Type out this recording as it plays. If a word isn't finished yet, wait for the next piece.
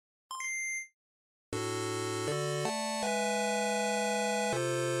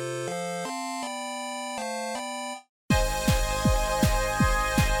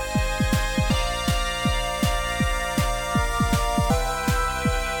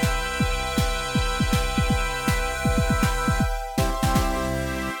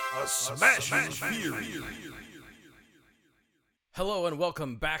Hello and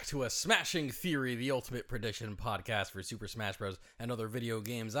welcome back to a Smashing Theory, the ultimate prediction podcast for Super Smash Bros. And other video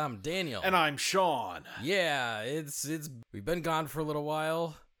games. I'm Daniel. And I'm Sean. Yeah, we've been gone for a little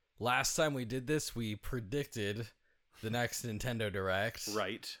while. Last time we did this, we predicted the next Nintendo Direct.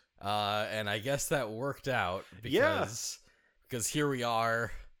 Right. And I guess that worked out because here we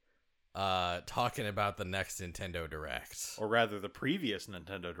are talking about the next Nintendo Direct. Or rather, the previous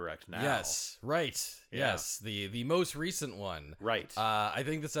Nintendo Direct now. Yes, right. Yeah. Yes, the most recent one. Right. I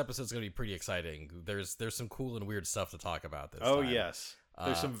think this episode's going to be pretty exciting. There's some cool and weird stuff to talk about this Oh, time. yes.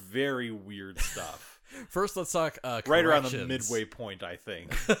 There's some very weird stuff. First, let's talk right around the midway point, I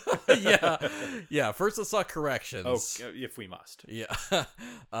think. Yeah. First, let's talk corrections. Oh, if we must. Yeah.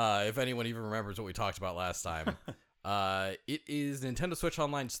 If anyone even remembers what we talked about last time. It is Nintendo Switch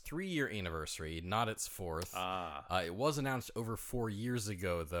Online's 3-year anniversary, not its 4th. It was announced over 4 years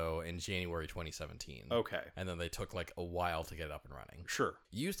ago, though, in January 2017. Okay. And then they took like a while to get it up and running. Sure.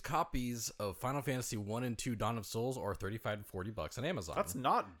 Used copies of Final Fantasy 1 and 2 Dawn of Souls are $35 to $40 on Amazon. That's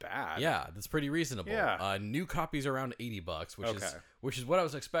not bad. Yeah, that's pretty reasonable. Yeah. New copies are around $80, which is what I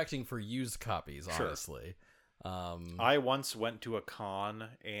was expecting for used copies, honestly. Sure. I once went to a con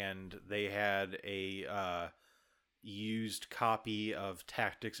and they had a used copy of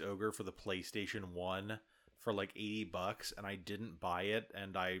Tactics Ogre for the PlayStation 1 for like $80, and I didn't buy it,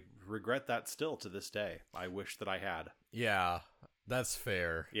 and I regret that still to this day. I wish that I had. Yeah, that's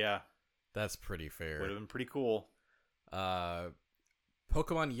fair. Yeah. That's pretty fair. Would have been pretty cool.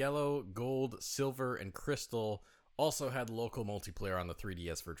 Pokemon Yellow, Gold, Silver, and Crystal also had local multiplayer on the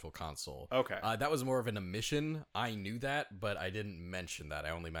 3DS Virtual Console. Okay. That was more of an omission. I knew that, but I didn't mention that. I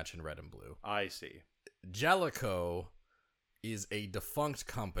only mentioned Red and Blue. I see. Jaleco is a defunct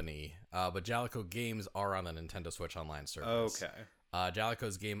company, but Jaleco games are on the Nintendo Switch Online service. Okay.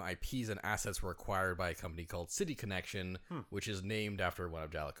 Jaleco's game IPs and assets were acquired by a company called City Connection, which is named after one of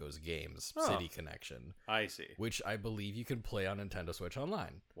Jaleco's games, City Connection. I see. Which I believe you can play on Nintendo Switch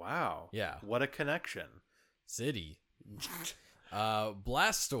Online. Wow. Yeah. What a connection. City.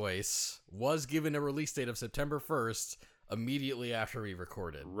 Blastoise was given a release date of September 1st, immediately after we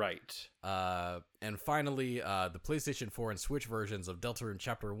recorded. Right. And finally, the PlayStation 4 and Switch versions of Deltarune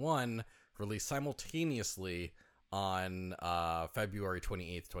Chapter 1 released simultaneously on February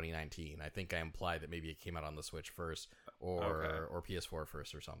 28th, 2019. I think I implied that maybe it came out on the Switch first or PS4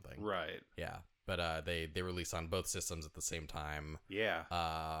 first or something. Right. Yeah. But they released on both systems at the same time. Yeah.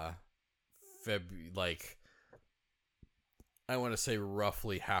 I want to say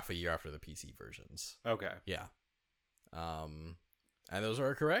roughly half a year after the PC versions. Okay. Yeah. And those are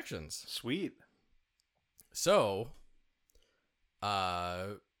our corrections. Sweet. So,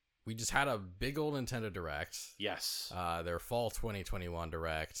 we just had a big old Nintendo Direct. Yes. Their fall 2021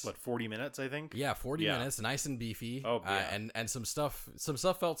 Direct. What, 40 minutes, I think? Yeah, 40 minutes, nice and beefy. Oh, yeah. And some stuff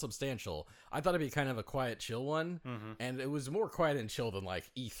felt substantial. I thought it'd be kind of a quiet, chill one, and it was more quiet and chill than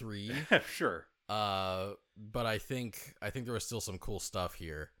like E3. Sure. But I think there was still some cool stuff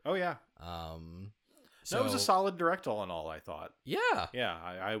here. Oh yeah. So that was a solid Direct all in all, I thought. Yeah. Yeah,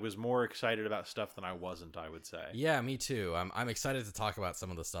 I was more excited about stuff than I wasn't, I would say. Yeah, me too. I'm excited to talk about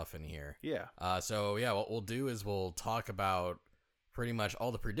some of the stuff in here. Yeah. So yeah, what we'll do is we'll talk about pretty much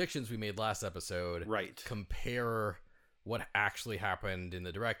all the predictions we made last episode. Right. Compare what actually happened in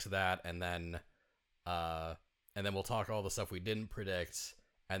the Direct to that, and then we'll talk all the stuff we didn't predict,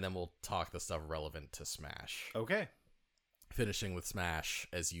 and then we'll talk the stuff relevant to Smash. Okay. Finishing with Smash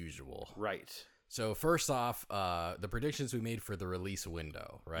as usual. Right. So first off, the predictions we made for the release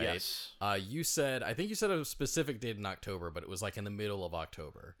window, right? Yes. I think you said a specific date in October, but it was like in the middle of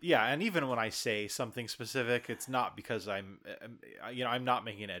October. Yeah, and even when I say something specific, it's not because I'm not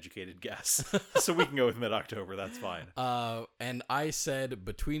making an educated guess. So we can go with mid-October, that's fine. And I said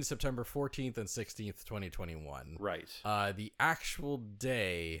between September 14th and 16th, 2021. Right. The actual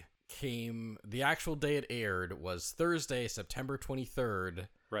day it aired was Thursday, September 23rd.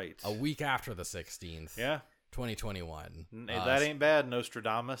 Right. A week after the 16th. Yeah. 2021. That ain't bad,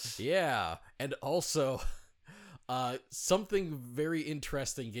 Nostradamus. Yeah. And also, something very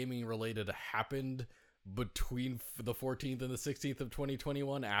interesting gaming related happened between the 14th and the 16th of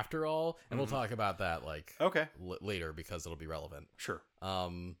 2021 after all. And we'll talk about that later because it'll be relevant. Sure.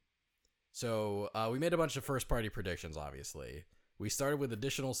 So we made a bunch of first party predictions, obviously. We started with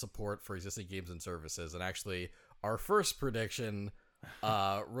additional support for existing games and services. And actually, our first prediction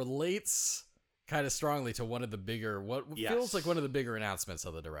relates kind of strongly to one of the bigger, feels like one of the bigger announcements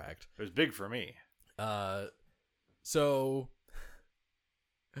of the Direct. It was big for me.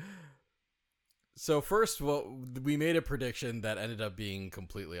 So first, we made a prediction that ended up being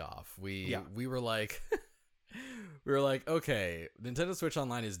completely off. We were like, okay, Nintendo Switch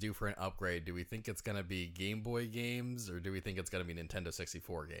Online is due for an upgrade. Do we think it's gonna be Game Boy games, or do we think it's gonna be Nintendo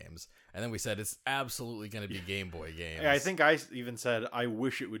 64 games? And then we said it's absolutely gonna be Game Boy games. Yeah, I think I even said I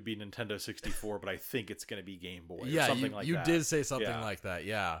wish it would be Nintendo 64, but I think it's gonna be Game Boy. Yeah, or something like you that. did say something like that.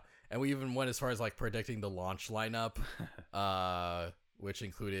 Yeah, and we even went as far as like predicting the launch lineup. Which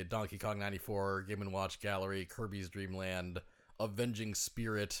included Donkey Kong 94, Game & Watch Gallery, Kirby's Dream Land, Avenging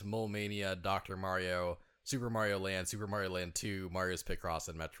Spirit, Mole Mania, Dr. Mario, Super Mario Land 2, Mario's Picross,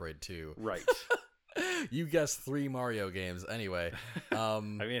 and Metroid 2. Right. You guessed 3 Mario games. Anyway. I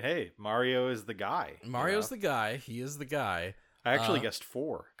mean, hey, Mario is the guy. Mario's the guy. He is the guy. I actually guessed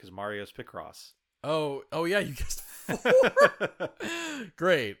 4, because Mario's Picross. Oh yeah, you guessed 4?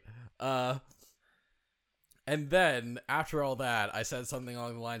 Great. And then, after all that, I said something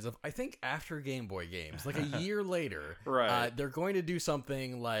along the lines of, I think after Game Boy games, like a year later, right. They're going to do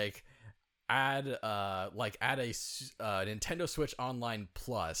something like add a Nintendo Switch Online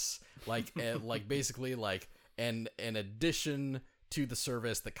Plus, like basically like an addition to the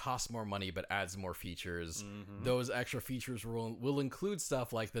service that costs more money but adds more features. Mm-hmm. Those extra features will include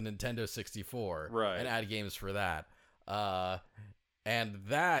stuff like the Nintendo 64, right, and add games for that. And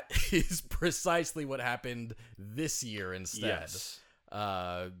that is precisely what happened this year instead. Yes.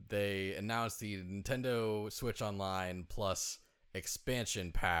 They announced the Nintendo Switch Online Plus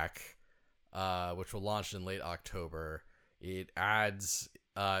expansion pack, which will launch in late October. It adds...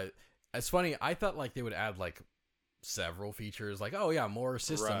 it's funny, I thought like they would add like several features, like, oh yeah, more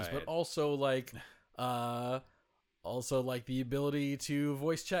systems, right, but also like the ability to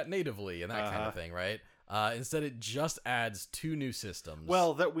voice chat natively and that kind of thing, right? Instead, it just adds 2 new systems.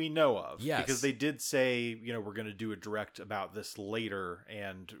 Well, that we know of. Yes. Because they did say, we're going to do a direct about this later,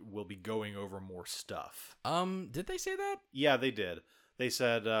 and we'll be going over more stuff. Did they say that? Yeah, they did. They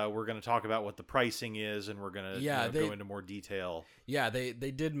said, we're going to talk about what the pricing is, and we're going to go into more detail. Yeah, they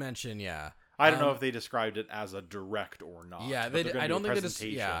did mention, yeah. I don't know if they described it as a direct or not. Yeah, I don't think it is.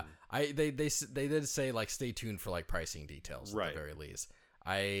 Yeah, they did say like stay tuned for like pricing details at the very least.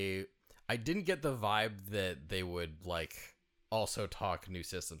 I didn't get the vibe that they would like also talk new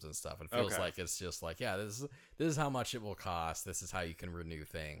systems and stuff. It feels like it's just like, yeah, this is how much it will cost. This is how you can renew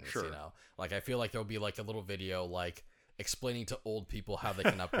things. Sure. Like I feel like there'll be like a little video like explaining to old people how they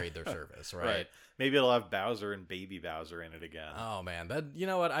can upgrade their service, right? Maybe it'll have Bowser and Baby Bowser in it again. Oh man, that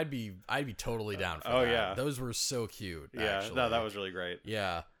what I'd be totally down for. Oh that. Yeah, those were so cute. Yeah, actually. No, that was really great.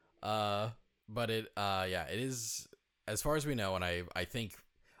 Yeah, but it is, as far as we know, and I think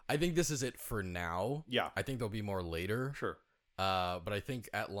this is it for now. Yeah, I think there'll be more later. Sure. But I think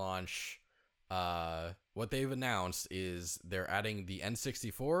at launch, what they've announced is they're adding the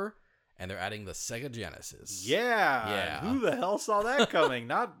N64 and they're adding the Sega Genesis. Yeah. Who the hell saw that coming?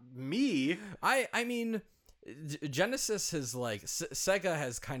 Not me. I mean, Genesis has like Sega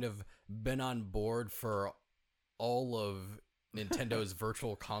has kind of been on board for all of Nintendo's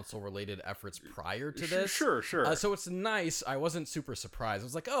virtual console related efforts prior to this. Sure. So it's nice. I wasn't super surprised. I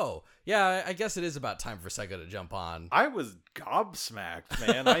was like, oh, yeah, I guess it is about time for Sega to jump on. I was gobsmacked,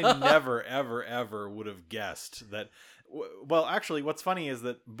 man. I never, ever, ever would have guessed that. Well, actually, what's funny is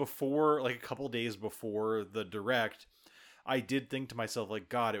that before, like a couple days before the Direct, I did think to myself, like,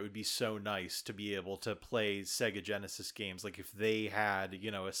 God, it would be so nice to be able to play Sega Genesis games. Like, if they had, a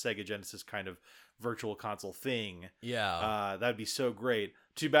Sega Genesis kind of virtual console thing. Yeah. That'd be so great.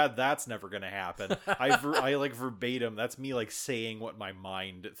 Too bad that's never going to happen. I like verbatim, that's me, like, saying what my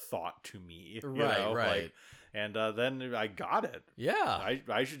mind thought to me. Right. Like, and then I got it. Yeah.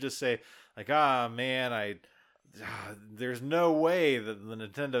 I should just say, like, man, there's no way that the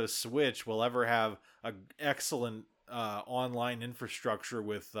Nintendo Switch will ever have an excellent online infrastructure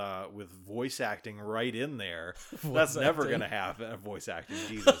with voice acting right in there. That's never gonna happen. Voice acting,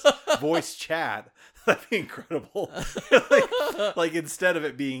 Jesus. Voice chat, that'd be incredible. like instead of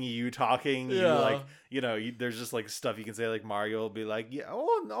it being you talking, there's just like stuff you can say, like Mario will be like, yeah,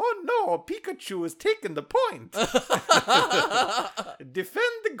 oh no, Pikachu is taking the point. Defend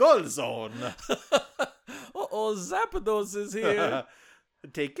the goal zone. Uh-oh, Zapdos is here.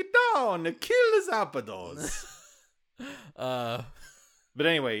 Take it down, kill Zapdos. But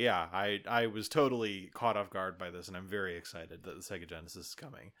anyway, yeah, I was totally caught off guard by this, and I'm very excited that the Sega Genesis is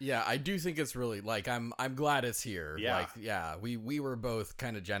coming. Yeah, I do think it's really like I'm glad it's here. Yeah. Like, yeah, we were both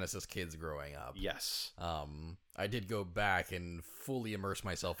kind of Genesis kids growing up. Yes. I did go back and fully immerse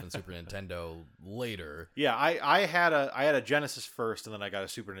myself in Super Nintendo later. Yeah, I had a Genesis first, and then I got a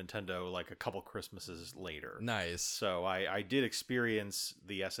Super Nintendo like a couple Christmases later. Nice. So I did experience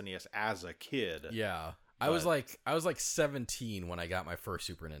the SNES as a kid. Yeah. I was like 17 when I got my first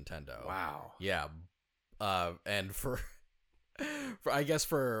Super Nintendo. Wow. Yeah. And for I guess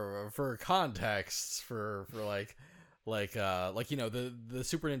for context, for like you know, the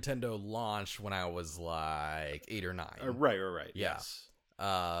Super Nintendo launched when I was like 8 or 9. Right. Yeah. Yes.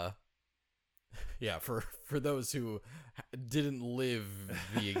 Yeah, for those who didn't live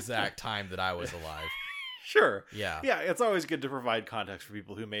the exact time that I was alive. Sure. Yeah. Yeah, it's always good to provide context for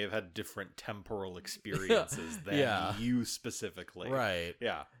people who may have had different temporal experiences than you specifically. Right.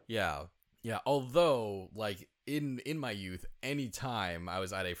 Yeah. Yeah. Yeah. Although, like, in my youth, anytime I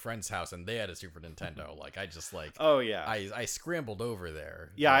was at a friend's house and they had a Super Nintendo, like, I just, like... Oh, yeah. I scrambled over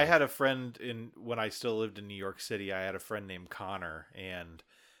there. Yeah, I had a friend when I still lived in New York City, I had a friend named Connor, and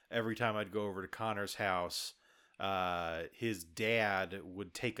every time I'd go over to Connor's house... his dad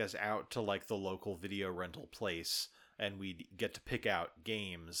would take us out to like the local video rental place, and we'd get to pick out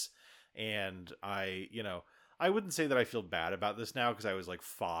games. And I wouldn't say that I feel bad about this now because I was like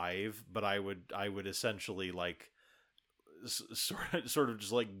 5, but I would essentially like sort of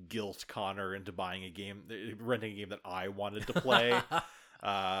just like guilt Connor into buying a game, renting a game that I wanted to play.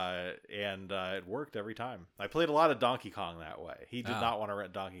 And it worked every time. I played a lot of Donkey Kong that way. He did not want to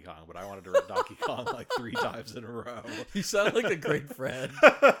rent Donkey Kong, but I wanted to rent Donkey Kong like 3 times in a row. You sound like a great friend.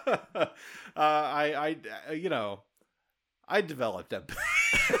 I developed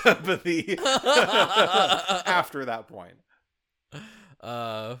empathy after that point.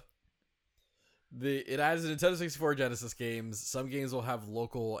 It has Nintendo 64 Genesis games. Some games will have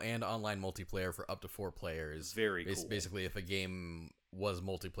local and online multiplayer for up to 4 players. Very cool. Basically, if a game was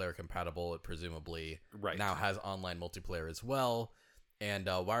multiplayer compatible, it presumably now has online multiplayer as well. And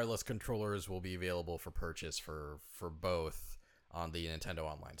wireless controllers will be available for purchase for both on the Nintendo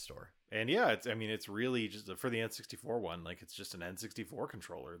Online Store. And yeah, it's really just for the N64 one, like it's just an N64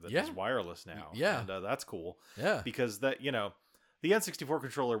 controller that is wireless now. Yeah, and that's cool. Yeah, because that the N64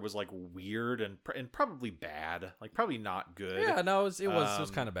 controller was like weird and probably bad, like probably not good. Yeah, no, it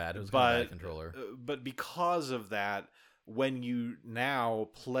was kind of bad. It was kind of bad controller. But because of that, when you now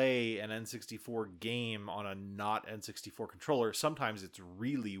play an N64 game on a not N64 controller, sometimes it's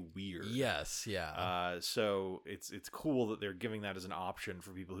really weird. Yes, yeah. So it's cool that they're giving that as an option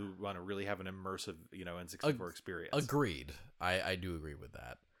for people who want to really have an immersive, N64 experience. Agreed. I do agree with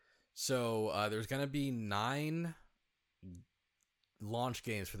that. So there's going to be 9 launch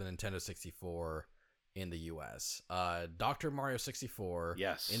games for the Nintendo 64 in the US. Dr. Mario 64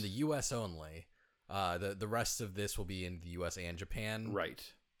 in the US only. The rest of this will be in the US and Japan. Right.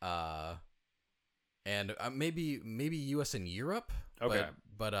 And maybe US and Europe. Okay.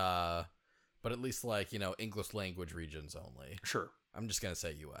 But at least like, English language regions only. Sure. I'm just going to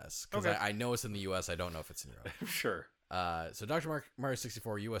say US because I know it's in the US. I don't know if it's in Europe. Sure. So Dr. Mario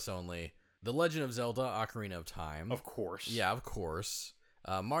 64 US only. The Legend of Zelda Ocarina of Time. Of course. Yeah, of course.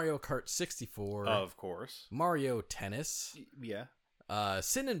 Mario Kart 64. Of course. Mario Tennis. Yeah.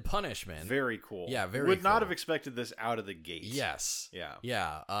 Sin and Punishment. Very cool. Yeah, very Would cool. not have expected this out of the gate. Yes. Yeah.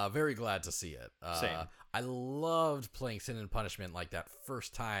 Yeah. Very glad to see it. Same. I loved playing Sin and Punishment like that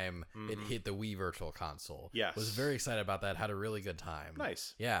first time it hit the Wii Virtual Console. Yes. Was very excited about that. Had a really good time.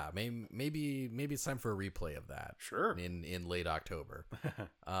 Nice. Yeah. Maybe it's time for a replay of that. Sure. In late October.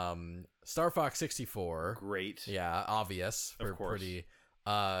 Star Fox 64. Great. Yeah. Obvious. Of course. Pretty.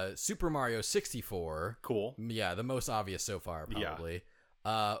 Super Mario 64. Cool. Yeah. The most obvious so far, probably.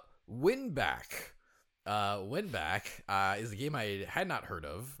 Yeah. Winback. Winback is a game I had not heard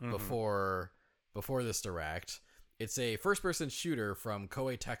of before this direct. It's a first-person shooter from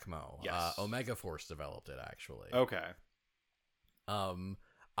Koei Tecmo. Yes. Omega Force developed it, actually. Okay.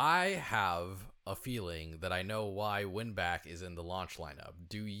 I have a feeling that I know why Winback is in the launch lineup.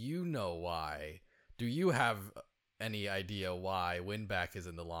 Do you know why? Do you have any idea why Winback is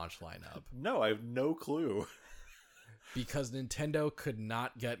in the launch lineup? No, I have no clue. Because Nintendo could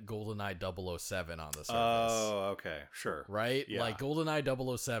not get GoldenEye 007 on the service. Oh, okay. Sure. Right? Yeah. Like,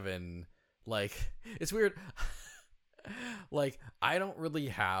 GoldenEye 007, like, it's weird. Like, I don't really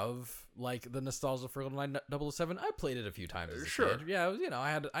have, like, the nostalgia for GoldenEye 007. I played it a few times as a kid. Yeah, it was,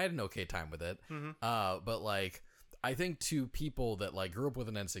 I had an okay time with it. But, like, I think to people that, like, grew up with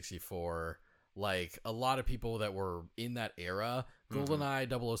an N64... like a lot of people that were in that era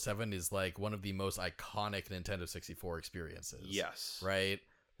GoldenEye 007 is like one of the most iconic Nintendo 64 experiences. Yes. Right?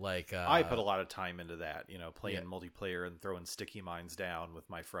 Like I put a lot of time into that, playing Yeah. multiplayer and throwing sticky mines down with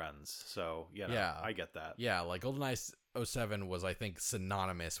my friends. So, Yeah. I get that. Yeah, like GoldenEye 07 was, I think,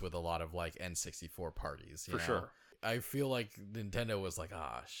 synonymous with a lot of like N64 parties. You For know? sure. I feel like Nintendo was like,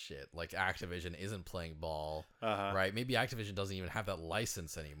 shit, like Activision isn't playing ball, Uh-huh. right? Maybe Activision doesn't even have that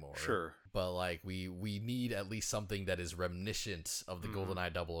license anymore. Sure. But like we need at least something that is reminiscent of the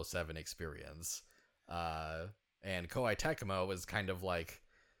GoldenEye 007 experience. And Koei Tecmo was kind of like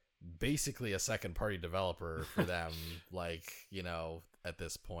basically a second party developer for them, like, at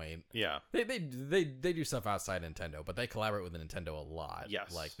this point. Yeah. They do stuff outside Nintendo, but they collaborate with Nintendo a lot.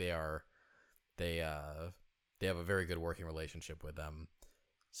 Yes. Like they have a very good working relationship with them.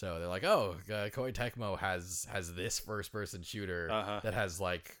 So they're like, Koei Tecmo has this first person shooter that has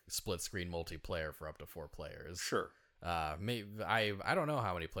like split screen multiplayer for up to 4 players. Sure. Maybe I don't know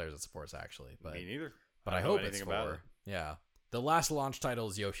how many players it supports actually, but Me neither. But I I don't know hope it's anything about 4. it. Yeah. The last launch title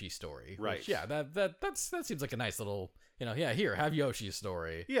is Yoshi's Story. Right. Which, yeah, that seems like a nice little, here, have Yoshi's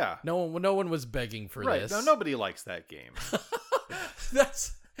Story. Yeah. No one was begging for Right. this. No, nobody likes that game.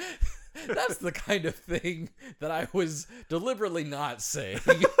 That's the kind of thing that I was deliberately not saying.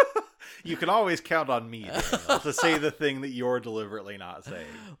 You can always count on me, Daniel, to say the thing that you're deliberately not saying.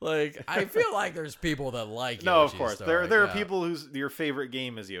 Like, I feel like there's people that like No, of Yoshi's course. Story. There are Yeah. people whose your favorite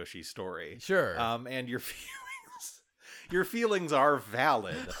game is Yoshi's Story. Sure. And your feelings are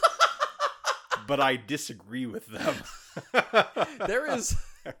valid. But I disagree with them. There is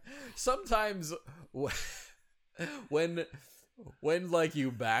sometimes when like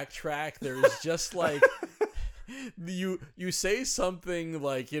you backtrack, there's just like you say something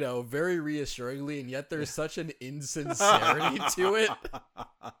like, very reassuringly, and yet there's such an insincerity to it.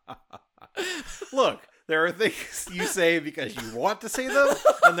 Look, there are things you say because you want to say them,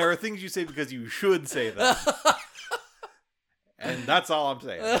 and there are things you say because you should say them. And that's all I'm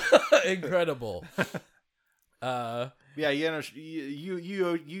saying. Incredible. Yeah, you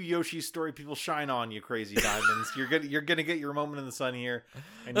Yoshi's Story people, shine on, you crazy diamonds. You're gonna get your moment in the sun here,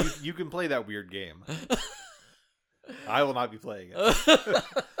 and you can play that weird game. I will not be playing it.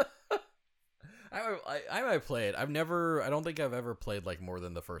 I might play it. I don't think I've ever played like more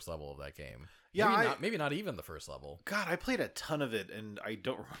than the first level of that game. Yeah, maybe not even the first level. God, I played a ton of it, and I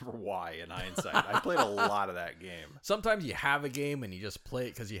don't remember why in hindsight. I played a lot of that game. Sometimes you have a game and you just play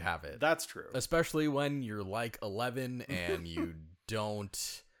it because you have it. That's true. Especially when you're like 11 and you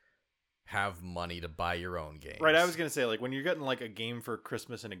don't have money to buy your own games. Right, I was going to say, like, when you're getting like a game for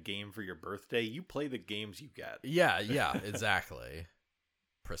Christmas and a game for your birthday, you play the games you get. Yeah, exactly.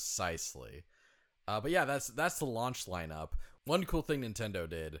 Precisely. But yeah, that's the launch lineup. One cool thing Nintendo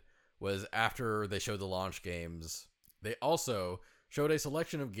did was after they showed the launch games, they also showed a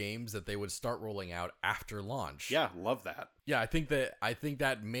selection of games that they would start rolling out after launch. Yeah, love that. Yeah, I think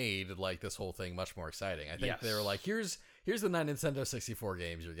that made like this whole thing much more exciting. I think they were like, here's the 9 Nintendo 64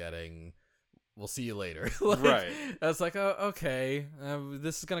 games you're getting. We'll see you later. Like, right. I was like, oh, okay,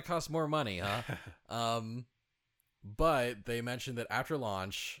 this is gonna cost more money, huh? But they mentioned that after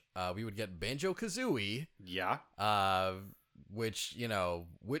launch, we would get Banjo-Kazooie. Yeah. Which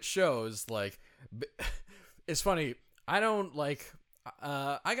shows like, it's funny. I don't like.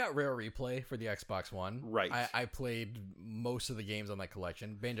 I got Rare Replay for the Xbox One. Right. I played most of the games on that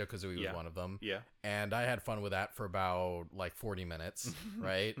collection. Banjo-Kazooie was one of them. Yeah. And I had fun with that for about like 40 minutes,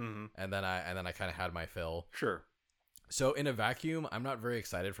 right? Mm-hmm. And then I kind of had my fill. Sure. So in a vacuum, I'm not very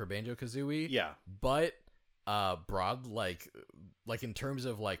excited for Banjo-Kazooie. Yeah. But broad like in terms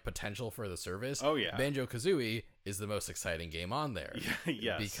of like potential for the service, Banjo-Kazooie is the most exciting game on there.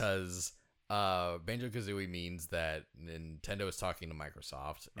 Yes. Because Banjo-Kazooie means that Nintendo is talking to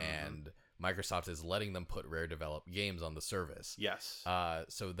Microsoft, and Microsoft is letting them put Rare developed games on the service. Yes.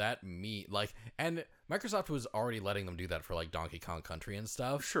 So that and Microsoft was already letting them do that for like Donkey Kong Country and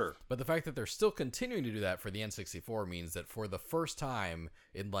stuff. Sure. But the fact that they're still continuing to do that for the N64 means that for the first time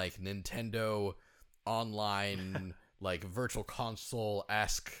in like Nintendo online like virtual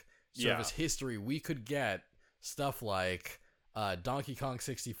console-esque service history, we could get stuff like Donkey Kong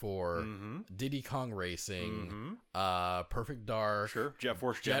 64, Diddy Kong Racing, Perfect Dark, sure, Jet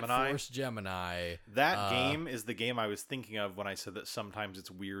Force Gemini. That game is the game I was thinking of when I said that sometimes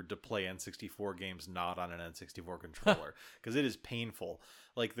it's weird to play N64 games not on an N64 controller, because it is painful.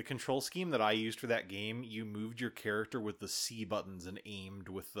 Like, the control scheme that I used for that game, you moved your character with the C buttons and aimed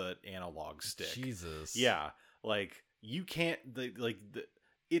with the analog stick. Jesus. Yeah, like, you can't,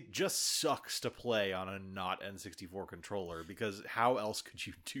 it just sucks to play on a not N64 controller, because how else could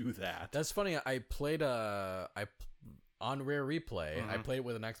you do that? That's funny. I played on Rare Replay, I Mhm. played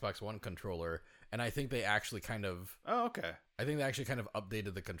with an Xbox One controller, and I think they actually kind of Oh, okay.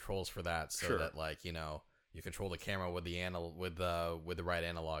 updated the controls for that so Sure. that like, you know, you control the camera with the right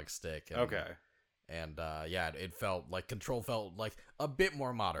analog stick. And, Okay. And yeah, it felt like control felt like a bit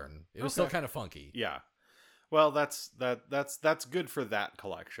more modern. It was still Okay. kind of funky. Yeah. Well, that's good for that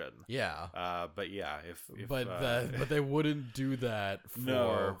collection. Yeah. But yeah, if But they wouldn't do that for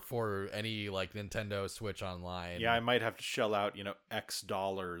No. for any like Nintendo Switch Online. yeah, I might have to shell out, X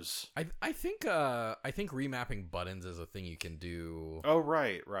dollars. I think remapping buttons is a thing you can do Oh,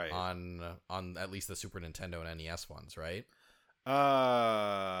 right. on at least the Super Nintendo and NES ones, right?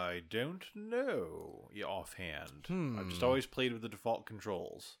 I don't know. Yeah, offhand. I've just always played with the default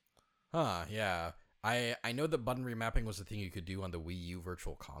controls. Huh, yeah. I know that button remapping was a thing you could do on the Wii U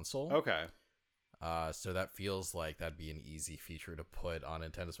Virtual Console. Okay. So that feels like that'd be an easy feature to put on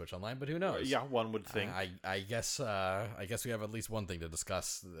Nintendo Switch Online, but who knows? Yeah, one would think. I guess we have at least one thing to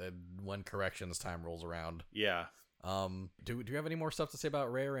discuss when corrections time rolls around. Yeah. Do you have any more stuff to say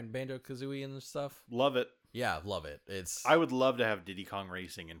about Rare and Banjo-Kazooie and stuff? Love it. Yeah, love it. I would love to have Diddy Kong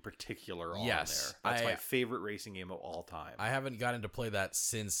Racing in particular on Yes, there. That's my favorite racing game of all time. I haven't gotten to play that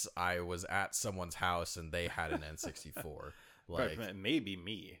since I was at someone's house and they had an N64. Like But maybe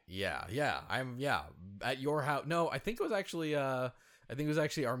me. yeah. I'm at your house. No, I think it was actually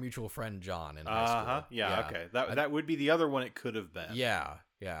our mutual friend John in high school. Yeah, okay. That would be the other one it could have been. Yeah.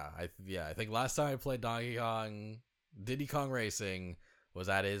 I think last time I played Diddy Kong Racing was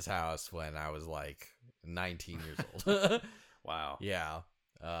at his house when I was like 19 years old. Wow. Yeah.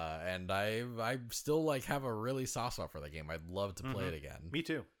 And I still like have a really soft spot for that game. I'd love to play it again. Me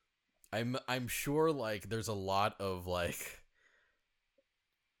too. I'm sure like there's a lot of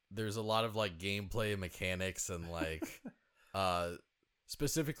gameplay mechanics and like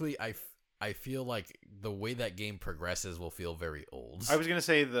specifically I feel like the way that game progresses will feel very old. I was going to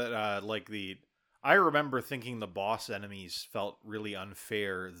say that I remember thinking the boss enemies felt really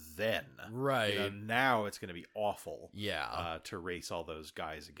unfair then. Right. Now it's going to be awful. Yeah. To race all those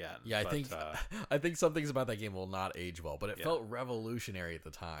guys again. Yeah, I think some things about that game will not age well, but it felt revolutionary at the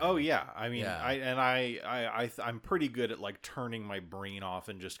time. Oh yeah, I mean, yeah. I'm pretty good at like turning my brain off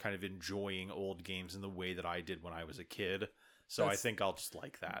and just kind of enjoying old games in the way that I did when I was a kid. So I think I'll just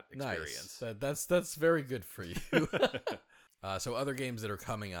like that experience. Nice. That's very good for you. So other games that are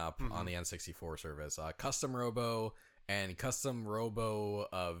coming up on the N64 service, Custom Robo and Custom Robo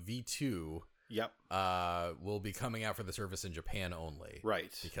V2 Yep. Will be coming out for the service in Japan only.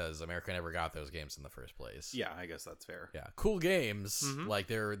 Right. Because America never got those games in the first place. Yeah, I guess that's fair. Yeah. Cool games. Mhm. Like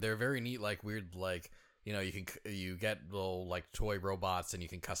they're very neat, like weird, like, you know, you get little like toy robots and you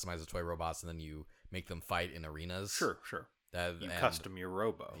can customize the toy robots and then you make them fight in arenas. Sure. You custom your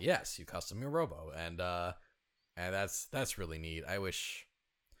Robo. Yes, you custom your Robo. And that's really neat. I wish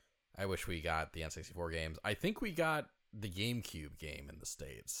we got the N64 games. I think we got the GameCube game in the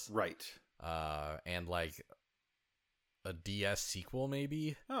States. Right. And like a DS sequel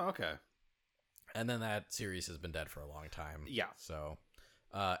maybe. Oh, okay. And then that series has been dead for a long time. Yeah. So,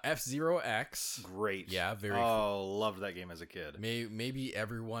 F-Zero X. Great. Yeah, very cool. cool. Loved that game as a kid. Maybe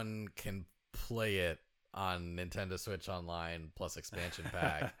everyone can play it on Nintendo Switch Online plus expansion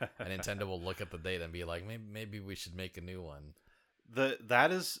pack, and Nintendo will look at the data and be like, maybe we should make a new one.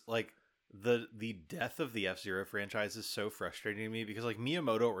 That is like the death of the F-Zero franchise is so frustrating to me because like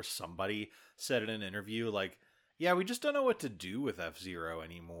Miyamoto or somebody said in an interview like, yeah, we just don't know what to do with F-Zero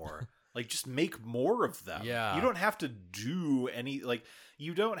anymore. Like, just make more of them. Yeah. You don't have to do any, like,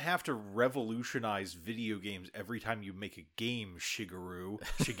 you don't have to revolutionize video games every time you make a game, Shigeru.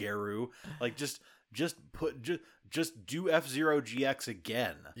 Like, just do F-Zero GX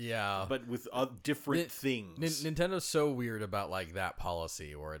again. Yeah. But with different things. Nintendo's so weird about, like, that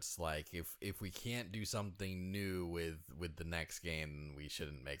policy where it's like, if we can't do something new with the next game, we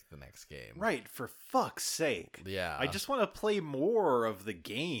shouldn't make the next game. Right, for fuck's sake. Yeah. I just want to play more of the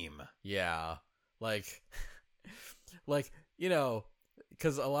game. Yeah. Like, you know,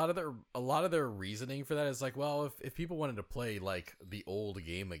 because a lot of their reasoning for that is like, well, if people wanted to play, like, the old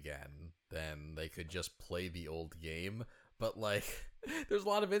game again, then they could just play the old game. But, like, there's a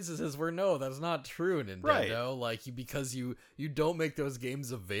lot of instances where no, that's not true, Nintendo. Right. Like, because you don't make those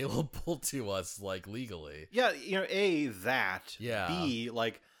games available to us, like, legally. Yeah, you know, A, that. Yeah. B,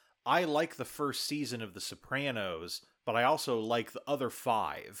 like, I like the first season of The Sopranos, but I also like the other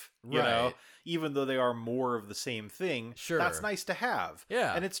 5, you know? Right. Even though they are more of the same thing. Sure. That's nice to have.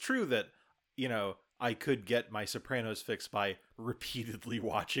 Yeah. And it's true that, you know, I could get my Sopranos fix by repeatedly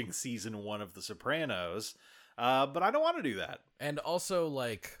watching season 1 of The Sopranos, but I don't want to do that. And also,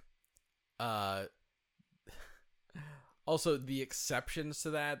 like, Also, the exceptions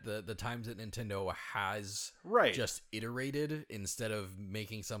to that, the times that Nintendo has Right. just iterated instead of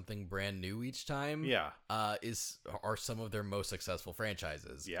making something brand new each time, Yeah. are some of their most successful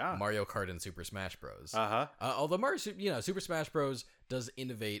franchises. Yeah. Mario Kart and Super Smash Bros. Uh-huh. Although Super Smash Bros. Does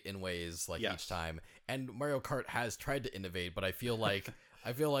innovate in ways like Yes. each time, and Mario Kart has tried to innovate, but I feel like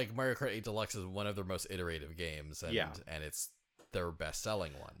Mario Kart 8 Deluxe is one of their most iterative games, and and it's their best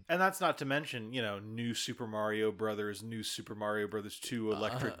selling one. And that's not to mention, new Super Mario Brothers, new Super Mario Brothers 2,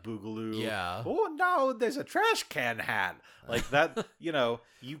 Electric Boogaloo. Yeah. Oh, no, there's a trash can hat. Like that, you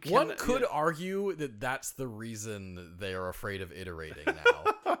can... One could argue that that's the reason they are afraid of iterating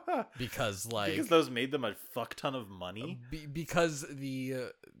now. Because those made them a fuck ton of money. Because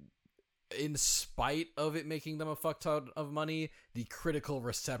in spite of it making them a fuck ton of money, the critical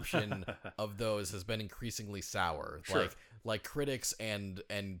reception of those has been increasingly sour. Sure. Like critics and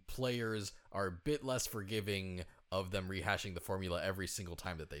players are a bit less forgiving of them rehashing the formula every single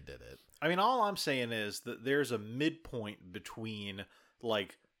time that they did it. I mean, all I'm saying is that there's a midpoint between,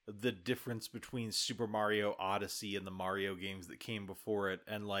 like, the difference between Super Mario Odyssey and the Mario games that came before it,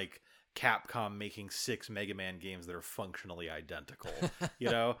 and, like, Capcom making 6 Mega Man games that are functionally identical.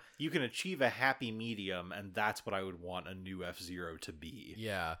 You can achieve a happy medium, and that's what I would want a new F-Zero to be.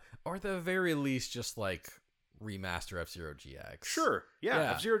 Yeah. Or at the very least, just, like, remaster F-Zero GX. Sure.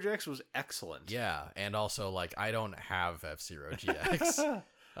 Yeah. F-Zero GX was excellent. Yeah. And also, like, I don't have F-Zero GX.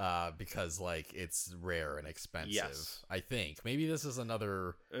 Because like it's rare and expensive. Yes. I think maybe this is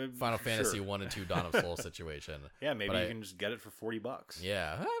another Final Fantasy 1 and 2 Dawn of Soul situation. Yeah, maybe you can just get it for $40.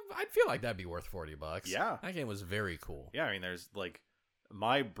 Yeah, I'd feel like that'd be worth $40. Yeah, that game was very cool. Yeah, I mean, there's like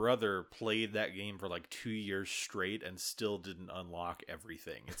my brother played that game for like 2 years straight and still didn't unlock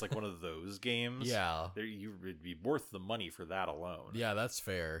everything. It's like one of those games. Yeah, it'd be worth the money for that alone. Yeah, that's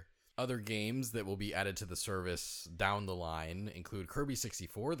fair. Other games that will be added to the service down the line include Kirby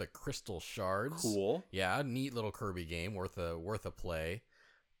 64, the Crystal Shards. Cool. Yeah, neat little Kirby game, worth a play.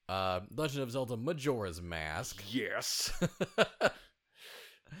 Legend of Zelda Majora's Mask. Yes.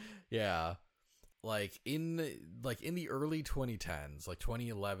 Yeah. Like in the early 2010s, like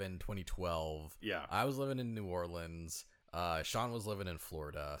 2011, 2012. Yeah. I was living in New Orleans. Sean was living in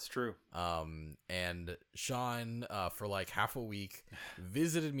Florida. It's true. And Sean, for like half a week,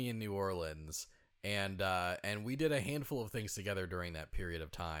 visited me in New Orleans, and we did a handful of things together during that period of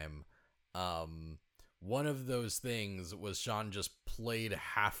time. One of those things was Sean just played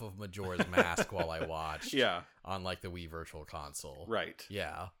half of Majora's Mask while I watched. Yeah. On like the Wii Virtual Console. Right.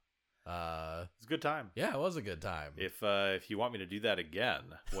 Yeah. It's a good time. Yeah, it was a good time. If you want me to do that again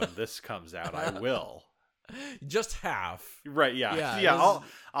when this comes out, I will. Just half. Right, yeah.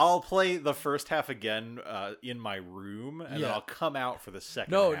 I'll play the first half again in my room, and then I'll come out for the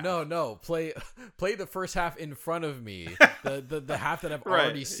second half. No. Play the first half in front of me, the half that I've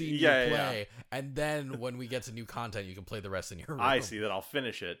already seen you play, and then when we get to new content, you can play the rest in your room. I see that. I'll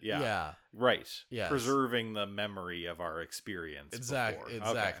finish it. Yeah. Yeah. Right. Yes. Preserving the memory of our experience. Exactly.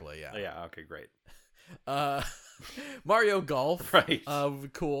 Okay. Yeah. Yeah. Okay. Great. Mario Golf. Right.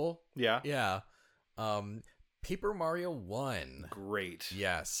 Cool. Yeah. Yeah. Paper Mario 1. Great.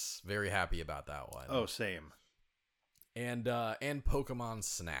 Yes, very happy about that one. Oh, same. And Pokemon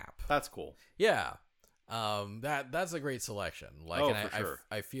Snap. That's cool. Yeah. That's a great selection. Like, for sure.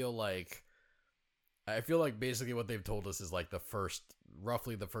 I feel like basically what they've told us is like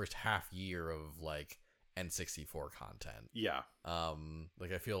roughly the first half year of like N64 content. Yeah.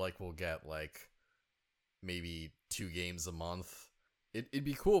 Like I feel like we'll get like maybe 2 games a month. It'd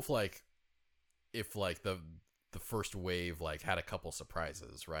be cool if the first wave like had a couple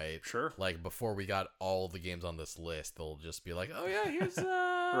surprises, right? Sure. Like before we got all the games on this list, they'll just be like, "Oh yeah, here's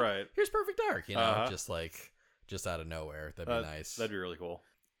right. Here's Perfect Dark," just out of nowhere. That'd be nice. That'd be really cool.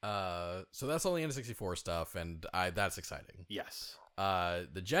 So that's all the N64 stuff, and that's exciting. Yes.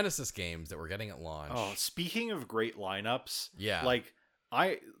 The Genesis games that we're getting at launch. Oh, speaking of great lineups, yeah,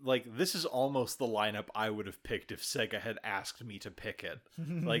 this is almost the lineup I would have picked if Sega had asked me to pick it.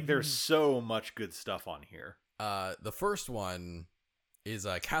 Like, there's so much good stuff on here. The first one is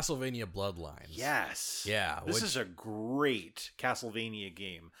Castlevania Bloodlines. Yes. Yeah. This is a great Castlevania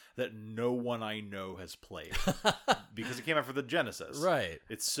game that no one I know has played because it came out for the Genesis. Right.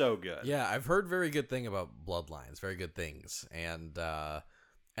 It's so good. Yeah, I've heard very good thing about Bloodlines, very good things. And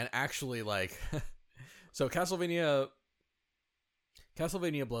actually like so Castlevania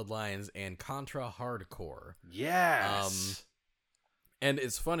Bloodlines and Contra Hardcore. Yes. And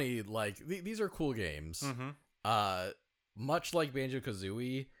it's funny, like these are cool games. Mm-hmm. Much like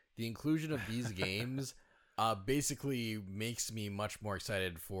Banjo-Kazooie, the inclusion of these games basically makes me much more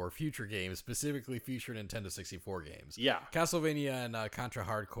excited for future games, specifically future Nintendo 64 games. Yeah. Castlevania and Contra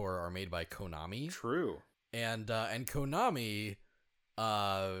Hard Corps are made by Konami. True. And Konami,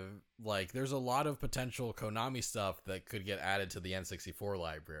 like, there's a lot of potential Konami stuff that could get added to the N64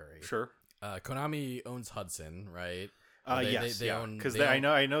 library. Sure. Konami owns Hudson, right? Yes, they own, because they own,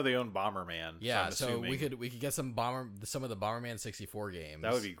 I know they own Bomberman. Yeah, so we could get some of the Bomberman 64 games.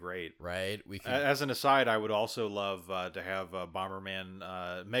 That would be great, right? We could, as an aside, I would also love to have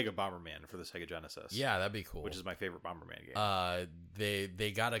Bomberman, Mega Bomberman for the Sega Genesis. Yeah, that'd be cool. Which is my favorite Bomberman game.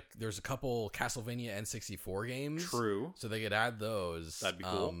 There's a couple Castlevania N64 games. True. So they could add those. That'd be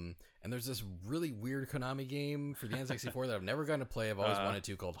cool. And there's this really weird Konami game for the N64 that I've never gotten to play. I've always wanted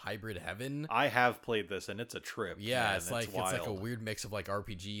to, called Hybrid Heaven. I have played this, and it's a trip. Yeah, man. it's like a weird mix of like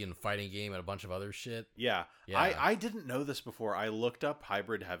RPG and fighting game and a bunch of other shit. Yeah. I didn't know this before. I looked up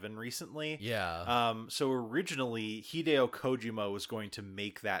Hybrid Heaven recently. Yeah. So originally Hideo Kojima was going to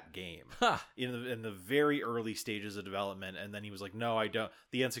make that game in the very early stages of development, and then he was like, "No, I don't.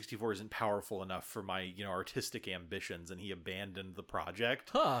 The N64 isn't powerful enough for my artistic ambitions," and he abandoned the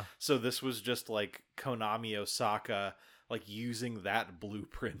project. So this was just like Konami Osaka like using that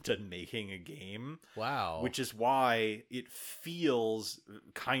blueprint and making a game. Wow. Which is why it feels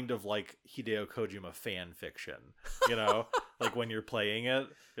kind of like Hideo Kojima fan fiction, like when you're playing it,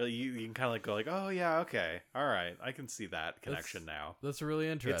 you can kind of like go like, oh yeah, okay, all right, I can see that connection now. That's really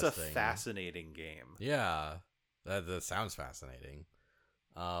interesting. It's a fascinating game. Yeah, that sounds fascinating.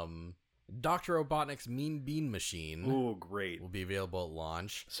 Dr. Robotnik's Mean Bean Machine. Ooh, great. Will be available at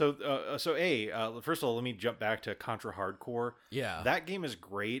launch. So first of all, let me jump back to Contra Hard Corps. Yeah. That game is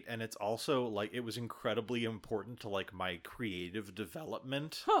great, and it's also, like, it was incredibly important to, like, my creative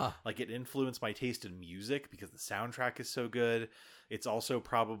development. Like, it influenced my taste in music because the soundtrack is so good. It's also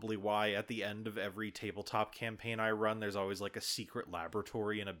probably why at the end of every tabletop campaign I run, there's always, like, a secret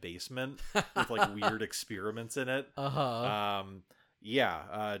laboratory in a basement with, like, weird experiments in it.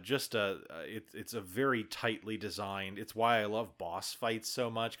 It's a very tightly designed. It's why I love boss fights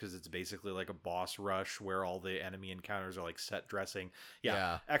so much, because it's basically like a boss rush where all the enemy encounters are like set dressing.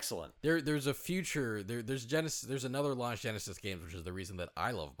 Yeah. Excellent. There's a future. There's Genesis. There's another launch Genesis games, which is the reason that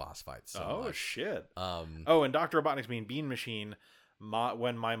I love boss fights so much. Shit. And Dr. Robotnik's Mean Bean Machine.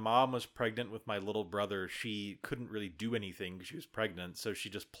 When my mom was pregnant with my little brother, she couldn't really do anything because she was pregnant, so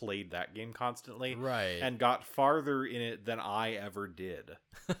she just played that game constantly. Right. And got farther in it than I ever did.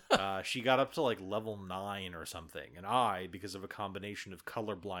 She got up to like level 9 or something, and I, because of a combination of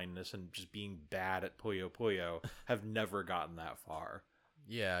color blindness and just being bad at Puyo Puyo, have never gotten that far.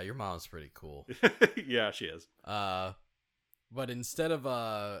 Yeah, your mom's pretty cool. Yeah, she is. But instead of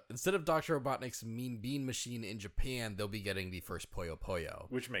Dr. Robotnik's Mean Bean Machine in Japan, they'll be getting the first Puyo Puyo.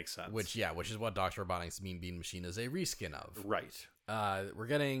 Which makes sense. Which is what Dr. Robotnik's Mean Bean Machine is a reskin of. Right. We're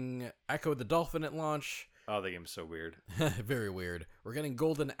getting Echo the Dolphin at launch. Oh, the game's so weird. Very weird. We're getting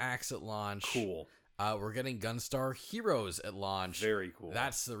Golden Axe at launch. Cool. We're getting Gunstar Heroes at launch. Very cool.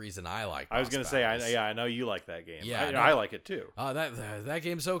 That's the reason I like. I was going to say, I know you like that game. Yeah, I like it too. That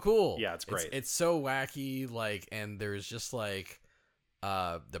game's so cool. Yeah, it's great. It's so wacky, like, and there's just like,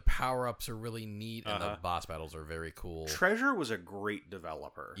 the power-ups are really neat, and the boss battles are very cool. Treasure was a great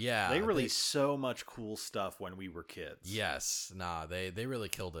developer. Yeah, they released so much cool stuff when we were kids. Yes, they really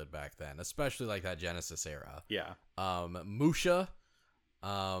killed it back then, especially like that Genesis era. Yeah. Musha.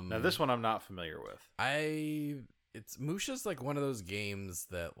 Now this one I'm not familiar with. Musha's like one of those games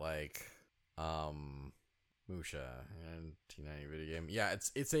that like Musha, 1990 video game. Yeah,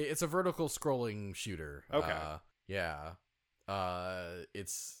 it's a vertical scrolling shooter. Okay. Yeah.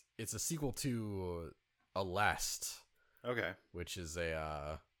 It's a sequel to Aleste. Okay. Which was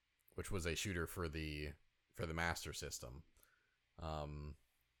a shooter for the Master System.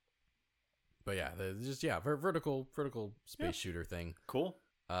 But yeah, vertical space shooter thing. Cool.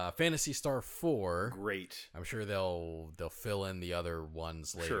 Phantasy Star 4. Great. I'm sure they'll fill in the other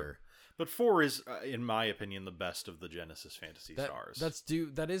ones later. Sure. But 4 is, in my opinion, the best of the Genesis Phantasy Stars.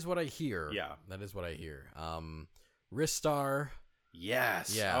 That is what I hear. Yeah. That is what I hear. Ristar.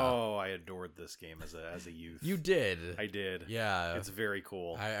 Yes. Yeah. Oh, I adored this game as a youth. You did. I did. Yeah. It's very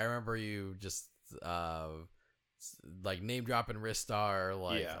cool. I remember you just like name dropping Ristar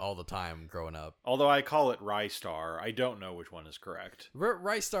all the time growing up. Although I call it Rystar, I don't know which one is correct.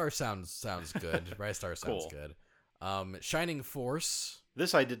 Rystar sounds good. Rystar sounds Cool. good. Shining Force.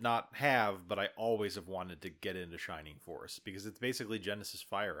 This I did not have, but I always have wanted to get into Shining Force because it's basically Genesis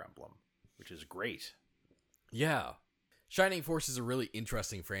Fire Emblem, which is great. Yeah. Shining Force is a really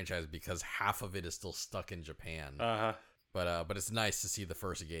interesting franchise because half of it is still stuck in Japan. but it's nice to see the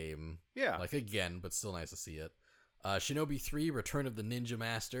first game. Yeah. Like again, but still nice to see it. Shinobi 3: Return of the Ninja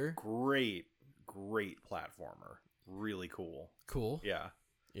Master. Great platformer. Really cool. Cool. Yeah.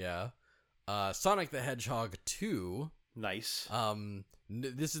 Yeah. Sonic the Hedgehog 2. Nice.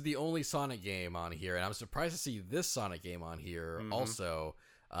 This is the only Sonic game on here, and I'm surprised to see this Sonic game on here also,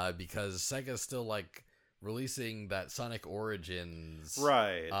 because Sega's still like releasing that Sonic Origins,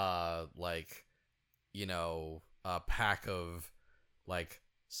 right? Like, you know, a pack of like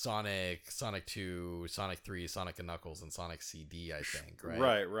Sonic 2, Sonic 3, Sonic and Knuckles, and Sonic CD, I think,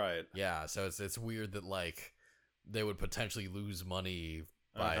 right? Right. Yeah, so it's weird that like they would potentially lose money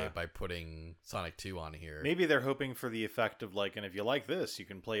by putting Sonic 2 on here. Maybe they're hoping for the effect of like, and if you like this, you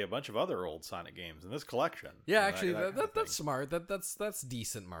can play a bunch of other old Sonic games in this collection. Yeah, actually, that's smart. That's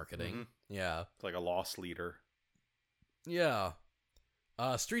decent marketing. Mm-hmm. Yeah, it's like a loss leader. Yeah.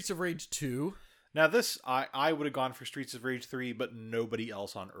 Streets of Rage 2. Now this, I would have gone for Streets of Rage 3, but nobody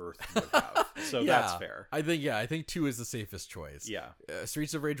else on Earth would have. So that's fair. I think 2 is the safest choice. Yeah.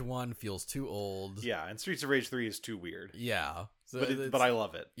 Streets of Rage 1 feels too old. Yeah, and Streets of Rage 3 is too weird. Yeah. So but I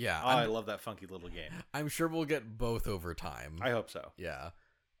love it. Yeah. I love that funky little game. I'm sure we'll get both over time. I hope so. Yeah.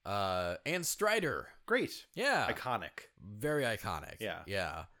 And Strider. Great. Yeah. Iconic. Very iconic. Yeah.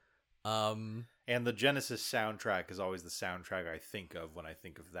 Yeah. And the Genesis soundtrack is always the soundtrack I think of when I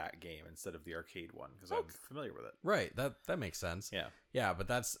think of that game instead of the arcade one, because I'm familiar with it. Right. That makes sense. Yeah. Yeah, but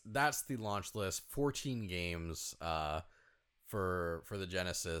that's the launch list. 14 games for the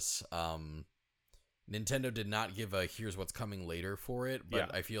Genesis. Nintendo did not give a here's what's coming later for it,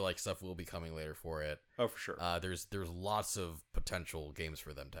 but I feel like stuff will be coming later for it. Oh, for sure. There's lots of potential games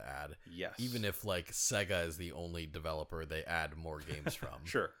for them to add. Yes. Even if like Sega is the only developer they add more games from.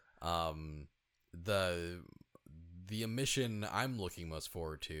 Sure. The emission I'm looking most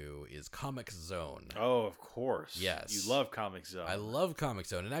forward to is Comic Zone. Oh, of course. Yes. You love Comic Zone. I love Comic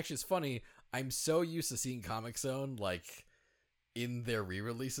Zone. And actually, it's funny. I'm so used to seeing Comic Zone, like, in their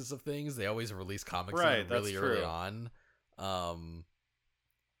re-releases of things. They always release Comic Zone really early on. So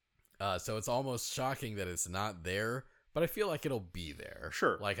it's almost shocking that it's not there, but I feel like it'll be there.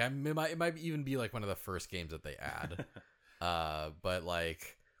 Sure. Like, it might even be, like, one of the first games that they add. But,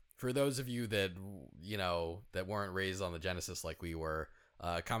 like, for those of you that, you know, that weren't raised on the Genesis like we were,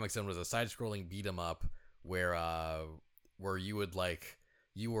 Comic Zone was a side-scrolling beat-em-up where you would, like,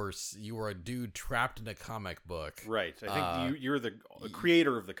 you were a dude trapped in a comic book. Right. I think you're the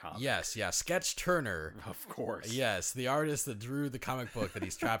creator of the comic. Yes, yeah. Sketch Turner. Of course. Yes, the artist that drew the comic book that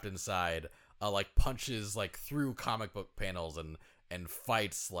he's trapped inside, like, punches, like, through comic book panels and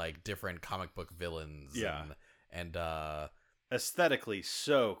fights, like, different comic book villains. Yeah. And aesthetically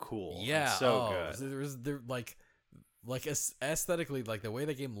so cool. Yeah, so good. There like aesthetically, like the way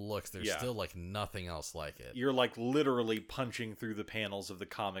the game looks, there's still like nothing else like it. You're like literally punching through the panels of the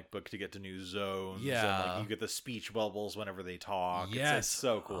comic book to get to new zones. Yeah, and like you get the speech bubbles whenever they talk. Yes, it's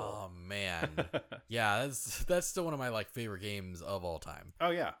so cool. Oh man, yeah, that's still one of my like favorite games of all time.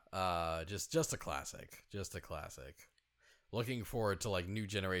 Oh yeah, just a classic, Looking forward to like new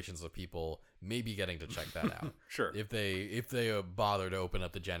generations of people maybe getting to check that out. Sure, if they bother to open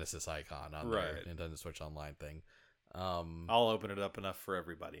up the Genesis icon on their Nintendo Switch Online thing. I'll open it up enough for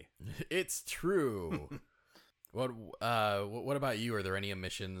everybody. It's true. What about you? Are there any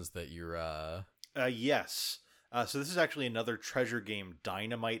omissions that you're Yes. So this is actually another treasure game,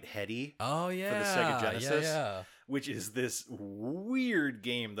 Dynamite Headdy. Oh yeah, for the Sega Genesis, yeah. Which is this weird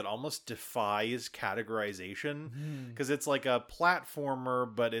game that almost defies categorization because it's like a platformer,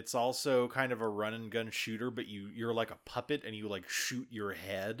 but it's also kind of a run and gun shooter. But you're like a puppet and you like shoot your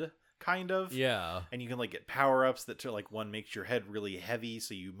head. Kind of. Yeah. And you can like get power-ups that like one makes your head really heavy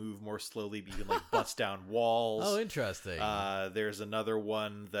so you move more slowly, but you can like bust down walls. Oh, interesting. There's another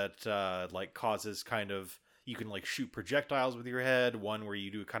one that like causes kind of, you can like shoot projectiles with your head, one where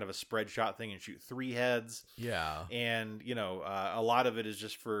you do kind of a spread shot thing and shoot 3 heads. Yeah. And you know, a lot of it is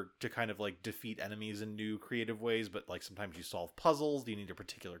just to kind of like defeat enemies in new creative ways, but like sometimes you solve puzzles, you need a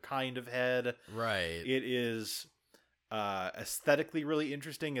particular kind of head. Right. It is aesthetically really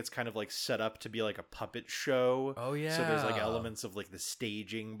interesting. It's kind of like set up to be like a puppet show. Oh yeah. So there's like elements of like the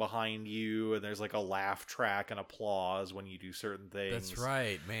staging behind you, and there's like a laugh track and applause when you do certain things. That's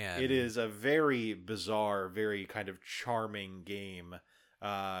right, man. It is a very bizarre, very kind of charming game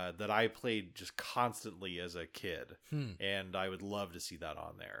that I played just constantly as a kid, and I would love to see that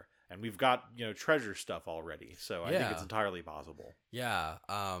on there. And we've got, you know, treasure stuff already, so I think it's entirely possible. Yeah.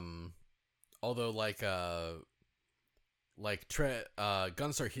 Although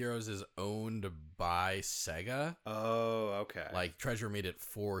Gunstar Heroes is owned by Sega. Oh, okay. Like Treasure made it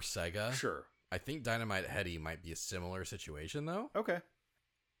for Sega. Sure. I think Dynamite Headdy might be a similar situation though. Okay.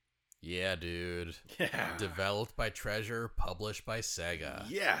 Yeah, dude. Yeah. Developed by Treasure, published by Sega.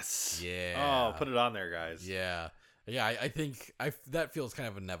 Yes. Yeah. Oh, put it on there, guys. Yeah. Yeah, I think that feels kind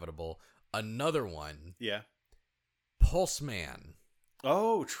of inevitable. Another one. Yeah. Pulseman.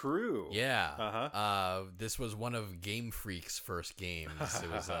 Oh, true. Yeah. Uh-huh. This was one of Game Freak's first games. It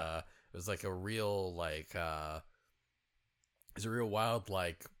was like a real like it's a real wild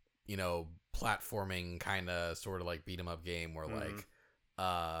like, you know, platforming kind of sort of like beat 'em up game where like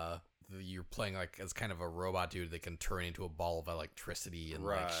you're playing like as kind of a robot dude that can turn into a ball of electricity and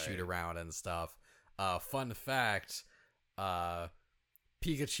like shoot around and stuff. Fun fact,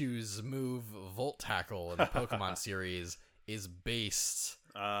 Pikachu's move Volt Tackle in the Pokemon series is based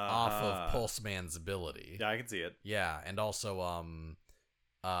off of Pulseman's ability. Yeah, I can see it. Yeah, and also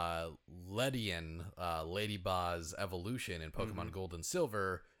Ledian, Lady Baa's evolution in Pokemon Gold and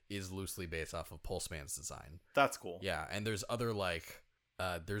Silver is loosely based off of Pulseman's design. That's cool. Yeah, and there's other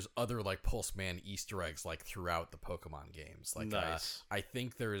Pulseman Easter eggs like throughout the Pokemon games. Like, nice. I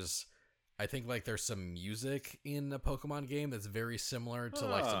think there's some music in a Pokemon game that's very similar to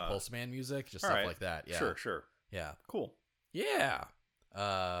like some Pulseman music, just stuff like that. Yeah, Sure. Yeah, cool. Yeah.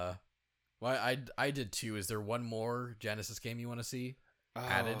 Well, I did too. Is there one more Genesis game you want to see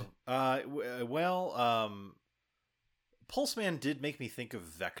added? Pulseman did make me think of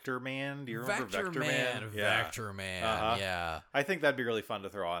Vector Man. Do you remember Vector Man? Vector Man, yeah. I think that'd be really fun to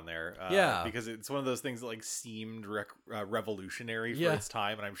throw on there. Yeah. Because it's one of those things that like seemed revolutionary for its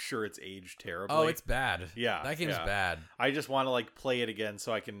time, and I'm sure it's aged terribly. Oh, it's bad. Yeah. That game's bad. I just want to like play it again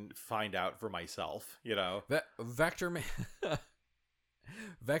so I can find out for myself, you know? Vector Man...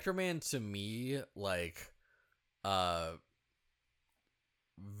 Vector Man to me, like,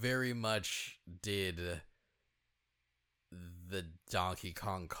 very much did the Donkey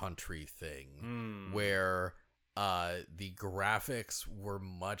Kong Country thing, where the graphics were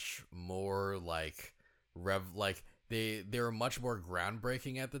much more like they were much more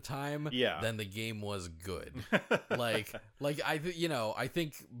groundbreaking at the time than the game was good. like I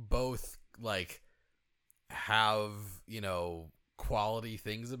think both like have, you know, quality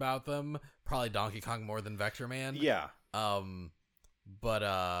things about them. Probably Donkey Kong more than Vector Man. Yeah.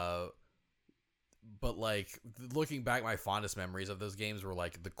 But like looking back, my fondest memories of those games were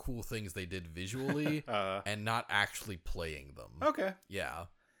like the cool things they did visually and not actually playing them. Okay. Yeah.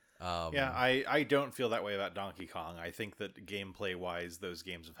 I don't feel that way about Donkey Kong. I think that gameplay wise, those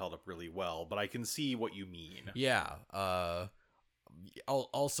games have held up really well, but I can see what you mean. Yeah.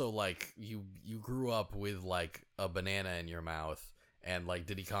 Also, like you grew up with like a banana in your mouth and like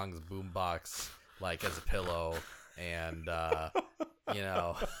Diddy Kong's boombox like as a pillow, and you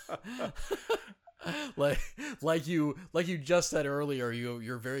know, like you just said earlier,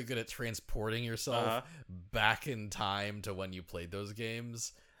 you're very good at transporting yourself back in time to when you played those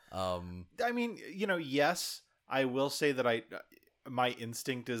games. I mean, you know, yes, I will say that my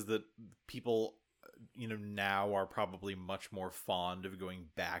instinct is that people, you know, now are probably much more fond of going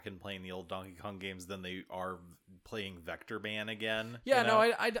back and playing the old Donkey Kong games than they are playing Vector Man again. Yeah, you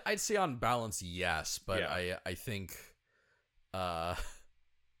know? no, I'd say on balance, yes, but I think, I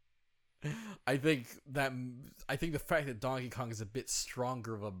think the fact that Donkey Kong is a bit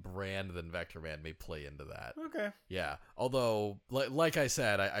stronger of a brand than Vector Man may play into that. Okay. Yeah. Although, like I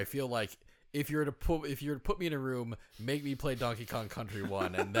said, I feel like if you were to put me in a room, make me play Donkey Kong Country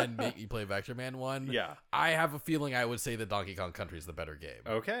 1 and then make me play Vector Man 1, I have a feeling I would say that Donkey Kong Country is the better game.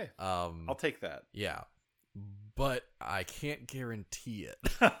 Okay. I'll take that. Yeah. But I can't guarantee it.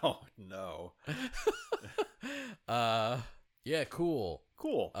 Oh, no. Yeah, cool.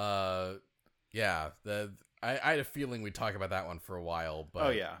 Yeah, I had a feeling we'd talk about that one for a while,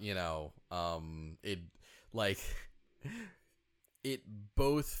 but you know, it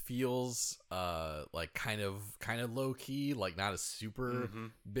both feels like kind of low key, like not a super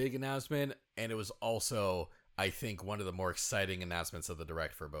big announcement, and it was also, I think, one of the more exciting announcements of the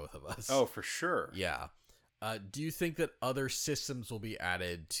Direct for both of us. Oh, for sure. Yeah. Do you think that other systems will be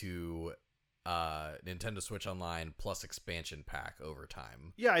added to Nintendo Switch Online plus expansion pack over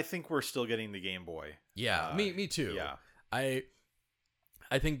time? Yeah, I think we're still getting the Game Boy. Yeah, me too. Yeah. I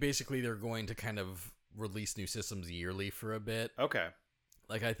think basically they're going to kind of release new systems yearly for a bit. Okay.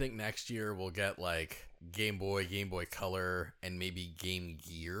 Like, I think next year we'll get like Game Boy, Game Boy Color, and maybe Game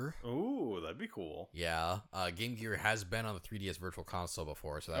Gear. Ooh, that'd be cool. Yeah. Game Gear has been on the 3DS Virtual Console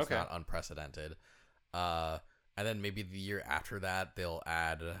before, so that's not unprecedented. And then maybe the year after that they'll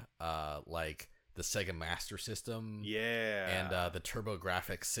add like the Sega Master System, and the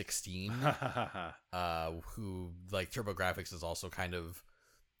TurboGrafx 16. Who, like, TurboGrafx is also kind of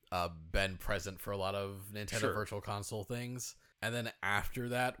been present for a lot of Nintendo Sure. Virtual Console things. And then after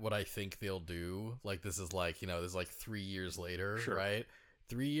that, what I think they'll do, like this is like, this is like 3 years later, Sure. right?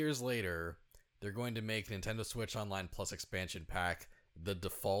 3 years later, they're going to make Nintendo Switch Online Plus expansion pack the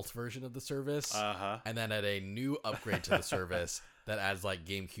default version of the service, and then add a new upgrade to the service that adds like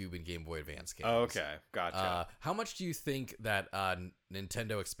GameCube and Game Boy Advance games. Okay, gotcha. How much do you think that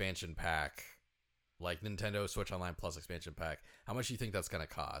Nintendo expansion pack, like Nintendo Switch Online Plus expansion pack, how much do you think that's going to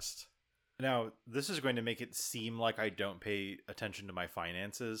cost? Now, this is going to make it seem like I don't pay attention to my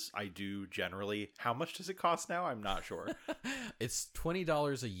finances. I do generally. How much does it cost now? I'm not sure. It's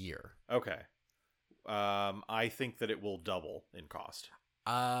 $20 a year. Okay. I think that it will double in cost.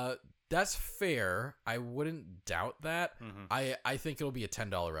 That's fair. I wouldn't doubt that. Mm-hmm. I think it'll be a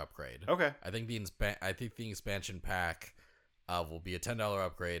 $10 upgrade. Okay. I think the expansion pack will be a $10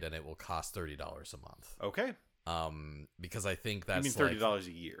 upgrade, and it will cost $30 a month. Okay. Because I think that's you mean $30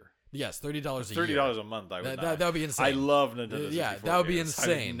 a year? Yes, $30 a year. $30 a month. I would not. That would be insane. I love Nintendo 64 yeah, that would be games.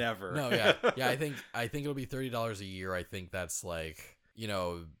 insane. I would never. No, yeah, yeah. I think it'll be $30 a year. I think that's like,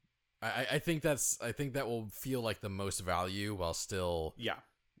 I think that will feel like the most value while still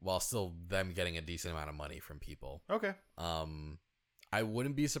them getting a decent amount of money from people. Okay. I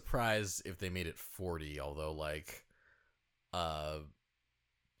wouldn't be surprised if they made it 40, although like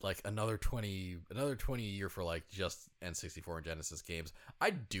another 20 a year for like just N64 and Genesis games.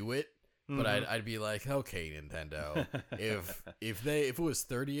 I'd do it, but I'd be like, okay, Nintendo. if it was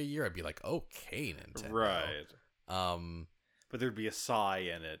 30 a year, I'd be like, okay, Nintendo. Right. But there'd be a sigh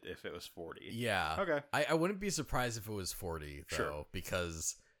in it if it was 40. Yeah. Okay. I wouldn't be surprised if it was 40 though, Sure.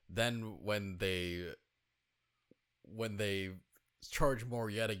 because then when they charge more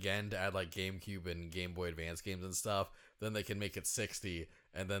yet again to add like GameCube and Game Boy Advance games and stuff, then they can make it 60,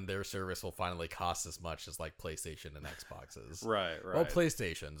 and then their service will finally cost as much as like PlayStation and Xboxes. Right. Well,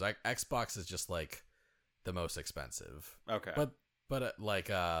 PlayStation's like Xbox is just like the most expensive. Okay. But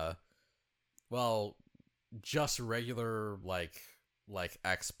just regular like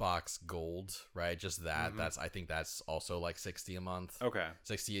Xbox Gold, right? Just that. I think that's also like 60 a month. Okay.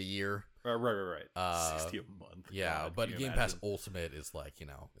 60 a year. Right. 60 a month. Yeah, God, but can you Game imagine? Pass Ultimate is like,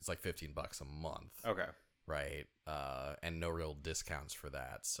 it's like $15 a month. Okay. Right. And no real discounts for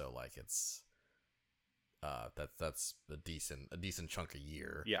that. So like it's that's a decent chunk a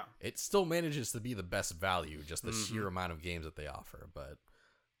year. Yeah. It still manages to be the best value, just the sheer amount of games that they offer. But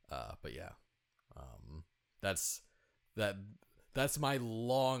yeah. That's my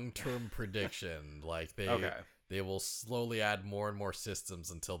long-term prediction. Like they will slowly add more and more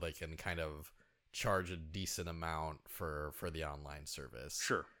systems until they can kind of charge a decent amount for the online service.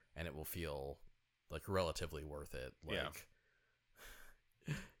 Sure. And it will feel like relatively worth it. Like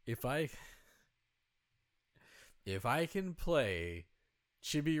Yeah. if I can play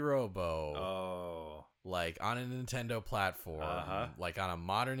Chibi Robo like on a Nintendo platform, like on a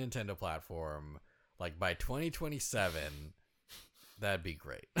modern Nintendo platform, like by 2027, that'd be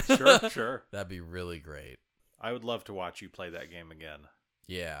great. Sure. That'd be really great. I would love to watch you play that game again.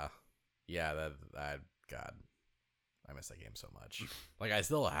 Yeah. God, I miss that game so much. Like I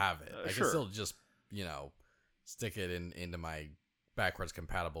still have it. I can still just, stick it into my backwards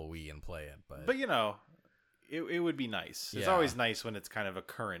compatible Wii and play it. But it would be nice. It's Yeah. always nice when it's kind of a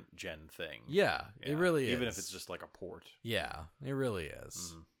current gen thing. yeah, it really is. Even if it's just like a port. Yeah, it really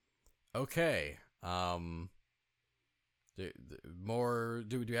is. Okay. Do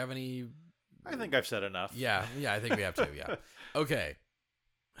you have any? I think I've said enough. Yeah, I think we have to. Yeah. Okay.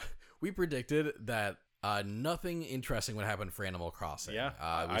 We predicted that nothing interesting would happen for Animal Crossing. Yeah.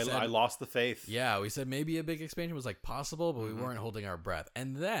 I I lost the faith. Yeah, we said maybe a big expansion was like possible, but we weren't holding our breath.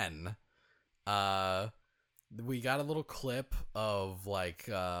 And then, we got a little clip of like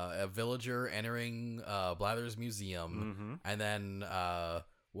a villager entering Blather's museum, and then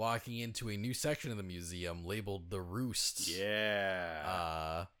walking into a new section of the museum labeled the Roost.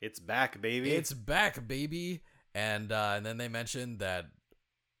 Yeah. It's back, baby. It's back, baby. And then they mentioned that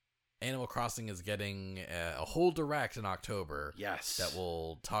Animal Crossing is getting a whole direct in October. Yes. That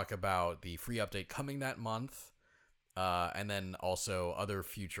will talk about the free update coming that month. And then also other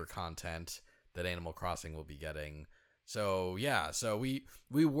future content that Animal Crossing will be getting. So yeah, so we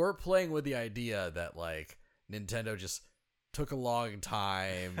were playing with the idea that like Nintendo just took a long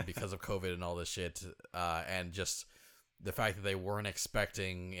time because of COVID and all this shit, and just the fact that they weren't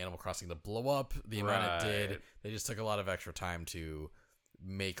expecting Animal Crossing to blow up the amount it did. They just took a lot of extra time to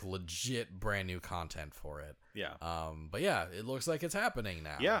make legit brand new content for it. Yeah. But yeah, it looks like it's happening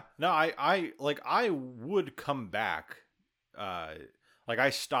now. Yeah. No, I would come back. Like,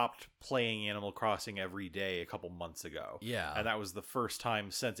 I stopped playing Animal Crossing every day a couple months ago. Yeah. And that was the first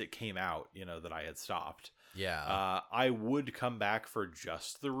time since it came out, that I had stopped. Yeah. I would come back for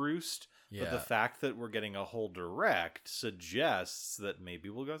just the Roost. Yeah. But the fact that we're getting a whole direct suggests that maybe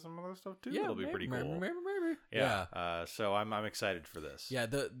we'll get some other stuff too. Yeah, It'll be pretty cool. Maybe. Yeah. So I'm excited for this. Yeah,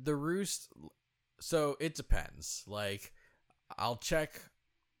 the Roost. So it depends. Like, I'll check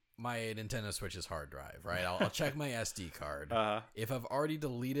my Nintendo Switch's hard drive, right? I'll check my SD card. If I've already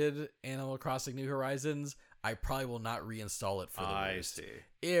deleted Animal Crossing New Horizons, I probably will not reinstall it for the Roost. I see.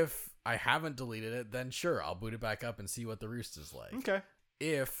 If I haven't deleted it, then sure, I'll boot it back up and see what the Roost is like. Okay.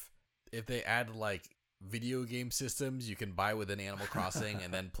 If they add like video game systems you can buy within Animal Crossing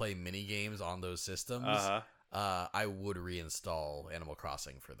and then play mini games on those systems, I would reinstall Animal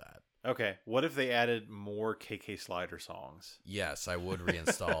Crossing for that. Okay. What if they added more KK Slider songs? Yes, I would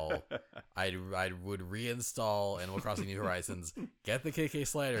reinstall. I would reinstall Animal Crossing New Horizons, get the KK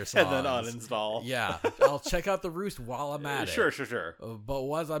Slider songs, and then uninstall. Yeah, I'll check out the Roost while I'm at it. Sure. But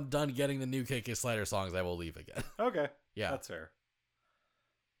once I'm done getting the new KK Slider songs, I will leave again. Okay. Yeah, that's fair.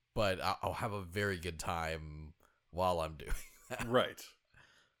 But I'll have a very good time while I'm doing that. Right.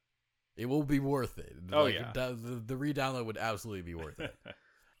 It will be worth it. Oh, yeah. The re-download would absolutely be worth it.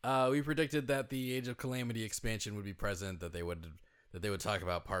 We predicted that the Age of Calamity expansion would be present, that they would talk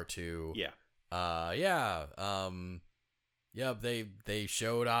about part 2. Yeah. They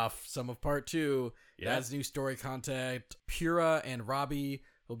showed off some of part 2. It adds new story content. Pyrrha and Robbie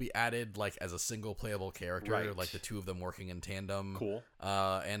will be added like as a single playable character, right. like the two of them working in tandem. Cool.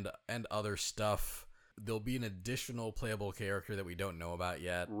 And other stuff. There'll be an additional playable character that we don't know about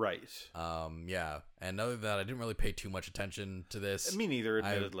yet. Right. And other than that, I didn't really pay too much attention to this. Me neither,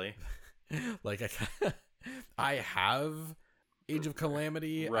 admittedly. I have Age of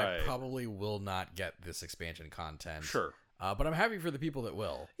Calamity. Right. I probably will not get this expansion content. Sure. But I'm happy for the people that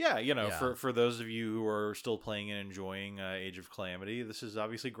will. Yeah, for those of you who are still playing and enjoying Age of Calamity, this is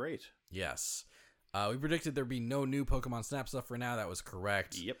obviously great. Yes. We predicted there'd be no new Pokemon Snap stuff for now. That was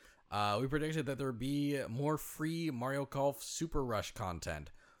correct. Yep. We predicted that there would be more free Mario Golf Super Rush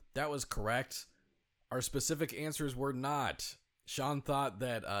content. That was correct. Our specific answers were not. Sean thought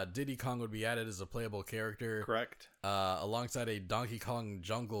that Diddy Kong would be added as a playable character. Correct. Alongside a Donkey Kong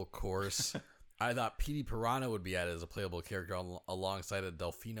Jungle course. I thought Petey Piranha would be added as a playable character alongside a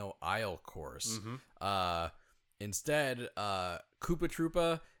Delfino Isle course. Mm-hmm. Instead, Koopa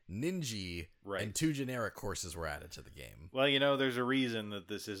Troopa, Ninja, right. and 2 generic courses were added to the game. Well, there's a reason that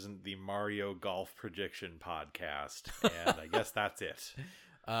this isn't the Mario Golf Prediction podcast, and I guess that's it.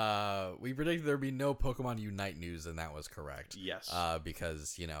 We predicted there'd be no Pokemon Unite news, and that was correct. Yes.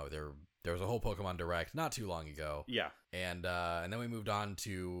 Because, there was a whole Pokemon Direct not too long ago. Yeah. And then we moved on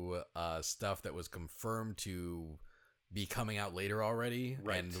to stuff that was confirmed to be coming out later already,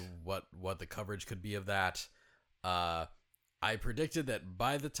 right. and what the coverage could be of that. I predicted that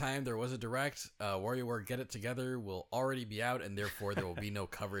by the time there was a Direct, WarioWare Get It Together will already be out, and therefore there will be no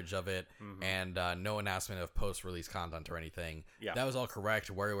coverage of it, mm-hmm. and no announcement of post-release content or anything. Yeah. That was all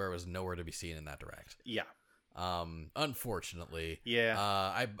correct. WarioWare was nowhere to be seen in that Direct. Yeah. Unfortunately. Yeah.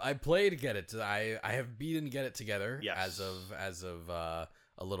 I played Get It. I have beaten Get It Together. Yes. as of a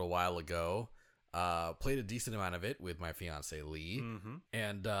little while ago. Played a decent amount of it with my fiance Lee, mm-hmm.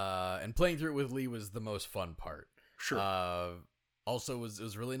 and playing through it with Lee was the most fun part. Sure. Also, it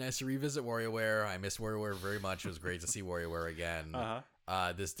was really nice to revisit WarioWare. I miss WarioWare very much. It was great to see WarioWare again.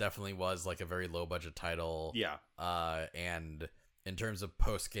 This definitely was like a very low budget title. Yeah. And in terms of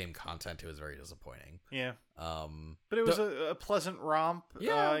post game content, it was very disappointing. Yeah. But it was a pleasant romp.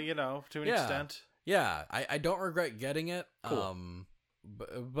 Yeah. To an extent. Yeah. I don't regret getting it. Cool.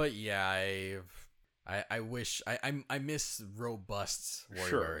 But yeah, I wish I miss robust WarioWare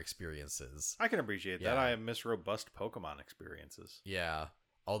Sure. experiences. I can appreciate that. Yeah. I miss robust Pokemon experiences. Yeah.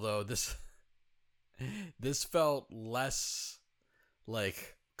 Although this felt less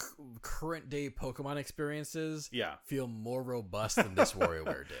like current day Pokemon experiences. Yeah. Feel more robust than this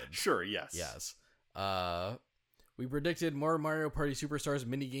WarioWare did. Sure, yes. Yes. We predicted more Mario Party Superstars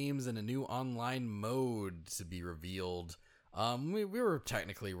minigames and a new online mode to be revealed. We were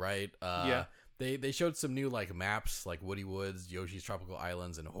technically right. Yeah. They showed some new like maps like Woody Woods, Yoshi's Tropical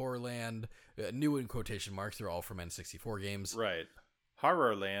Islands, and Horrorland. New in quotation marks. They're all from N64 games. Right.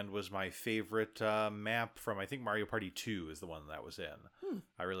 Horrorland was my favorite map from, I think, Mario Party 2 is the one that was in.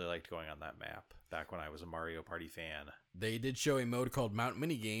 I really liked going on that map back when I was a Mario Party fan. They did show a mode called Mount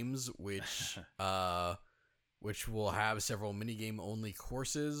Minigames, which will have several minigame only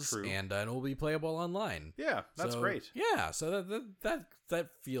courses. True. And it will be playable online. Yeah, that's great. Yeah, so that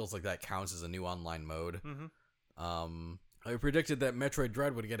feels like that counts as a new online mode. Mm-hmm. I predicted that Metroid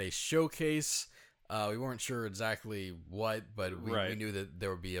Dread would get a showcase. We weren't sure exactly what, but we knew that there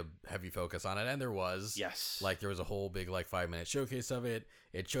would be a heavy focus on it, and there was. Yes. Like, there was a whole big, 5-minute showcase of it.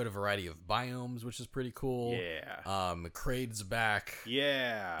 It showed a variety of biomes, which is pretty cool. Yeah. Kraid's back.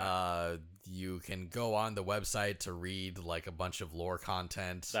 Yeah. You can go on the website to read, a bunch of lore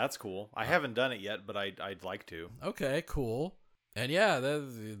content. That's cool. I haven't done it yet, but I'd like to. Okay, cool. And yeah,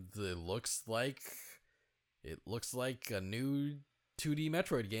 it looks like a new 2D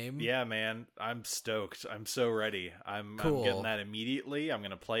Metroid game. Yeah, man. I'm stoked. I'm so ready. I'm getting that immediately. I'm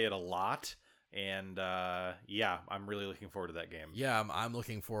going to play it a lot. And yeah, I'm really looking forward to that game. Yeah, I'm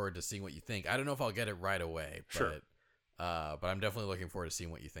looking forward to seeing what you think. I don't know if I'll get it right away, but I'm definitely looking forward to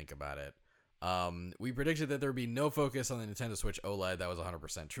seeing what you think about it. We predicted that there would be no focus on the Nintendo Switch OLED. That was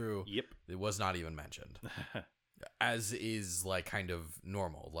 100% true. Yep. It was not even mentioned. As is kind of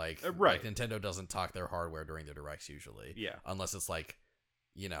normal. Right. Nintendo doesn't talk their hardware during their directs usually. Yeah. Unless it's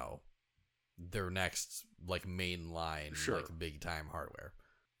their next mainline big time hardware.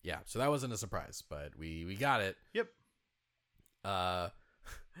 Yeah, so that wasn't a surprise, but we got it. Yep. I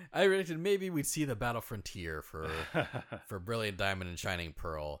predicted maybe we'd see the Battle Frontier for Brilliant Diamond and Shining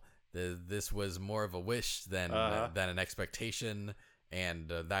Pearl. This was more of a wish than an expectation, and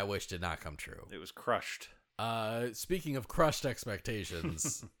that wish did not come true. It was crushed. Speaking of crushed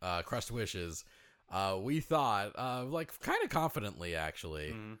expectations, crushed wishes, we thought, kind of confidently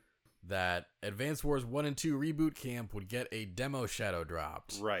actually, that Advance Wars 1 and 2 Reboot Camp would get a demo shadow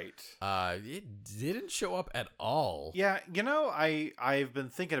dropped. Right. It didn't show up at all. Yeah, I've been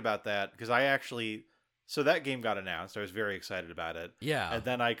thinking about that because so that game got announced. I was very excited about it. Yeah. And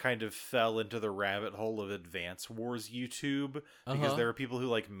then I kind of fell into the rabbit hole of Advance Wars YouTube because there are people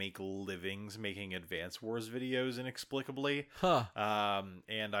who make livings making Advance Wars videos inexplicably. Huh.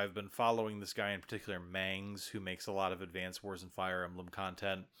 And I've been following this guy in particular, Mangs, who makes a lot of Advance Wars and Fire Emblem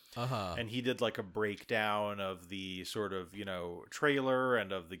content. And he did a breakdown of the sort of, trailer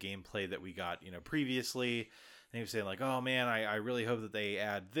and of the gameplay that we got, previously. And he was saying oh man, I really hope that they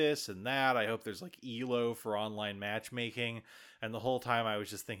add this and that. I hope there's ELO for online matchmaking. And the whole time I was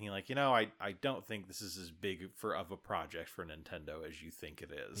just thinking I don't think this is as big of a project for Nintendo as you think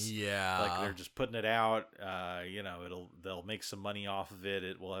it is. Yeah. They're just putting it out. They'll make some money off of it.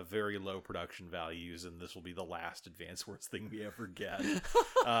 It will have very low production values, and this will be the last Advance Wars thing we ever get.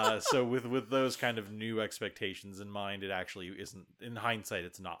 So with those kind of new expectations in mind, it actually isn't. In hindsight,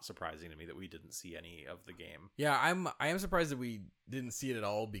 it's not surprising to me that we didn't see any of the game. Yeah, I am surprised that we didn't see it at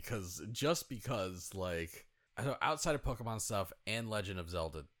all because I know outside of Pokemon stuff and Legend of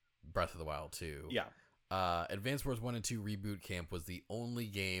Zelda Breath of the Wild 2. Yeah. Advance Wars 1 and 2 Reboot Camp was the only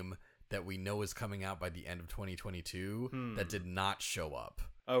game that we know is coming out by the end of 2022 that did not show up.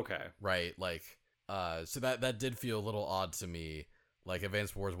 Okay. Right? So that did feel a little odd to me.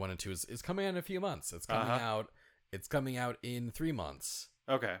 Advance Wars 1 and 2 is coming out in a few months. It's coming out in 3 months.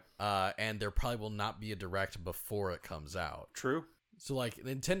 Okay. And there probably will not be a direct before it comes out. True. So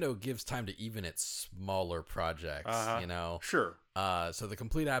Nintendo gives time to even its smaller projects, Sure. So the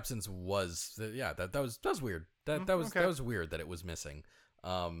complete absence was that was weird. That was weird that it was missing.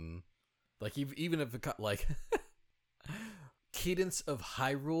 Even if Cadence of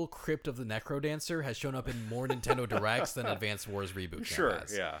Hyrule Crypt of the Necrodancer has shown up in more Nintendo Directs than Advance Wars Reboot Camp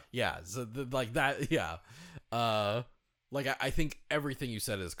has. Yeah. So that. Yeah. I think everything you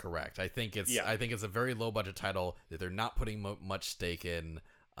said is correct. I think it's a very low budget title that they're not putting much stake in.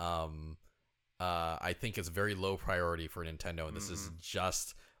 I think it's very low priority for Nintendo, and this is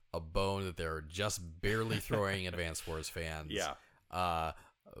just a bone that they're just barely throwing Advance Wars fans. Yeah.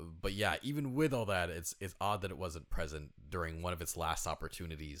 But yeah, even with all that, it's odd that it wasn't present during one of its last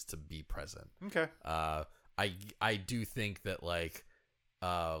opportunities to be present. Okay. I do think that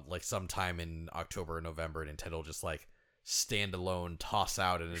sometime in October or November, Nintendo will just standalone toss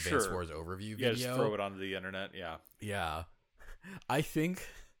out an Advance Wars overview video. Yeah, just throw it onto the internet. Yeah. Yeah. I think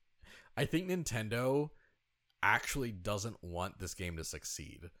Nintendo actually doesn't want this game to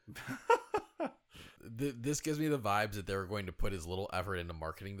succeed. This gives me the vibes that they're going to put as little effort into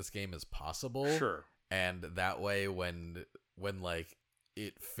marketing this game as possible. Sure. And that way when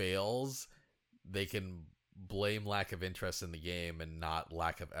it fails, they can blame lack of interest in the game and not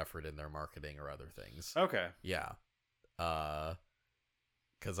lack of effort in their marketing or other things. Okay. Yeah.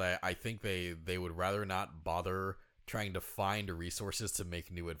 Because I think they would rather not bother trying to find resources to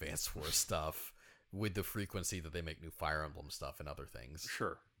make new Advance Wars stuff with the frequency that they make new Fire Emblem stuff and other things.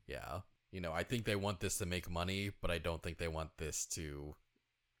 Sure. Yeah. I think they want this to make money, but I don't think they want this to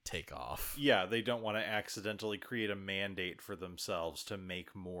take off. Yeah, they don't want to accidentally create a mandate for themselves to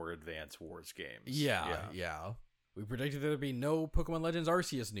make more Advance Wars games. Yeah. We predicted there'd be no Pokemon Legends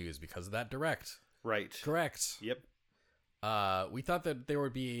Arceus news because of that direct. Right. Correct. Yep. We thought that there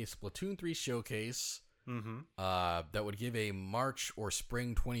would be a Splatoon 3 showcase that would give a March or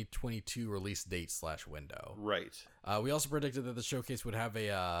spring 2022 release date / window. Right. We also predicted that the showcase would have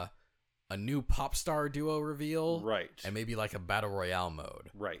a new Popstar duo reveal. Right. And maybe like a Battle Royale mode.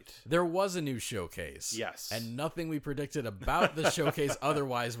 Right. There was a new showcase. Yes. And nothing we predicted about the showcase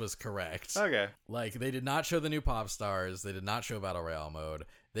otherwise was correct. Okay. Like, they did not show the new Popstars. They did not show Battle Royale mode.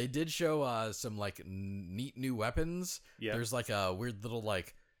 They did show some, like, neat new weapons. Yeah. There's, like, a weird little,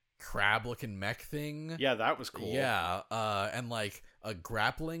 like, crab-looking mech thing. Yeah, that was cool. Yeah. And, like, a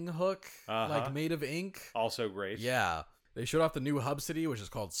grappling hook, like, made of ink. Also great. Yeah. They showed off the new hub city, which is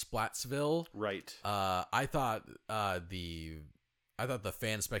called Splatsville. Right. I thought the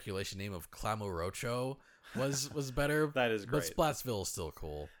fan speculation name of Clamorocho was better. That is great. But Splatsville is still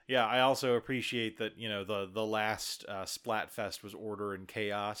cool. Yeah, I also appreciate that, the last Splatfest was Order and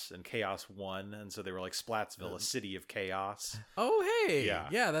Chaos, and Chaos won, and so they were like Splatsville, a city of chaos. Oh, hey.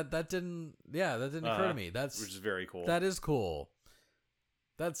 Yeah. That didn't occur to me. Which is very cool. That is cool.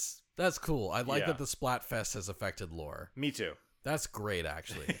 That's cool. I like Yeah. that the Splatfest has affected lore. Me too. That's great,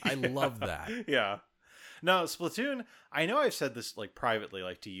 actually. I love that. Yeah. No, Splatoon, I know I've said this like privately,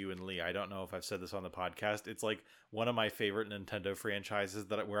 like to you and Lee. I don't know if I've said this on the podcast. It's like one of my favorite Nintendo franchises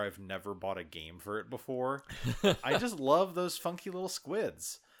where I've never bought a game for it before. I just love those funky little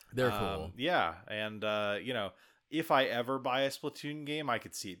squids. They're cool. Yeah. And, if I ever buy a Splatoon game, I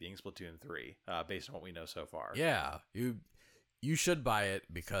could see it being Splatoon 3, based on what we know so far. Yeah. You should buy it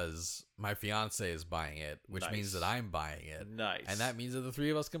because my fiance is buying it, which means that I'm buying it. Nice. And that means that the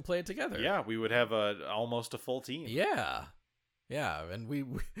three of us can play it together. Yeah, we would have almost a full team. Yeah. Yeah, and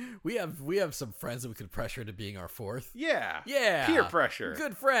we have some friends that we could pressure to being our fourth. Yeah. Yeah. Peer pressure.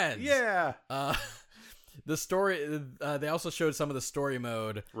 Good friends. Yeah. The story they also showed some of the story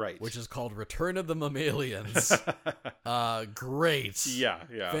mode, right, which is called Return of the Mammalians. Great.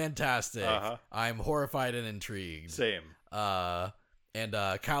 Yeah. Fantastic. I'm horrified and intrigued. Same.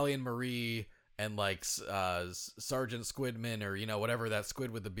 And Callie and Marie and like Sergeant Squidman or whatever that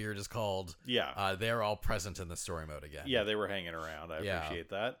squid with the beard is called. Yeah. They're all present in the story mode again. Yeah, they were hanging around. I appreciate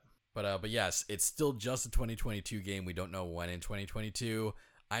that. But yes, it's still just a 2022 game. We don't know when in 2022.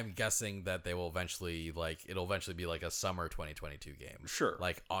 I'm guessing that they will eventually it'll eventually be like a summer 2022 game. Sure.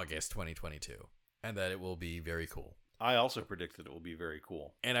 Like August 2022. And that it will be very cool. I also predict that it will be very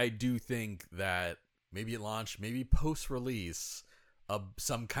cool. And I do think that maybe at launch, maybe post-release,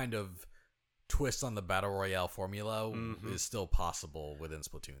 some kind of twist on the Battle Royale formula is still possible within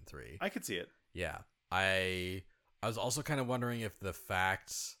Splatoon 3. I could see it. Yeah. I was also kind of wondering if the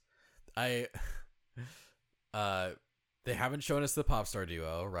facts... they haven't shown us the Popstar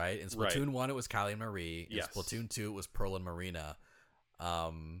duo, right? In Splatoon 1, it was Callie and Marie. In Splatoon 2, it was Pearl and Marina.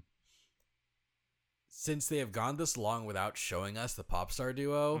 Since they have gone this long without showing us the Popstar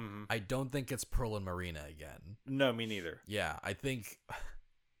duo, I don't think it's Pearl and Marina again. No, me neither. Yeah, I think...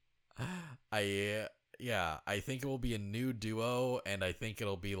 I think it will be a new duo, and I think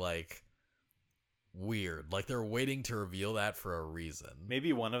it'll be, weird. They're waiting to reveal that for a reason.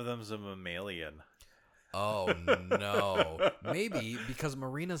 Maybe one of them's a mammalian. Oh, no. Maybe, because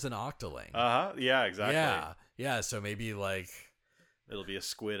Marina's an Octoling. Yeah, exactly. Yeah, so maybe, it'll be a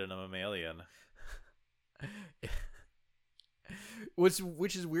squid and a mammalian.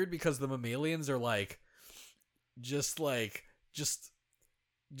 Which is weird because the mammalians are, just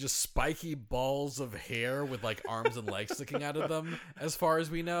spiky balls of hair with, arms and legs sticking out of them, as far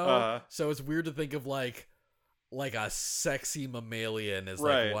as we know. So it's weird to think of, a sexy mammalian is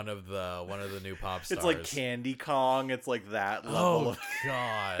one of the new pop stars. It's like Candy Kong. It's like that level. Oh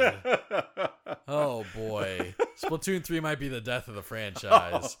god. Oh boy. Splatoon 3 might be the death of the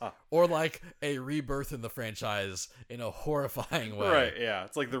franchise, or a rebirth in the franchise in a horrifying way. Right? Yeah.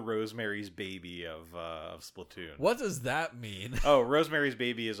 It's like the Rosemary's Baby of Splatoon. What does that mean? Oh, Rosemary's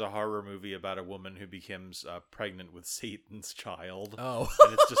Baby is a horror movie about a woman who becomes pregnant with Satan's child. Oh.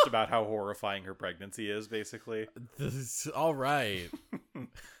 And it's just about how horrifying her pregnancy is, basically. All right.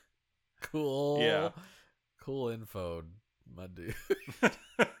 Cool. Yeah. Cool info, my dude.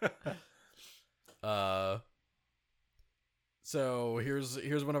 So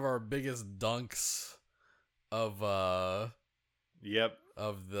here's one of our biggest dunks of Yep.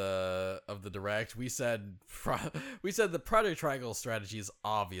 Of the direct. We said the Project Triangle strategy is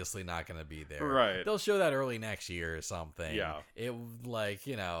obviously not going to be there. Right. They'll show that early next year or something. Yeah. It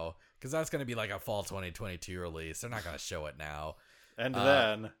because that's going to be a fall 2022 release. They're not going to show it now. And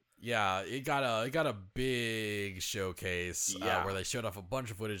then yeah, it got a big showcase where they showed off a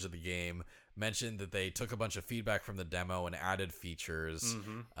bunch of footage of the game. mentioned that they took a bunch of feedback from the demo and added features,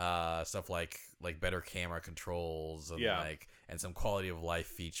 stuff like better camera controls and and some quality of life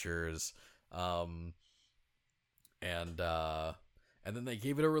features, and then they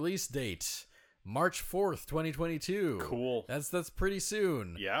gave it a release date. March 4th, 2022. Cool. That's pretty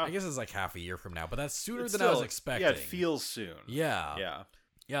soon. Yeah. I guess it's like half a year from now, but that's sooner than I was expecting. Yeah, it feels soon. Yeah. Yeah.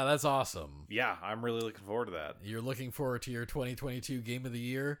 Yeah, that's awesome. Yeah, I'm really looking forward to that. You're looking forward to your 2022 Game of the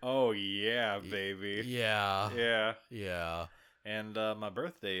Year? Oh, yeah, baby. Yeah. Yeah. Yeah. And my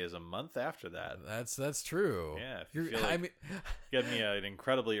birthday is a month after that. That's true. Yeah, if you feel like get me an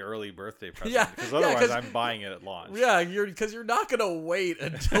incredibly early birthday present. Yeah, because otherwise I'm buying it at launch. Yeah, because you're not gonna wait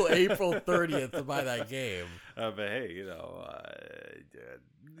until April 30th to buy that game. But hey,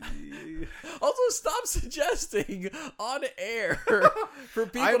 also, stop suggesting on air for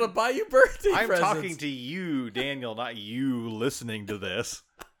people to buy you birthday presents. I'm talking to you, Daniel, not you listening to this.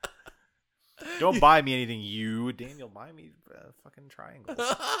 Don't buy me anything, you. Daniel, buy me fucking triangles.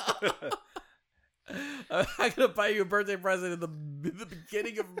 I'm gonna buy you a birthday present in the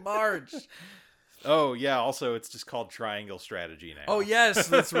beginning of March. Oh, yeah. Also, it's just called Triangle Strategy now. Oh, yes,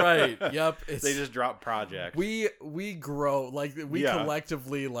 that's right. Yep. They just dropped Project. We grow,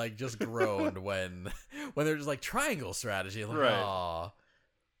 collectively, just groaned when they're just like Triangle Strategy. Like, right. Aw.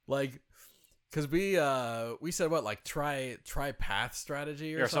 Like, because we said what, like try path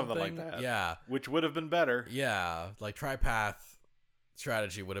strategy or something like that. Yeah. Which would have been better. Yeah. Like Tripath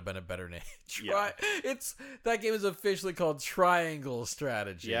Strategy would have been a better name. Yeah. That game is officially called Triangle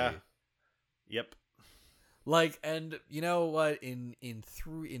Strategy. Yeah. Yep. Like, and you know what? In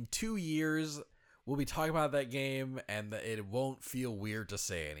 2 years, we'll be talking about that game, and it won't feel weird to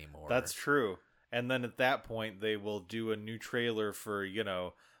say anymore. That's true. And then at that point, they will do a new trailer for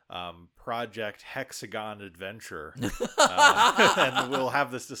Project Hexagon Adventure, and we'll have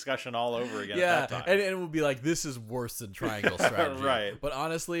this discussion all over again. Yeah, at that time. and it will be like, this is worse than Triangle Strategy. Right. But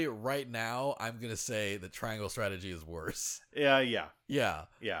honestly, right now, I'm gonna say that Triangle Strategy is worse. Yeah.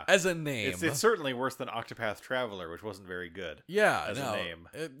 As a name, it's certainly worse than Octopath Traveler, which wasn't very good. Yeah, as a name.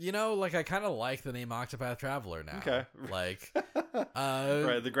 I kind of like the name Octopath Traveler now. Okay, like,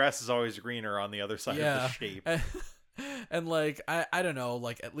 right. The grass is always greener on the other side of the shape. And like, I don't know,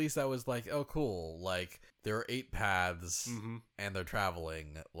 like, at least I was like, oh, cool. Like, there are 8 paths and they're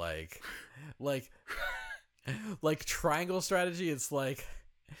traveling. Like Triangle Strategy, it's like,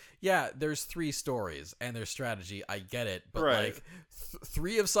 yeah, there's 3 stories and there's strategy. I get it. But like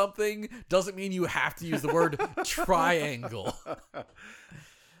 3 of something doesn't mean you have to use the word triangle.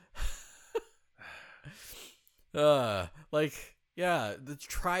 Yeah, the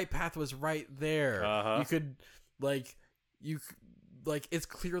Tripath was right there. You could it's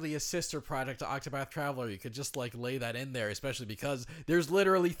clearly a sister project to Octopath Traveler. You could just lay that in there, especially because there's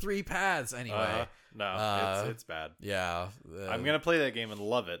literally 3 paths anyway. No, it's bad. Yeah, I'm gonna play that game and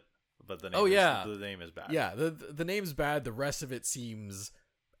love it, but the name the name is bad. Yeah, the name's bad. The rest of it seems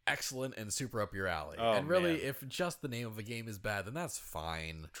excellent and super up your alley. Oh, and really, man. if just the name of the game is bad, then that's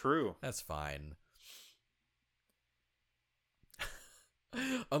fine. True. That's fine.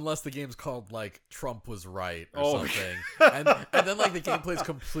 Unless the game's called Trump Was Right or something, and then the gameplay's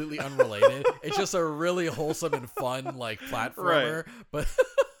completely unrelated. It's just a really wholesome and fun platformer, right. but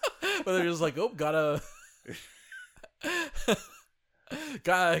they're just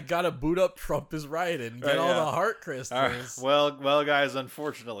gotta boot up Trump Is Right and get all the heart crystals. Well, guys,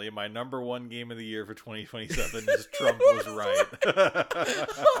 unfortunately, my number 1 game of the year for 2027 is Trump Was Right.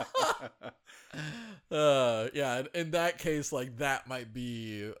 Yeah, in that case, that might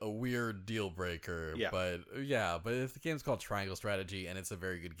be a weird deal breaker. Yeah. But if the game's called Triangle Strategy and it's a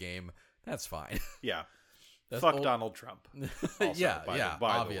very good game, that's fine. Yeah. Fuck Donald Trump. Also,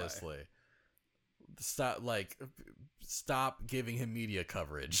 obviously. Stop giving him media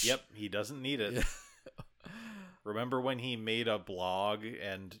coverage. Yep, he doesn't need it. Remember when he made a blog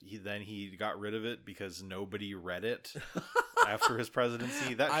and he got rid of it because nobody read it after his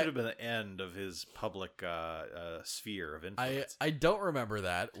presidency? That should have been the end of his public sphere of influence. I don't remember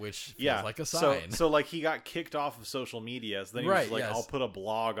that, which feels like a sign. So he got kicked off of social media. So then he was like, I'll put a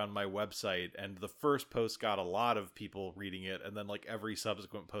blog on my website. And the first post got a lot of people reading it. And then every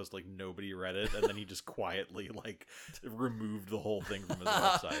subsequent post, nobody read it. And then he just quietly removed the whole thing from his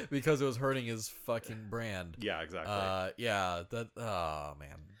website. Because it was hurting his fucking brand. Yeah, exactly. Oh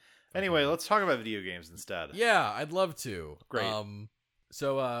man. Anyway, let's talk about video games instead. Yeah, I'd love to. Great.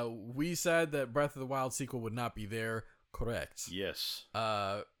 So we said that Breath of the Wild sequel would not be there. Correct. Yes.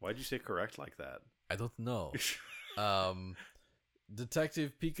 Why'd you say correct like that? I don't know.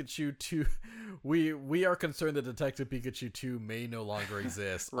 Detective Pikachu 2. We are concerned that Detective Pikachu 2 may no longer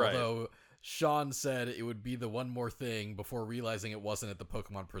exist. Right. Although Sean said it would be the one more thing before realizing it wasn't at the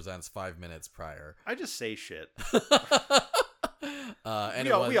Pokemon Presents 5 minutes prior. I just say shit. And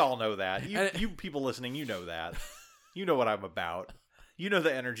we all know that. You people listening, you know that. You know what I'm about. You know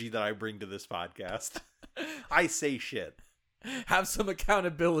the energy that I bring to this podcast. I say shit. Have some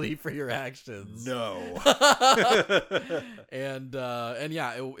accountability for your actions. No. And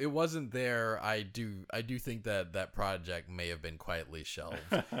yeah, it wasn't there. I do think that project may have been quietly shelved,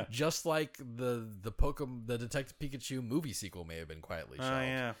 just like the Detective Pikachu movie sequel may have been quietly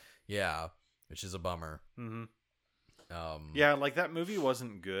shelved. Yeah, which is a bummer. Mm-hmm. Yeah, like that movie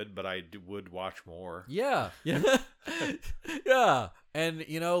wasn't good, but I would watch more. Yeah. And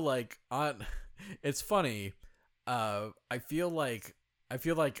it's funny. I feel like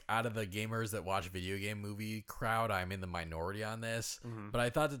out of the gamers that watch video game movie crowd, I'm in the minority on this. Mm-hmm. But I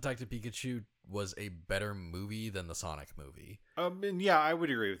thought Detective Pikachu was a better movie than the Sonic movie. And yeah, I would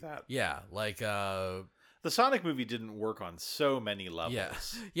agree with that. Yeah, like the Sonic movie didn't work on so many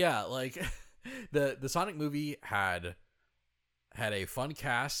levels. Yeah, like the Sonic movie had a fun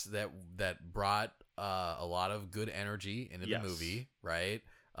cast that brought a lot of good energy into the movie, right?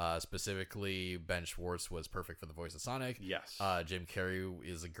 Specifically, Ben Schwartz was perfect for the voice of Sonic. Yes. Jim Carrey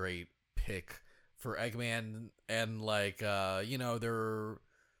is a great pick for Eggman, and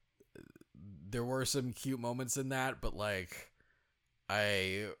there were some cute moments in that, but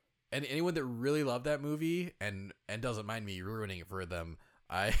and anyone that really loved that movie and doesn't mind me ruining it for them,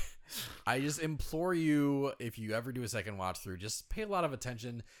 I just implore you, if you ever do a second watch through, just pay a lot of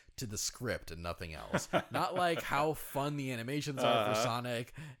attention to the script and nothing else. Not like how fun the animations are for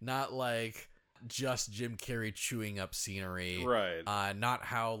Sonic, not like just Jim Carrey chewing up scenery, right? Not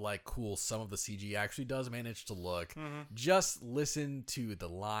how cool some of the CG actually does manage to look. Mm-hmm. Just listen to the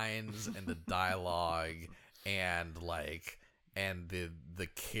lines and the dialogue and the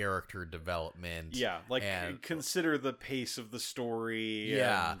character development. Yeah, and consider the pace of the story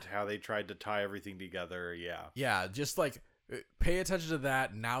and how they tried to tie everything together. Yeah, just pay attention to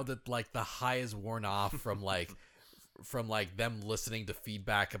that now that the high is worn off from from them listening to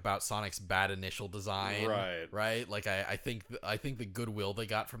feedback about Sonic's bad initial design. Right? I think the goodwill they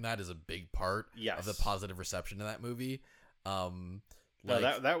got from that is a big part of the positive reception to that movie.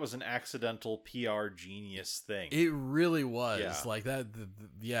 No, that was an accidental PR genius thing. It really was.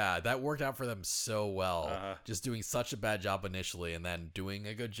 That worked out for them so well. Just doing such a bad job initially and then doing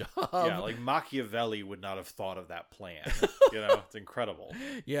a good job. Yeah, Machiavelli would not have thought of that plan. It's incredible.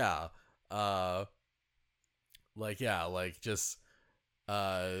 Yeah. Just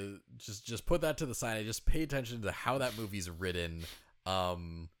put that to the side and just pay attention to how that movie's written.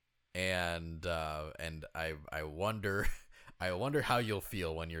 And I wonder how you'll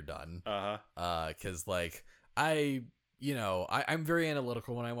feel when you're done. Because I'm very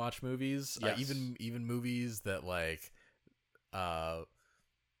analytical when I watch movies. Yes. Even movies that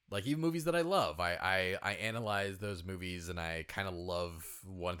even movies that I love. I analyze those movies, and I kind of love,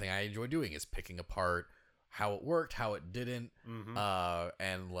 one thing I enjoy doing is picking apart how it worked, how it didn't. Mm-hmm.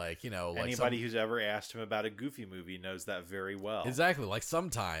 And anybody who's ever asked him about a Goofy movie knows that very well. Exactly.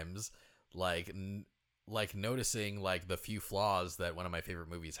 Sometimes noticing the few flaws that one of my favorite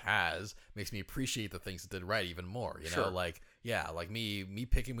movies has makes me appreciate the things it did right even more. You know, me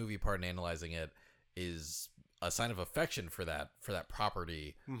picking a movie apart and analyzing it is a sign of affection for that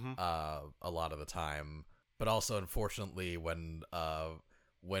property. Mm-hmm. A lot of the time, but also unfortunately when a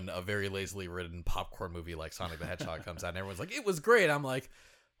very lazily written popcorn movie like Sonic the Hedgehog comes out and everyone's like, it was great, I'm like,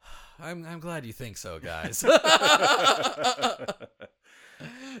 I'm glad you think so, guys.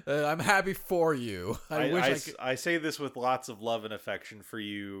 I'm happy for you. I say this with lots of love and affection for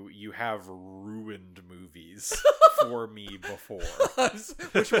you. You have ruined movies for me before.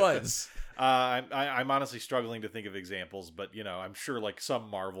 Which ones? I'm honestly struggling to think of examples, but I'm sure some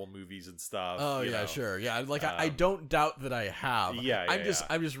Marvel movies and stuff. Oh yeah, sure, yeah. I don't doubt that I have. I'm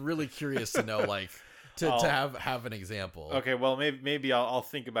just really curious to know to have an example. Okay, well maybe I'll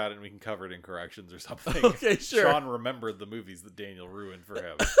think about it and we can cover it in corrections or something. Okay, sure. Sean remembered the movies that Daniel ruined for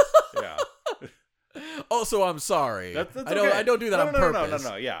him. Yeah. Also, I'm sorry. That's I don't do that on purpose.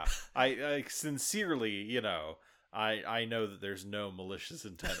 No. Yeah, I sincerely, I know that there's no malicious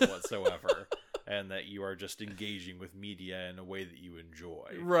intent whatsoever, and that you are just engaging with media in a way that you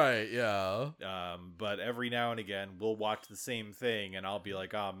enjoy. Right. Yeah. But every now and again, we'll watch the same thing, and I'll be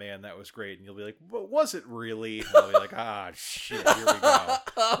like, "Oh man, that was great," and you'll be like, "But was it really?" And I'll be like, "Ah, shit, here we go."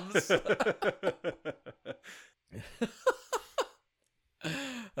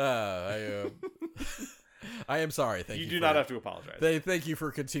 I am sorry. Thank you. You do not have to apologize. Thank you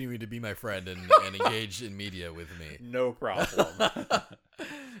for continuing to be my friend and engage in media with me. No problem.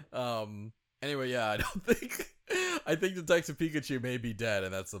 Anyway, yeah, I think Detective Pikachu may be dead,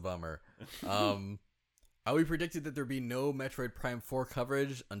 and that's a bummer. We predicted that there'd be no Metroid Prime 4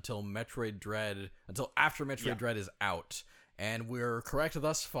 coverage until after Metroid Dread is out. And we're correct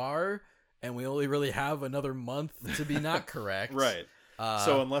thus far, and we only really have another month to be not correct. Right.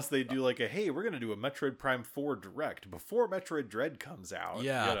 So unless they do like hey, we're going to do a Metroid Prime 4 Direct before Metroid Dread comes out.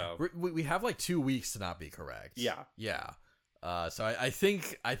 Yeah. We have like 2 weeks to not be correct. Yeah. Yeah. So I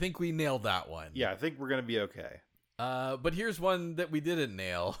think we nailed that one. Yeah, I think we're going to be okay. But here's one that we didn't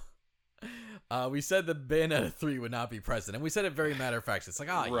nail. We said that Bayonetta 3 would not be present, and we said it very matter of fact. It's like,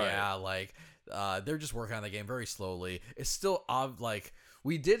 yeah, like they're just working on the game very slowly. It's still like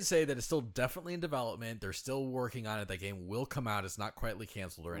we did say that it's still definitely in development. They're still working on it. That game will come out. It's not quietly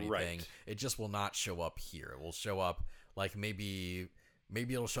canceled or anything. Right. It just will not show up here. It will show up like maybe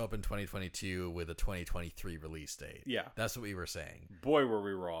it'll show up in 2022 with a 2023 release date. Yeah. That's what we were saying. Boy, were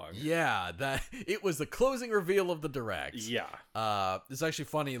we wrong. Yeah, that it was the closing reveal of the Direct. Yeah. It's actually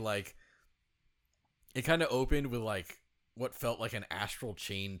funny, like it kind of opened with like what felt like an Astral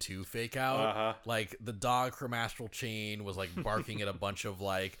Chain 2 fake out. Uh-huh. Like the dog from Astral Chain was like barking at a bunch of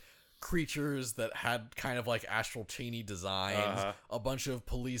like creatures that had kind of like Astral Chainy designs. Uh-huh. A bunch of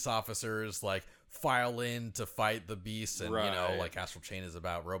police officers like file in to fight the beasts, and you know, like Astral Chain is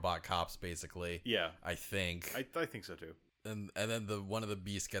about robot cops basically. Yeah. I think. I think so too. And then one of the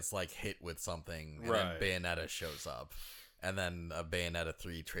beasts gets like hit with something, and Right. then Bayonetta shows up. And then a Bayonetta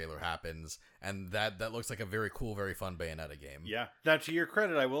 3 trailer happens, and that looks like a very cool, very fun Bayonetta game. Yeah. Now, to your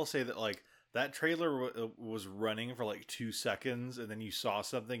credit, I will say that like that trailer was running for like 2 seconds, and then you saw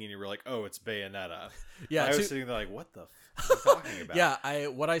something, and you were like, "Oh, it's Bayonetta." Yeah, I was sitting there like, "What the f are you talking about?" Yeah,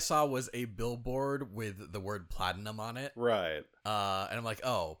 what I saw was a billboard with the word Platinum on it. Right. And I'm like,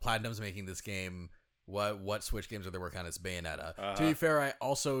 "Oh, Platinum's making this game. What Switch games are they working on? It's Bayonetta." Uh-huh. To be fair, I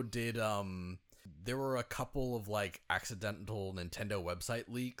also did there were a couple of like accidental Nintendo website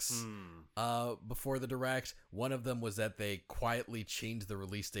leaks before the Direct. One of them was that they quietly changed the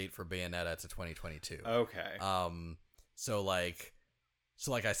release date for Bayonetta to 2022. Okay. So I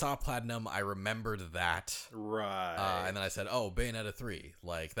saw Platinum, I remembered that. Right. And then I said, "Oh, Bayonetta 3."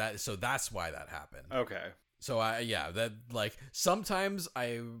 Like that, so that's why that happened. Okay. So that like sometimes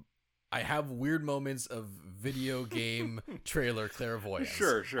I have weird moments of video game trailer clairvoyance.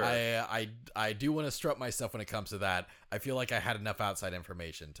 Sure. I do want to strut myself when it comes to that. I feel like I had enough outside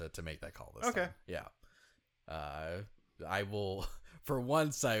information to make that call this time. Yeah. I will, for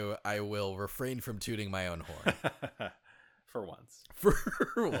once, I will refrain from tooting my own horn. For once. For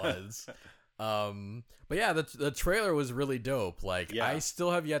once. But yeah, the trailer was really dope. Like, yeah. I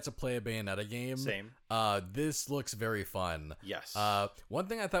still have yet to play a Bayonetta game. Same. This looks very fun. Yes. One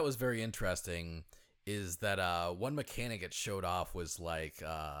thing I thought was very interesting is that one mechanic it showed off was like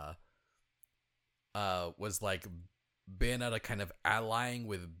Bayonetta kind of allying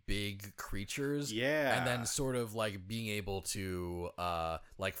with big creatures. Yeah. And then sort of like being able to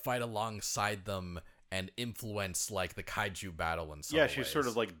like fight alongside them and influence like the kaiju battle in some ways. Yeah, she's sort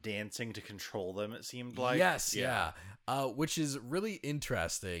of like dancing to control them, it seemed like. Yes, yeah. Which is really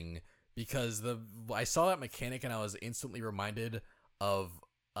interesting because I saw that mechanic and I was instantly reminded of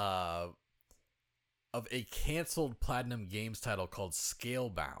a canceled Platinum Games title called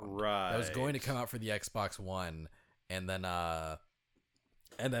Scalebound. Right. That was going to come out for the Xbox One and then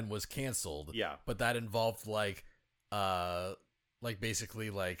was canceled. Yeah. But that involved like basically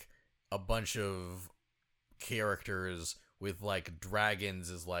like a bunch of characters with like dragons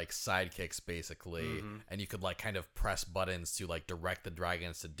as like sidekicks basically, and you could like kind of press buttons to like direct the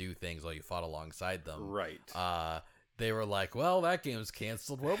dragons to do things while you fought alongside them. Right. They were like, well, that game's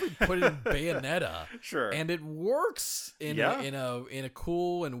canceled. What if we put it in Bayonetta? Sure. And it works in a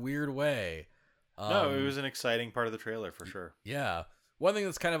cool and weird way. No, it was an exciting part of the trailer for sure. Yeah. One thing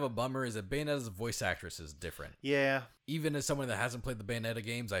that's kind of a bummer is that Bayonetta's voice actress is different. Yeah. Even as someone that hasn't played the Bayonetta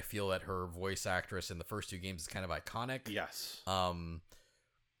games, I feel that her voice actress in the first 2 games is kind of iconic. Yes.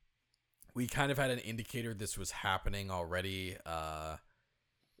 We kind of had an indicator this was happening already,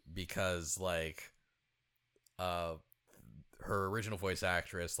 because like, her original voice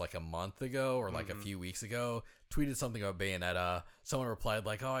actress like a month ago or like a few weeks ago tweeted something about Bayonetta. Someone replied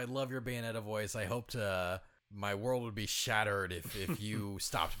like, "Oh, I love your Bayonetta voice. I hope my world would be shattered if you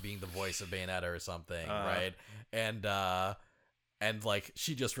stopped being the voice of Bayonetta or something," right? And like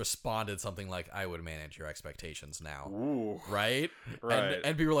she just responded something like, "I would manage your expectations now." Ooh. Right? Right.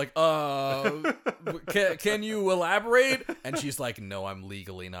 And people were like, can you elaborate? And she's like, "No, I'm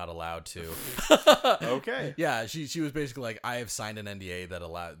legally not allowed to." Okay. Yeah, she was basically like, "I have signed an NDA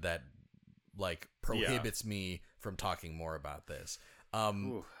that like prohibits me from talking more about this."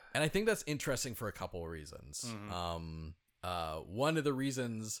 And I think that's interesting for a couple of reasons. One of the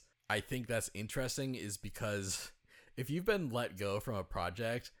reasons I think that's interesting is because if you've been let go from a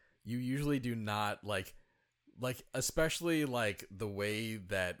project, you usually do not like especially like the way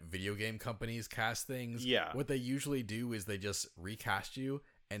that video game companies cast things. Yeah. What they usually do is they just recast you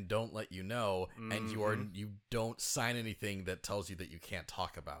and don't let you know, and you don't sign anything that tells you that you can't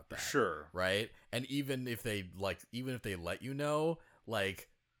talk about that. Sure. Right? And even if they let you know, like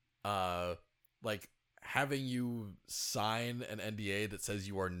having you sign an NDA that says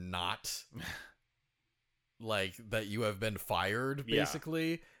you are not like that you have been fired,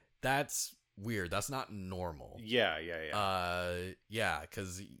 basically, that's weird. That's not normal. Yeah.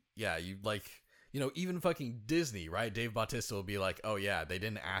 Because you like, you know, even fucking Disney, right? Dave Bautista will be like, "Oh yeah, they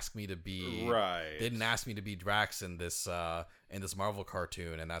didn't ask me to be They didn't ask me to be Drax in this Marvel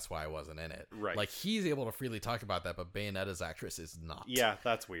cartoon, and that's why I wasn't in it." Right. Like he's able to freely talk about that, but Bayonetta's actress is not. Yeah,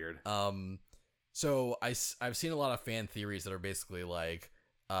 that's weird. So I've seen a lot of fan theories that are basically like,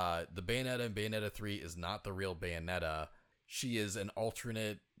 the Bayonetta in Bayonetta 3 is not the real Bayonetta. She is an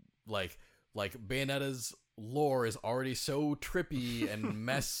alternate, like Bayonetta's lore is already so trippy and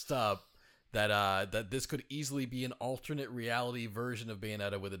messed up that this could easily be an alternate reality version of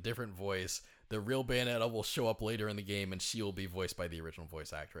Bayonetta with a different voice. The real Bayonetta will show up later in the game, and she will be voiced by the original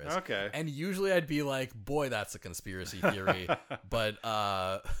voice actress. Okay. And usually I'd be like, boy, that's a conspiracy theory.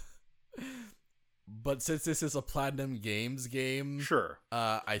 But since this is a Platinum Games game, sure.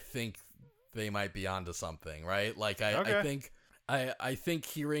 I think they might be onto something, right? Like I think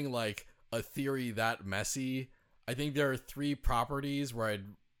hearing like a theory that messy, I think there are 3 properties where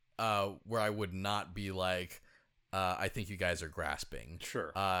I would not be like, I think you guys are grasping.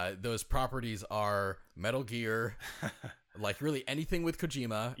 Sure. Those properties are Metal Gear, like really anything with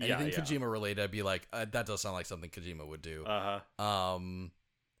Kojima, anything Kojima related. I'd be like, that does sound like something Kojima would do.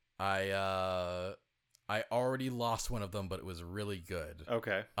 I already lost one of them, but it was really good.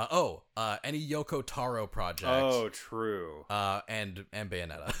 Okay. Any Yoko Taro project. Oh, true. And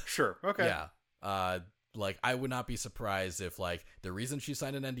Bayonetta. Sure. Okay. Yeah. Like I would not be surprised if like the reason she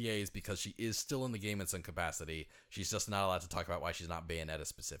signed an NDA is because she is still in the game in some capacity. She's just not allowed to talk about why she's not Bayonetta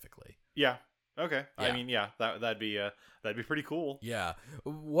specifically. Yeah. Okay. Yeah. I mean, yeah, that'd be pretty cool. Yeah.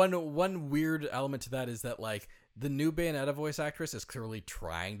 One weird element to that is that like the new Bayonetta voice actress is clearly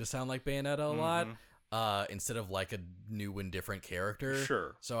trying to sound like Bayonetta a lot, instead of like a new and different character.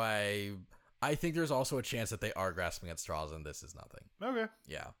 Sure. So I think there's also a chance that they are grasping at straws and this is nothing. Okay.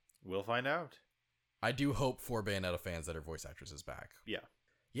 Yeah. We'll find out. I do hope for Bayonetta fans that her voice actress is back. Yeah.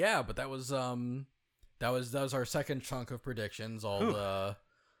 Yeah, but that was our second chunk of predictions, all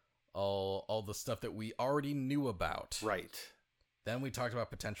the stuff that we already knew about. Right. Then we talked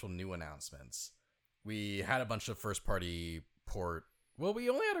about potential new announcements. We had a bunch of first party port. Well, we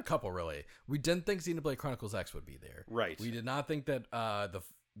only had a couple really. We didn't think Xenoblade Chronicles X would be there. Right. We did not think that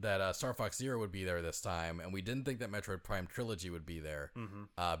Star Fox Zero would be there this time, and we didn't think that Metroid Prime Trilogy would be there,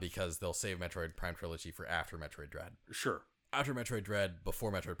 because they'll save Metroid Prime Trilogy for after Metroid Dread. Sure. After Metroid Dread,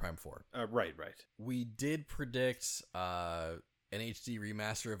 before Metroid Prime 4. Right. We did predict an HD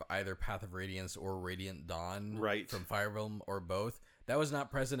remaster of either Path of Radiance or Radiant Dawn, from Fire Emblem, or both. That was not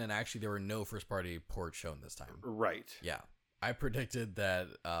present, and actually there were no first-party ports shown this time. Right. Yeah. I predicted that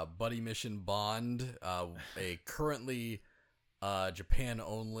Buddy Mission Bond, a currently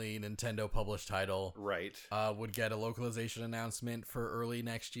Japan-only Nintendo-published title, would get a localization announcement for early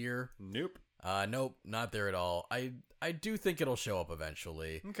next year. Nope. Nope, not there at all. I do think it'll show up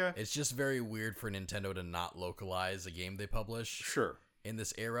eventually. Okay. It's just very weird for Nintendo to not localize a game they publish. Sure. In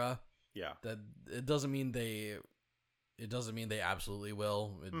this era. Yeah. That it doesn't mean they absolutely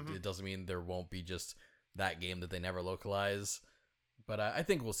will. It doesn't mean there won't be just that game that they never localize. But I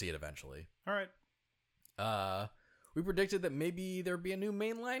think we'll see it eventually. All right. We predicted that maybe there'd be a new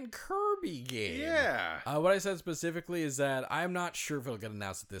mainline Kirby game. Yeah. What I said specifically is that I'm not sure if it'll get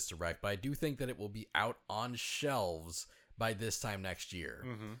announced at this Direct, but I do think that it will be out on shelves by this time next year.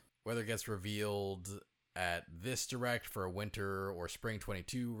 Whether it gets revealed at this Direct for a winter or spring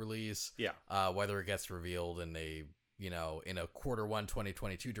 22 release. Yeah. Whether it gets revealed in a quarter 1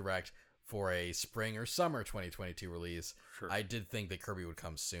 2022 Direct for a spring or summer 2022 release. Sure. I did think that Kirby would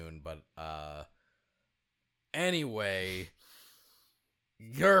come soon, but anyway,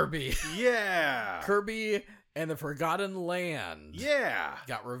 Kirby. Yeah. Kirby and the Forgotten Land. Yeah.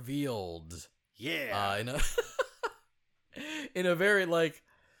 Got revealed. Yeah. In a very like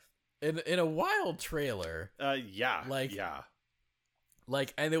in a wild trailer. Yeah. Like yeah.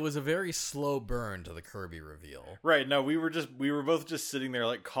 Like, and it was a very slow burn to the Kirby reveal. Right. No, we were both just sitting there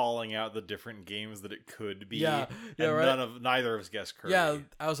like calling out the different games that it could be. Yeah, and right. Neither of us guessed Kirby. Yeah,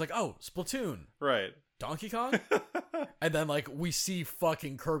 I was like, oh, Splatoon. Right. Donkey Kong? And then, like, we see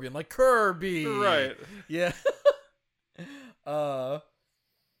fucking Kirby. I'm like, Kirby! Right. Yeah.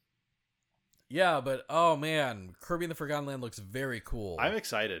 Yeah, but, oh, man. Kirby in the Forgotten Land looks very cool. I'm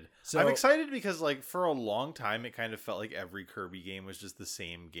excited. So, I'm excited because, like, for a long time, it kind of felt like every Kirby game was just the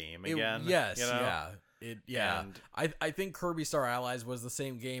same game again. Yes, you know? yeah. And I think Kirby Star Allies was the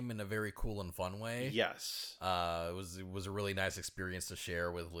same game in a very cool and fun way. yes. It was a really nice experience to share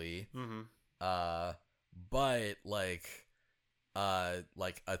with Lee. Mm-hmm. But like a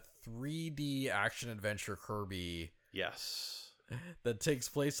 3D action adventure Kirby Yes. that takes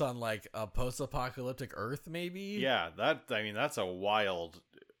place on like a post-apocalyptic Earth, maybe. Yeah, that's a wild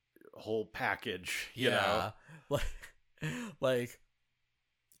whole package. You know? like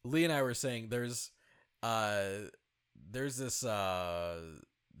Lee and I were saying, there's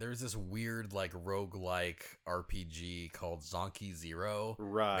this weird like roguelike RPG called Zonky Zero,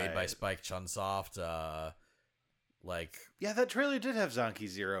 Right. made by Spike Chunsoft. Yeah, that trailer did have Zonky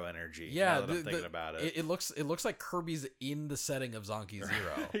Zero energy. Yeah, now that I'm thinking about it. It looks like Kirby's in the setting of Zonky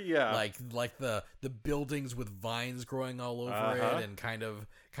Zero. Yeah, like the buildings with vines growing all over it, and kind of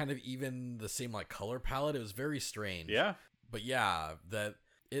even the same like color palette. It was very strange. Yeah, but yeah, that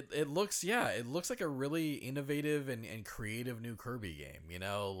it looks like a really innovative and creative new Kirby game. You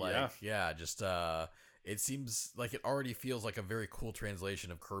know, just it seems like it already feels like a very cool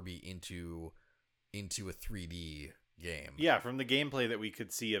translation of Kirby into a 3D game. Yeah, from the gameplay that we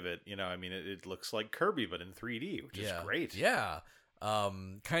could see of it, you know, I mean, it looks like Kirby, but in 3D, which is great. Yeah.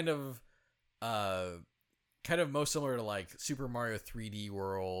 Kind of most similar to like Super Mario 3D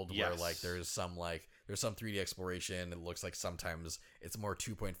World, where like there's some 3D exploration. It looks like sometimes it's more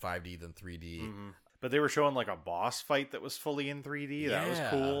 2.5D than 3D. Mm-hmm. But they were showing like a boss fight that was fully in 3D. That was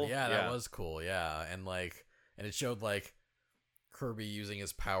cool. Yeah, that was cool. Yeah, and it showed like Kirby using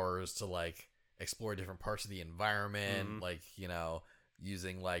his powers to like explore different parts of the environment, like, you know,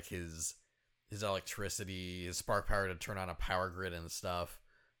 using like his electricity, his spark power to turn on a power grid and stuff.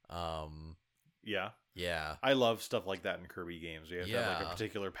 Yeah. I love stuff like that in Kirby games. You have to have like a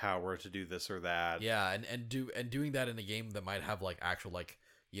particular power to do this or that. Yeah, and doing that in a game that might have like actual like,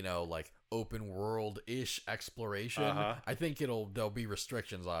 you know, like open world-ish exploration. I think there'll be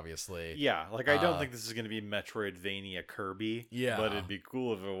restrictions, obviously. Yeah, like I don't think this is going to be Metroidvania Kirby. Yeah, but it'd be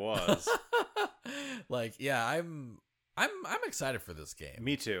cool if it was. Like, yeah, I'm excited for this game.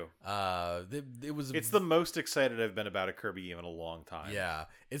 Me too. It's the most excited I've been about a Kirby game in a long time. Yeah,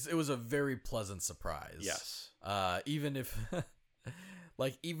 it was a very pleasant surprise. Yes. Even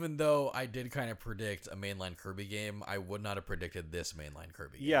though I did kind of predict a mainline Kirby game, I would not have predicted this mainline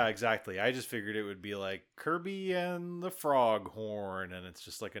Kirby game. Yeah, exactly. I just figured it would be like Kirby and the Frog Horn, and it's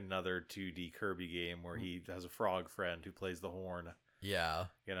just like another 2D Kirby game where he has a frog friend who plays the horn. Yeah.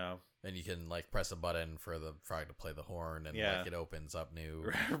 You know? And you can like press a button for the frog to play the horn, and like it opens up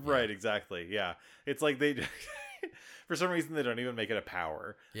new. Right, exactly. Yeah. It's like they for some reason they don't even make it a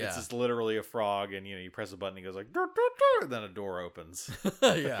power. Yeah. It's just literally a frog, and you know, you press a button, he goes like dur, dur, dur, and then a door opens.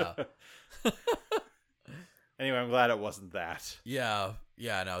 Yeah. Anyway, I'm glad it wasn't that. Yeah.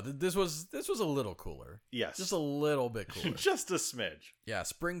 Yeah, no. This was a little cooler. Yes. Just a little bit cooler. Just a smidge. Yeah,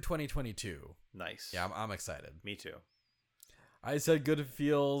 spring 2022. Nice. Yeah, I'm excited. Me too. I said Good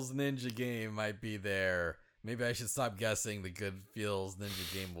Feels Ninja game might be there. Maybe I should stop guessing the Good Feels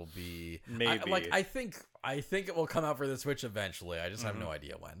Ninja game will be. Maybe. I think it will come out for the Switch eventually. I just have no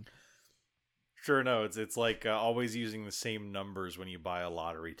idea when. Sure, no. It's like always using the same numbers when you buy a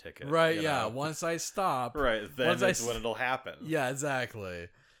lottery ticket. Right, yeah. Know? Once I stop. Right, then that's when it'll happen. Yeah, exactly.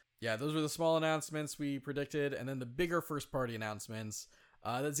 Yeah, those were the small announcements we predicted. And then the bigger first-party announcements.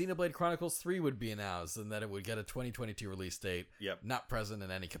 That Xenoblade Chronicles 3 would be announced, and that it would get a 2022 release date. Yep. Not present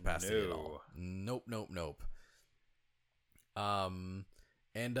in any capacity at all. Nope.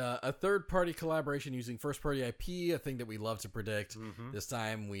 And a third-party collaboration using first-party IP, a thing that we love to predict. This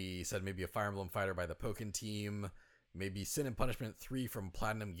time we said maybe a Fire Emblem Fighter by the Pokken team, maybe Sin and Punishment 3 from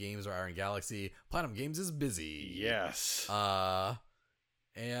Platinum Games or Iron Galaxy. Platinum Games is busy. Yes.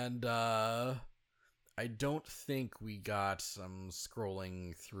 I don't think we got some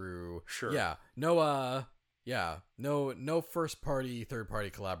scrolling through. Sure. Yeah. No first party, third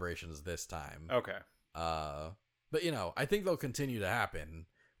party collaborations this time. Okay. But you know, I think they'll continue to happen.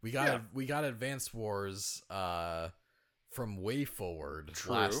 We got Advanced Wars from Way Forward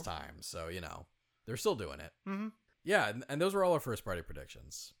last time, so you know, they're still doing it. Mm-hmm. Yeah, and those were all our first party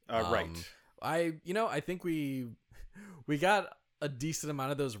predictions. Right. I think we got a decent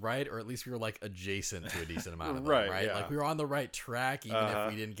amount of those right, or at least we were like adjacent to a decent amount of them, Right, right? yeah. Like we were on the right track, even if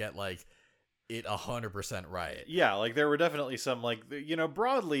we didn't get like it 100% right. Yeah, like there were definitely some, like,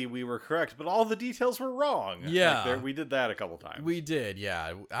 broadly we were correct, but all the details were wrong. Yeah. Like, we did that a couple times. We did,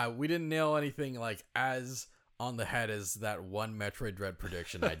 yeah. We didn't nail anything like as on the head as that one Metroid Dread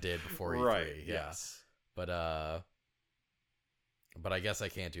prediction I did before E3. Right, Yeah. yes. But I guess I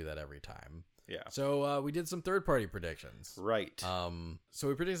can't do that every time. Yeah. So we did some third-party predictions. Right. So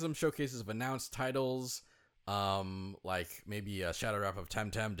we predicted some showcases of announced titles. Like maybe a Shadow Drop of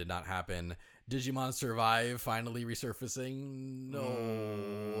Temtem did not happen. Digimon Survive finally resurfacing.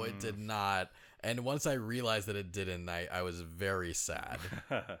 No, it did not. And once I realized that it didn't, I was very sad.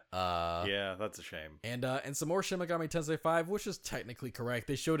 Yeah, that's a shame. And some more Shin Megami Tensei 5, which is technically correct.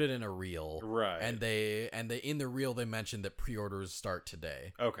 They showed it in a reel. Right. And they in the reel they mentioned that pre-orders start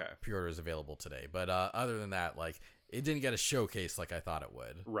today. Okay. Pre-orders available today. But other than that, like it didn't get a showcase like I thought it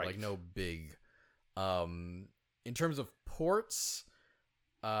would. Right. Like no big in terms of ports,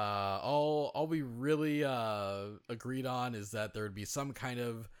 all we really agreed on is that there would be some kind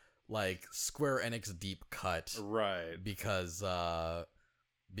of like Square Enix deep cut, Right. because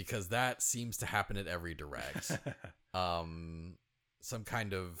that seems to happen at every direct. Some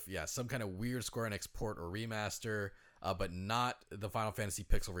kind of weird Square Enix port or remaster, but not the Final Fantasy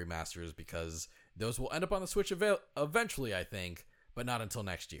Pixel remasters, because those will end up on the Switch eventually, I think, but not until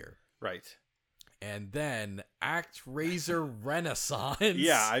next year. Right. And then ActRaiser Renaissance.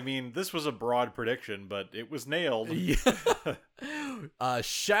 Yeah, I mean, this was a broad prediction, but it was nailed. Yeah.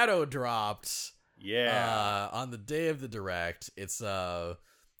 Shadow dropped. Yeah. On the day of the direct. It's a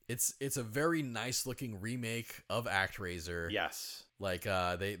very nice looking remake of ActRaiser. Yes. Like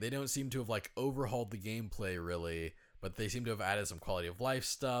they don't seem to have like overhauled the gameplay really, but they seem to have added some quality of life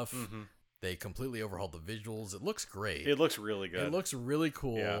stuff. Mm-hmm. They completely overhauled the visuals. It looks great. It looks really good. It looks really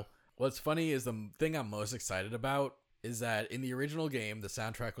cool. Yeah. What's funny is the thing I'm most excited about is that in the original game, the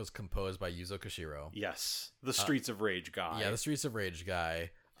soundtrack was composed by Yuzo Koshiro. Yes. The Streets of Rage guy. Yeah, the Streets of Rage guy.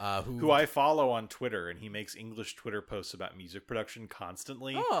 Who I follow on Twitter, and he makes English Twitter posts about music production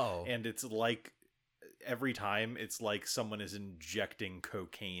constantly. Oh. And it's like, every time, it's like someone is injecting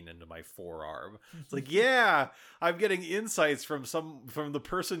cocaine into my forearm. It's like, yeah, I'm getting insights from the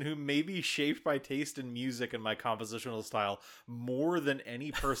person who may be shaped by taste in music and my compositional style more than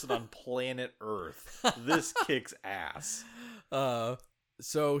any person on planet Earth. This kicks ass.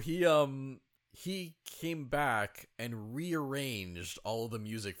 So he came back and rearranged all of the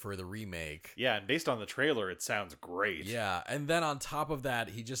music for the remake. Yeah, and based on the trailer, it sounds great. Yeah, and then on top of that,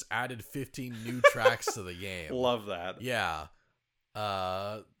 he just added 15 new tracks to the game. Love that. Yeah.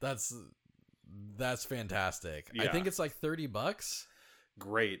 That's fantastic. I Yeah. think it's like $30.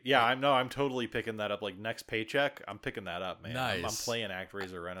 Great. Yeah, I'm totally picking that up. Like next paycheck, I'm picking that up, man. Nice. I'm playing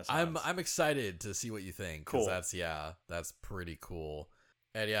ActRaiser Renaissance. I'm excited to see what you think. 'Cause Cool. that's pretty cool.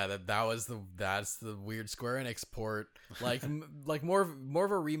 And yeah, that's the weird Square Enix port. Like like more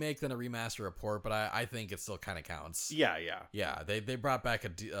of a remake than a remaster or port, but I think it still kind of counts. Yeah, yeah. Yeah, they brought back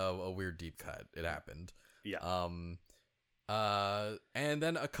a weird deep cut. It happened. Yeah. And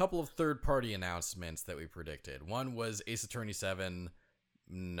then a couple of third-party announcements that we predicted. One was Ace Attorney 7.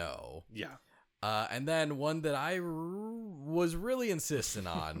 No. Yeah. And then one that I was really insistent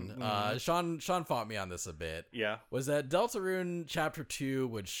on, Sean fought me on this a bit, Yeah. was that Deltarune Chapter 2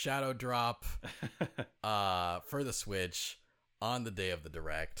 would shadow drop for the Switch on the day of the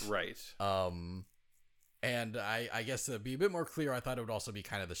Direct. Right. And I guess to be a bit more clear, I thought it would also be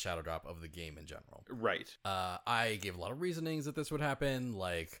kind of the shadow drop of the game in general. Right. I gave a lot of reasonings that this would happen,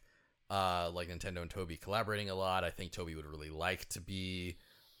 like Nintendo and Toby collaborating a lot. I think Toby would really like to be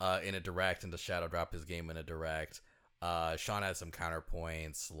in a direct and to shadow drop his game in a direct. Sean had some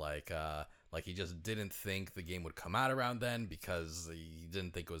counterpoints, like he just didn't think the game would come out around then because he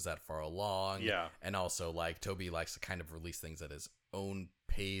didn't think it was that far along. Yeah. And also, like, Toby likes to kind of release things at his own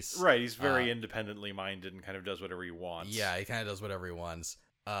pace. Right. He's very independently minded and kind of does whatever he wants. Yeah, he kind of does whatever he wants.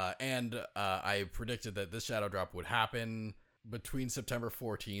 And I predicted that this shadow drop would happen between September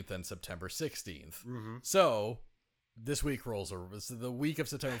 14th and September 16th. Mm-hmm. So this week the week of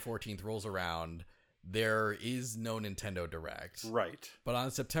September 14th rolls around. There is no Nintendo Direct. Right. But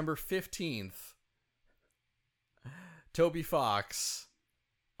on September 15th, Toby Fox,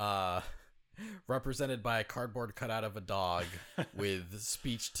 represented by a cardboard cutout of a dog with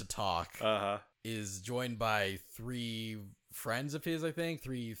speech to talk, is joined by 3 friends of his, I think,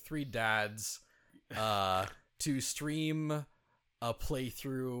 three dads, to stream a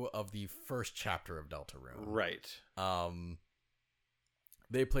playthrough of the first chapter of Deltarune. Right.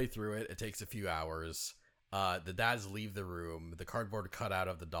 They play through it. It takes a few hours. The dads leave the room. The cardboard cutout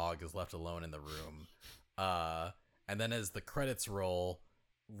of the dog is left alone in the room. And then as the credits roll,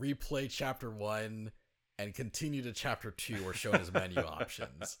 replay chapter 1 and continue to chapter 2 are shown as menu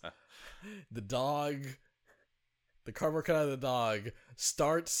options. The cardboard cutout of the dog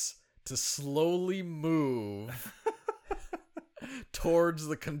starts to slowly move towards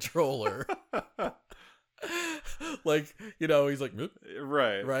the controller. Like, he's like,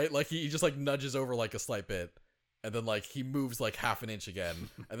 right? Like he just like nudges over like a slight bit, and then like he moves like half an inch again,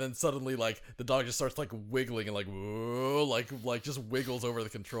 and then suddenly like the dog just starts like wiggling and like whoa, like just wiggles over the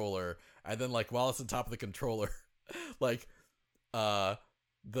controller, and then like while it's on top of the controller, like the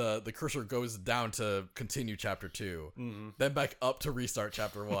cursor goes down to continue chapter 2, then back up to restart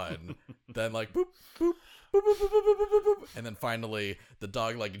chapter 1, then like boop boop. Boop, boop, boop, boop, boop, boop, boop. And then finally the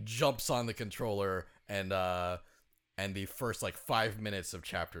dog like jumps on the controller, and the first like 5 minutes of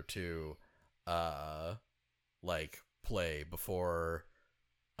chapter 2 like play before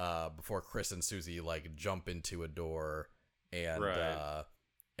Chris and Susie like jump into a door, and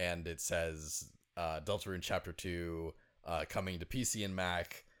and it says Deltarune chapter 2 coming to PC and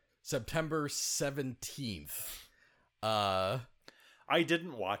Mac September 17th. I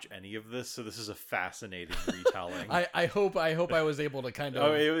didn't watch any of this, so this is a fascinating retelling. I hope I was able to kind of.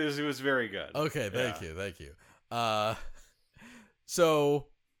 Oh, it was very good. Okay, thank you. So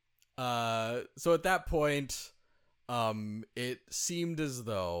at that point, it seemed as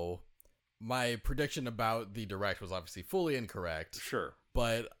though my prediction about the direct was obviously fully incorrect. Sure.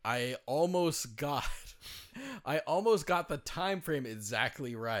 But I almost got the time frame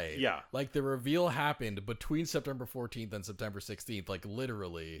exactly right. Yeah. Like the reveal happened between September 14th and September 16th, like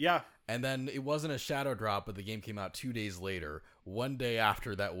literally. Yeah. And then it wasn't a shadow drop, but the game came out 2 days later, one day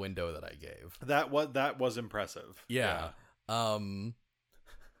after that window that I gave. That was impressive. Yeah. And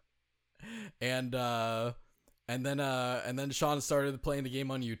then Sean started playing the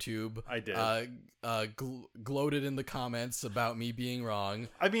game on YouTube. I did. Gloated in the comments about me being wrong.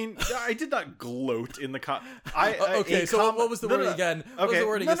 I mean, I did not gloat in the okay, so what was the wording again? Okay. What was the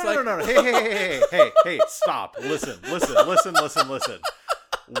wording? No. Hey, stop. Listen.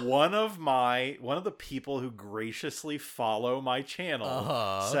 One of the people who graciously follow my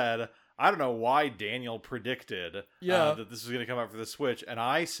channel said, I don't know why Daniel predicted that this was going to come out for the Switch, and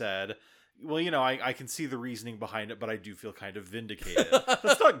I said, well, I can see the reasoning behind it, but I do feel kind of vindicated.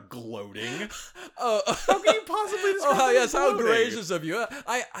 That's not gloating. How can you possibly describe it as how gloating? gracious of you.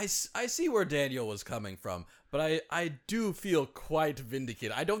 I see where Daniel was coming from, but I do feel quite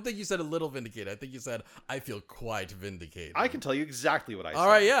vindicated. I don't think you said a little vindicated. I think you said, I feel quite vindicated. I can tell you exactly what I said. All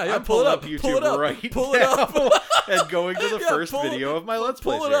right, yeah. I'm pull it up. YouTube Pull it up. right Pull it now up. and going to the first video of my Let's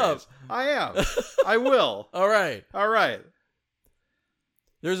Play pull it series. up. I am. I will. All right.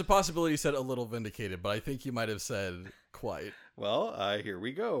 There's a possibility you said a little vindicated, but I think you might have said quite. Well, here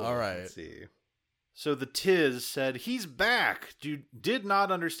we go. All right. Let's see. So the Tiz said, he's back. Did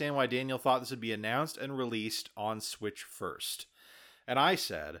not understand why Daniel thought this would be announced and released on Switch first. And I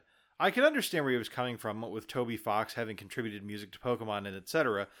said, I can understand where he was coming from with Toby Fox having contributed music to Pokemon and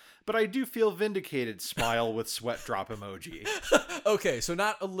etc., but I do feel vindicated, smile with sweat drop emoji. Okay, so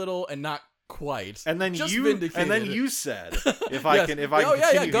not a little and not quite. And then just you vindicated. And then you said, if Yes. I can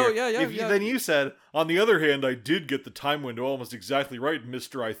continue here. Then you said, on the other hand, I did get the time window almost exactly right,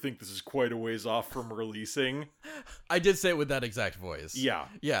 Mr. I think this is quite a ways off from releasing. I did say it with that exact voice. Yeah.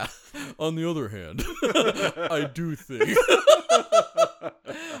 Yeah. On the other hand, I do think.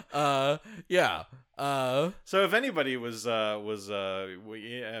 Yeah. So if anybody was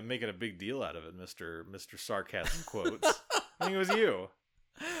making a big deal out of it, Mr. Sarcasm quotes, I think it was you.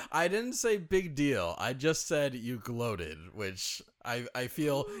 I didn't say big deal. I just said you gloated, which I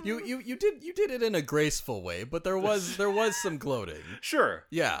feel you did it in a graceful way, but there was some gloating. Sure.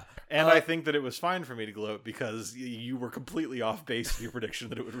 Yeah. And I think that it was fine for me to gloat because you were completely off base with your prediction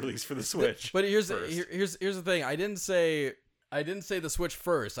that it would release for the Switch. But here's the thing. I didn't say the Switch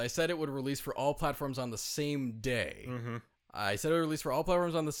first. I said it would release for all platforms on the same day. Mm-hmm. I said it would release for all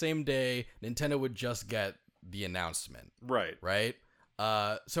platforms on the same day. Nintendo would just get the announcement. Right. Right?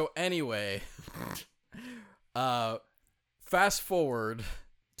 So anyway, fast forward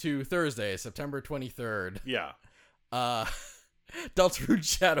to Thursday, September 23rd. Yeah. Deltarune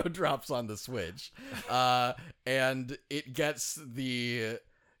Shadow drops on the Switch. And it got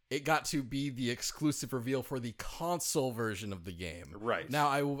to be the exclusive reveal for the console version of the game. Right. Now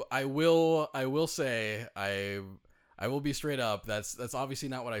I will say I will be straight up. That's obviously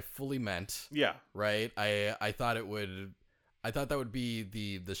not what I fully meant. Yeah. Right? I thought that would be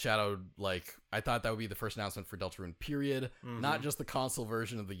the Shadow, like, I thought that would be the first announcement for Deltarune, period. Mm-hmm. Not just the console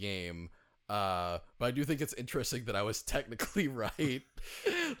version of the game. But I do think it's interesting that I was technically right.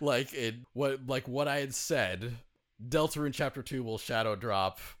 Like what I had said, Deltarune Chapter 2 will shadow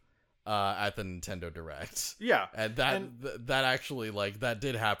drop at the Nintendo Direct. Yeah. And that actually, like, that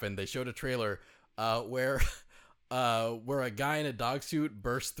did happen. They showed a trailer where a guy in a dog suit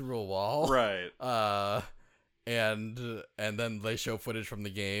burst through a wall. Right. And then they show footage from the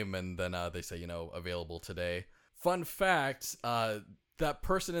game, and then they say, available today. Fun fact, that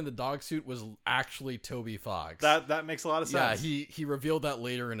person in the dog suit was actually Toby Fox. That makes a lot of sense. Yeah, he revealed that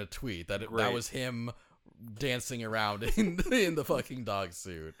later in a tweet that Great. that was him dancing around in the fucking dog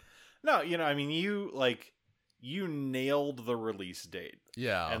suit. No, I mean, you nailed the release date.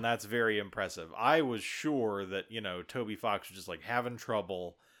 Yeah. And that's very impressive. I was sure that, Toby Fox was just like having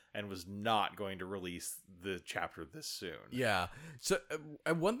trouble and was not going to release the chapter this soon. Yeah. So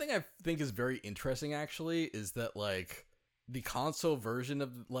one thing I think is very interesting actually is that like the console version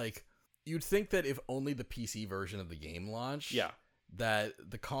of like you'd think that if only the PC version of the game launched, Yeah. that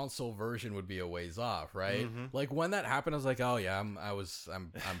the console version would be a ways off, right? Mhm. Like when that happened, I was like, oh yeah, I'm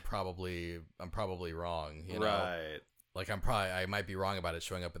probably wrong, you know? Right. Like I might be wrong about it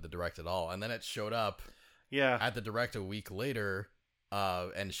showing up at the Direct at all, and then it showed up Yeah. at the Direct a week later,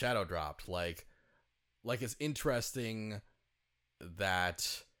 and shadow dropped. Like it's interesting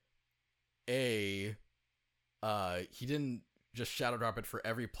that he didn't just shadow drop it for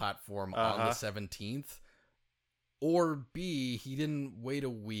every platform on the 17th. Or B, he didn't wait a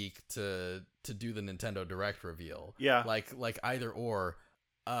week to do the Nintendo Direct reveal. Yeah. Like either or.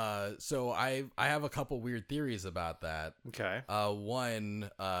 So I have a couple weird theories about that. Okay. One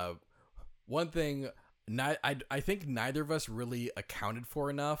thing, I think neither of us really accounted for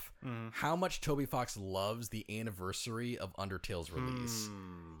enough how much Toby Fox loves the anniversary of Undertale's release.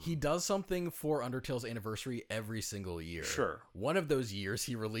 He does something for Undertale's anniversary every single year. Sure. One of those years,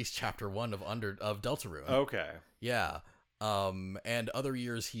 he released Chapter 1 of Deltarune. Okay. Yeah. And other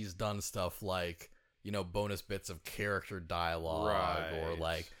years he's done stuff like, bonus bits of character dialogue, Right. or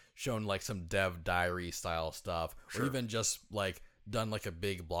like shown like some dev diary style stuff, Sure. or even just like done like a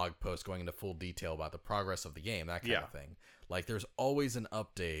big blog post going into full detail about the progress of the game, that kind Yeah. of thing. Like there's always an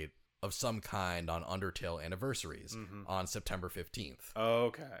update of some kind on Undertale anniversaries on September 15th.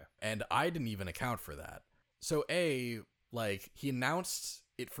 Okay. And I didn't even account for that. So like he announced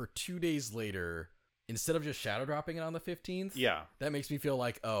it for 2 days later instead of just shadow dropping it on the 15th. Yeah. That makes me feel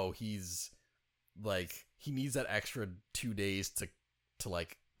like, oh, he's like he needs that extra 2 days to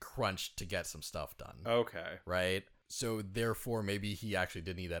like crunch to get some stuff done. Okay. Right? So therefore maybe he actually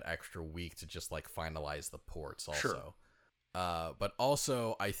did need that extra week to just like finalize the ports also. Sure. But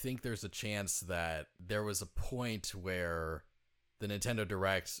also I think there's a chance that there was a point where the Nintendo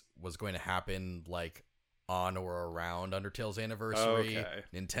Direct was going to happen like on or around Undertale's anniversary. Okay.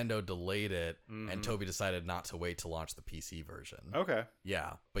 Nintendo delayed it, and Toby decided not to wait to launch the PC version. Okay.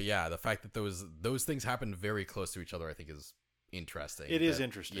 Yeah, but yeah, the fact that those things happened very close to each other, I think, is interesting. It is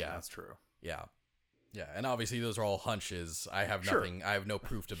interesting. Yeah, That's true. yeah, and obviously those are all hunches. I have Sure. nothing. I have no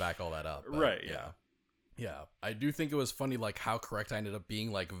proof to back all that up. But Right, Yeah. Yeah, I do think it was funny, like how correct I ended up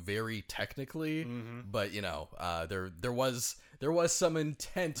being, like very technically. But there was some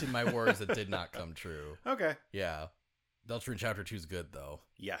intent in my words that did not come true. Okay. Yeah, Deltarune Chapter 2 is good though.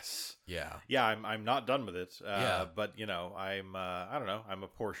 Yes. Yeah, Yeah, I'm not done with it. Yeah. But I'm I don't know, I'm a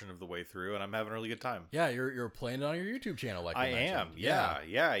portion of the way through and I'm having a really good time. yeah. You're playing it on your YouTube channel, like we I am. mentioned.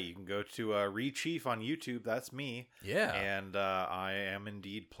 Yeah. You can go to Rechief on YouTube. That's me. Yeah. And I am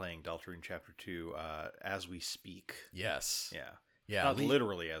indeed playing Deltarune Chapter 2 as we speak. Yes. Yeah. Yeah. Not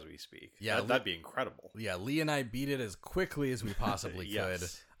literally as we speak. Yeah, That'd be incredible. Yeah, Lee and I beat it as quickly as we possibly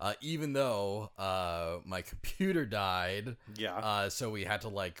Yes. could, even though my computer died. Yeah. So we had to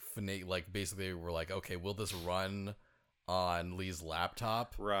like basically we're like, okay, will this run on Lee's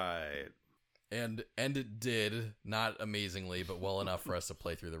laptop? Right. And it did, not amazingly, but well enough for us to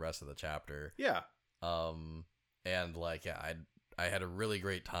play through the rest of the chapter. Yeah. And like, yeah, I had a really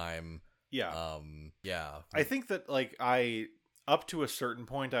great time. Yeah. Yeah. I think that up to a certain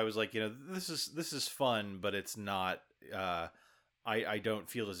point I was like, this is fun, but it's not I don't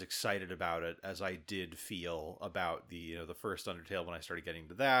feel as excited about it as I did feel about the first Undertale when I started getting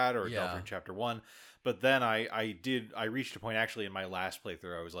to that, or Deltarune Chapter 1. But then I reached a point actually in my last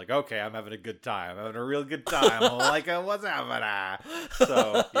playthrough. I was like, okay, I'm having a good time. I'm having a real good time. I'm like, what's happening?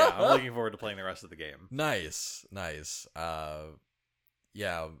 So yeah, I'm looking forward to playing the rest of the game. Nice.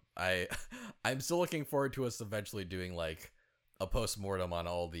 Yeah, I'm still looking forward to us eventually doing like a postmortem on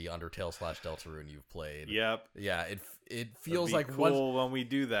all the Undertale / Deltarune you've played. Yep. Yeah, it feels That'd like be cool when we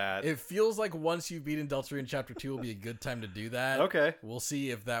do that. it feels like once you've beaten Deltarune Chapter 2 will be a good time to do that. Okay. We'll see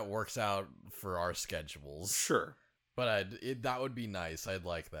if that works out for our schedules. Sure. But that would be nice. I'd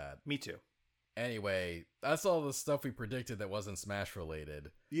like that. Me too. Anyway, that's all the stuff we predicted that wasn't Smash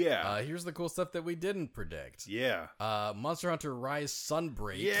related. Yeah. Here's the cool stuff that we didn't predict. Yeah. Monster Hunter Rise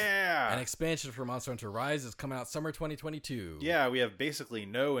Sunbreak. Yeah. An expansion for Monster Hunter Rise is coming out summer 2022. Yeah, we have basically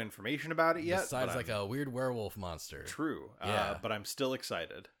no information about it yet. Besides like a weird werewolf monster. True. Yeah. But I'm still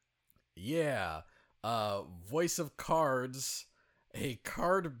excited. Yeah. Voice of Cards, a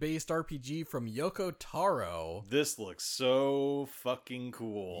card-based RPG from Yoko Taro. This looks so fucking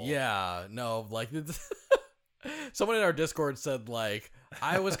cool. Yeah, no, like someone in our Discord said, like,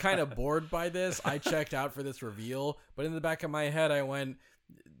 I was kind of bored by this. I checked out for this reveal, but in the back of my head, I went,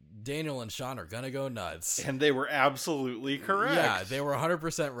 Daniel and Sean are gonna go nuts. And they were absolutely correct. Yeah, they were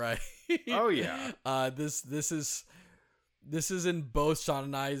 100% right. Oh, yeah. This is in both Sean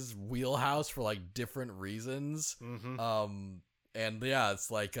and I's wheelhouse for, like, different reasons. Mm-hmm. And yeah,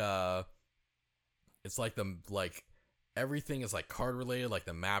 it's like everything is like card related, like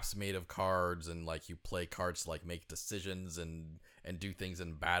the map's made of cards and like you play cards to like make decisions and do things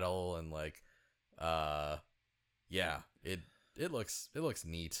in battle and like yeah, it looks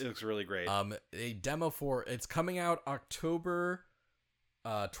neat. It looks really great. A demo for it's coming out October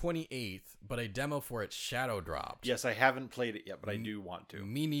 28th, but a demo for it shadow dropped. Yes, I haven't played it yet, but I do want to.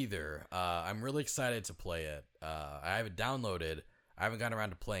 Me neither. I'm really excited to play it. I have it downloaded. I haven't gotten around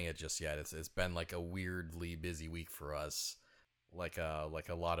to playing it just yet. It's been like a weirdly busy week for us. Like a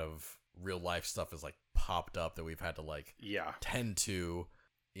lot of real life stuff has like popped up that we've had to like tend to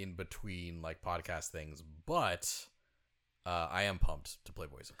in between like podcast things. But I am pumped to play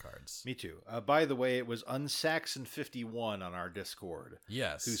Voice of Cards. Me too. By the way, it was Unsaxon51 on our Discord.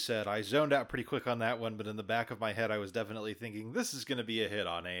 Yes. Who said, I zoned out pretty quick on that one, but in the back of my head, I was definitely thinking, this is going to be a hit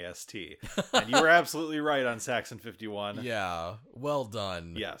on AST. And you were absolutely right on Saxon51. Yeah. Well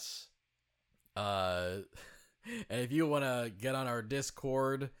done. Yes. And if you want to get on our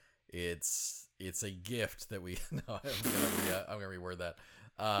Discord, it's a gift that we... No, I'm going to reword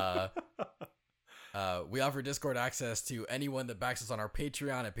that. We offer Discord access to anyone that backs us on our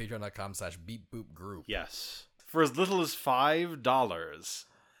Patreon at patreon.com/beepboopgroup. Yes. For as little as $5,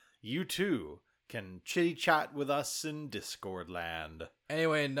 you too can chitty chat with us in Discord land.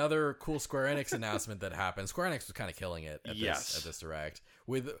 Anyway, another cool Square Enix announcement that happened. Square Enix was kind of killing it at this Direct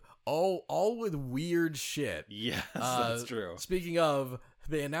with all with weird shit. Yes, that's true. Speaking of,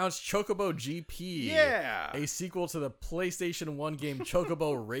 they announced Chocobo GP. Yeah. A sequel to the PlayStation 1 game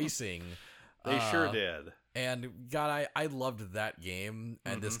Chocobo Racing. They sure did. And God, I loved that game,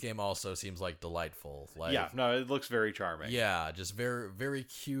 and this game also seems like delightful. Like, yeah, no, it looks very charming. Yeah, just very, very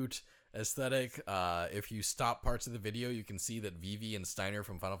cute aesthetic. If you stop parts of the video, you can see that Vivi and Steiner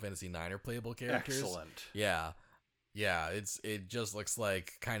from Final Fantasy IX are playable characters. Excellent. Yeah, it just looks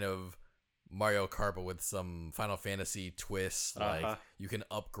like kind of Mario Kart, but with some Final Fantasy twists. Like you can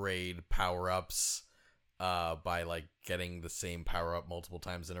upgrade power-ups by like getting the same power up multiple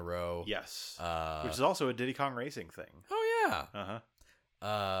times in a row. Yes. Which is also a Diddy Kong Racing thing. Oh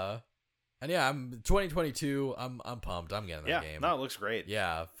yeah. And yeah, I'm 2022. I'm pumped. I'm getting that game. No, it looks great.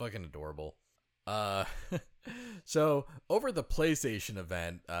 Yeah, fucking adorable. So over the PlayStation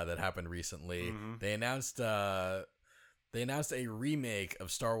event that happened recently, they announced a remake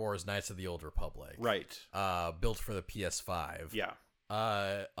of Star Wars Knights of the Old Republic. Right. Built for the PS5. Yeah.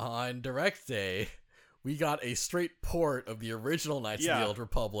 On Direct Day, we got a straight port of the original Knights of the Old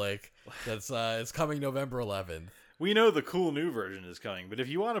Republic. That's it's coming November 11th. We know the cool new version is coming, but if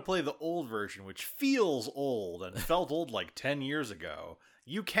you want to play the old version, which feels old and felt old like 10 years ago,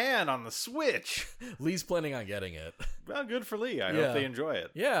 you can on the Switch. Lee's planning on getting it. Well, good for Lee. I hope they enjoy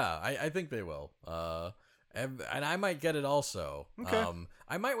it. Yeah, I think they will. And I might get it also. Okay.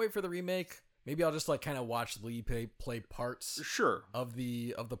 I might wait for the remake. Maybe I'll just like kind of watch Lee play parts of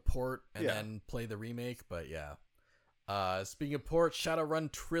the port and then play the remake. But yeah. Speaking of ports,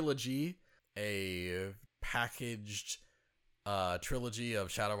 Shadowrun Trilogy, a packaged trilogy of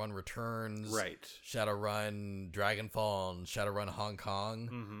Shadowrun Returns, right? Shadowrun Dragonfall and Shadowrun Hong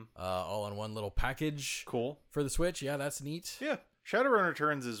Kong, all in one little package. Cool for the Switch. Yeah, that's neat. Yeah. Shadowrun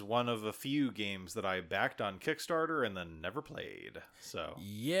Returns is one of a few games that I backed on Kickstarter and then never played. So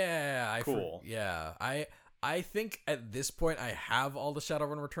yeah, cool. I think at this point I have all the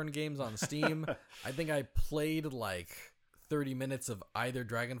Shadowrun Return games on Steam. I think I played like 30 minutes of either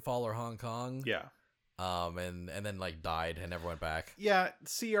Dragonfall or Hong Kong. Yeah. and then like died and never went back. Yeah,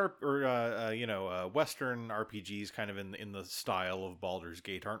 Western RPGs kind of in the style of Baldur's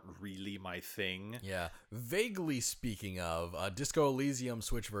Gate aren't really my thing. Yeah, vaguely speaking of, Disco Elysium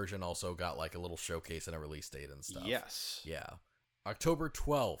Switch version also got like a little showcase and a release date and stuff. Yes. Yeah, October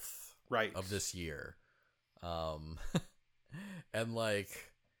 12th, right, of this year. And like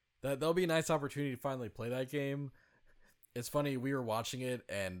that'll be a nice opportunity to finally play that game. It's funny, we were watching it,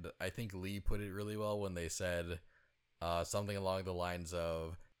 and I think Lee put it really well when they said something along the lines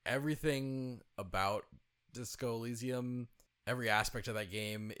of everything about Disco Elysium, every aspect of that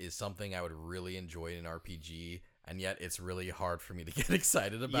game is something I would really enjoy in an RPG, and yet it's really hard for me to get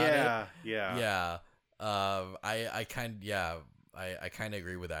excited about it. Yeah. I kind of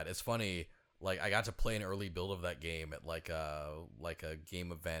agree with that. It's funny. Like, I got to play an early build of that game at like a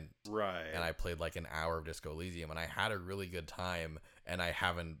game event, right? And I played like an hour of Disco Elysium, and I had a really good time. And I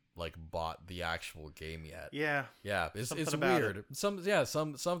haven't like bought the actual game yet. Yeah, it's weird.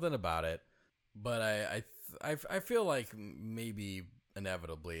 Something about it, but I feel like maybe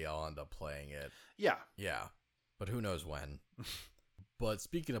inevitably I'll end up playing it. Yeah, but who knows when. But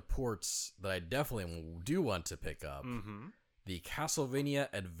speaking of ports that I definitely do want to pick up. Mm-hmm. The Castlevania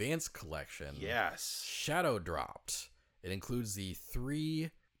Advance Collection. Yes. Shadow dropped. It includes the 3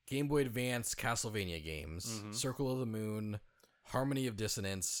 Game Boy Advance Castlevania games, Circle of the Moon, Harmony of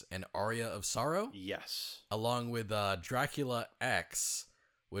Dissonance, and Aria of Sorrow. Yes. Along with Dracula X,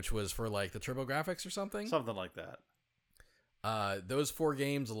 which was for like the TurboGrafx or something. Something like that. Those 4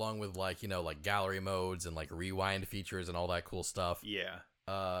 games, along with like gallery modes and like rewind features and all that cool stuff. Yeah.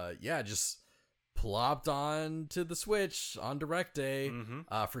 Just plopped on to the Switch on Direct Day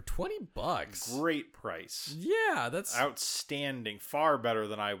for $20. Great price. Yeah, that's outstanding. Far better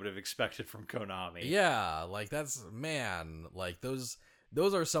than I would have expected from Konami. Yeah, like that's like those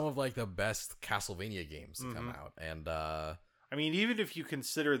are some of like the best Castlevania games to come out. And I mean, even if you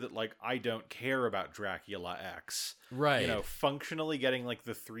consider that like I don't care about Dracula X, right? Functionally getting like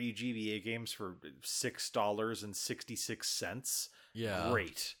the 3 GBA games for $6.66. Yeah,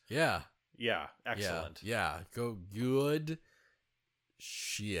 great. Yeah, excellent. Yeah, go good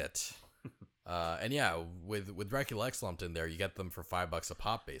shit. And yeah, with Dracula X lumped in there, you get them for $5 a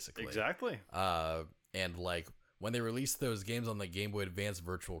pop, basically. Exactly. And like when they released those games on the Game Boy Advance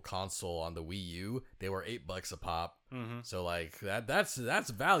Virtual Console on the Wii U, they were $8 a pop. So like that's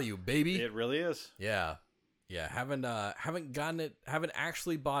value, baby. It really is. Yeah. Haven't gotten it. Haven't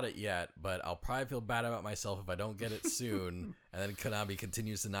actually bought it yet, but I'll probably feel bad about myself if I don't get it soon. And then Konami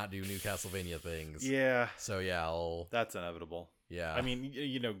continues to not do new Castlevania things. Yeah. So yeah, that's inevitable. Yeah. I mean,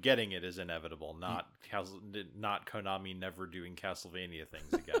 getting it is inevitable. Not Konami never doing Castlevania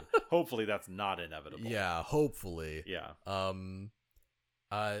things again. Hopefully, that's not inevitable. Yeah. Hopefully. Yeah.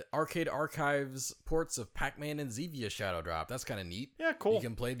 Arcade Archives ports of Pac-Man and Zevia Shadow Drop. That's kind of neat. Yeah, cool. You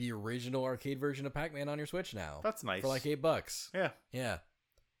can play the original arcade version of Pac-Man on your Switch now. That's nice. For like $8. Yeah. Yeah.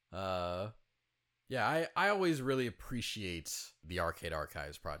 I always really appreciate the Arcade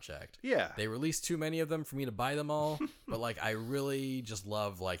Archives project. Yeah. They released too many of them for me to buy them all, but like I really just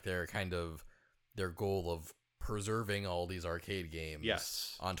love like their goal of preserving all these arcade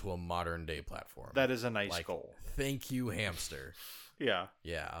games onto a modern day platform. That is a nice goal. Thank you, hamster. Yeah.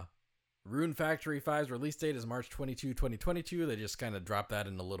 Rune Factory 5's release date is March 22, 2022. They just kind of dropped that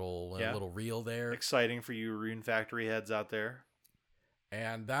in a little reel there. Exciting for you Rune Factory heads out there.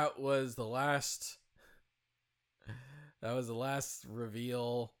 And that was the last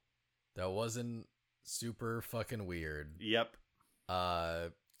reveal that wasn't super fucking weird. Yep.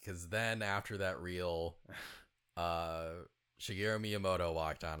 Cuz then after that reel, Shigeru Miyamoto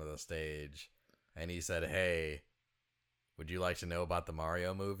walked onto the stage and he said, "Hey, would you like to know about the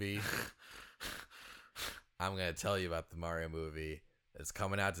Mario movie?" I'm going to tell you about the Mario movie. It's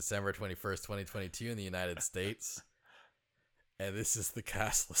coming out December 21st, 2022 in the United States. And this is the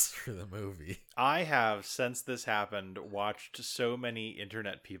cast list for the movie. I have, since this happened, watched so many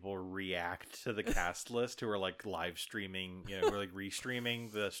internet people react to the cast list who are like live streaming, who are like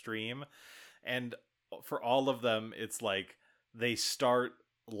restreaming the stream. And for all of them, it's like they start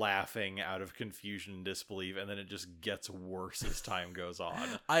laughing out of confusion and disbelief, and then it just gets worse as time goes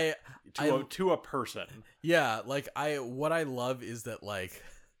on. To a person. Yeah, like what I love is that like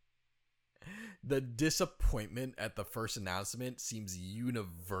the disappointment at the first announcement seems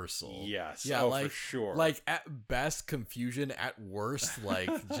universal. Yes. Yeah, for sure. Like at best confusion, at worst like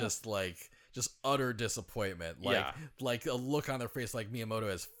just utter disappointment. Like a look on their face like Miyamoto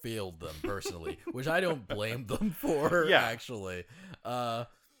has failed them personally, which I don't blame them for actually.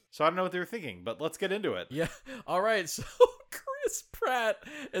 So I don't know what they were thinking, but let's get into it. Yeah. All right. So Chris, Chris Pratt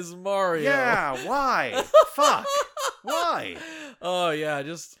as Mario. Yeah, why? Fuck. Why? Oh yeah,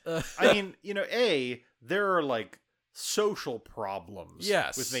 just I mean, there are like social problems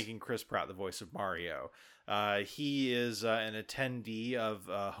Yes. with making Chris Pratt the voice of Mario. He is an attendee of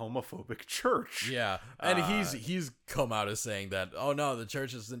a homophobic church. yeah, and he's come out as saying that, oh no, the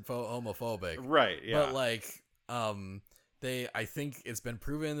church isn't homophobic. Right, yeah. But like I think it's been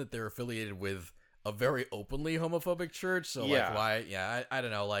proven that they're affiliated with a very openly homophobic church, so Yeah. like why I don't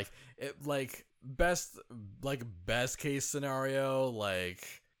know, like it, like best case scenario,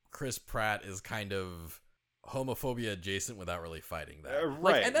 like Chris Pratt is kind of homophobia adjacent without really fighting that.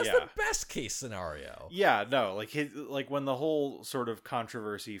 Right, and that's yeah. the best case scenario. Yeah, no, like when the whole sort of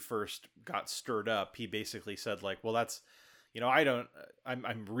controversy first got stirred up, he basically said like, well, that's,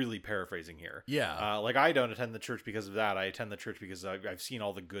 I'm really paraphrasing here. Yeah. Like I don't attend the church because of that. I attend the church because I've seen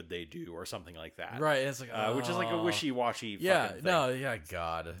all the good they do, or something like that. Right. And it's like, which is like a wishy-washy. yeah. fucking thing. No. Yeah.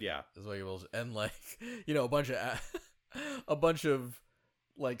 God. Yeah. Is what you will. And like, a bunch of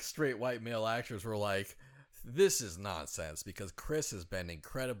like straight white male actors were like, this is nonsense because Chris has been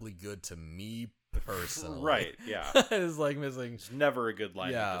incredibly good to me personally. Right. Yeah. It's like missing. It's never a good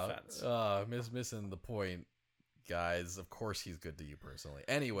line of defense. Missing the point, guys. Of course he's good to you personally.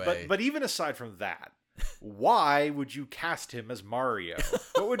 Anyway, but even aside from that, why would you cast him as Mario?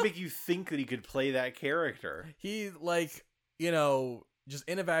 What would make you think that he could play that character? he just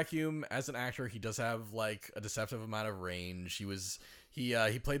in a vacuum as an actor, he does have like a deceptive amount of range.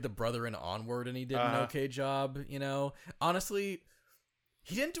 He played the brother in Onward and he did an okay job, Honestly,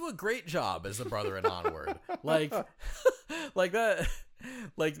 he didn't do a great job as the brother in Onward. Like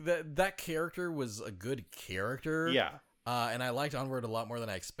that character was a good character. Yeah. And I liked Onward a lot more than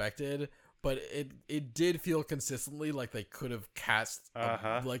I expected, but it did feel consistently like they could have cast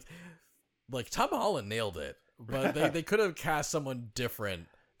like Tom Holland nailed it, but they could have cast someone different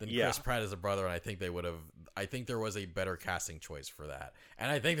than Chris Pratt as a brother, and I think they would have. I think there was a better casting choice for that, and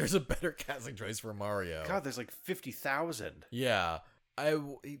I think there's a better casting choice for Mario. God, there's like 50,000. Yeah,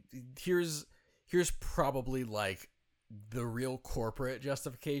 here's probably like the real corporate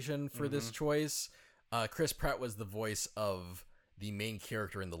justification for this choice. Chris Pratt was the voice of the main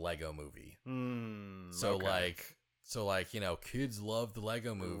character in the Lego movie. So kids love the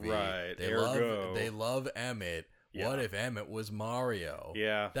Lego movie. Right. They love Emmett. Yeah. What if Emmett was Mario?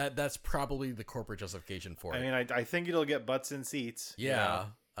 Yeah. That's probably the corporate justification for it. I mean, I think it'll get butts in seats. Yeah.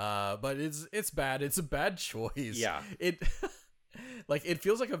 But it's bad. It's a bad choice. Yeah. It it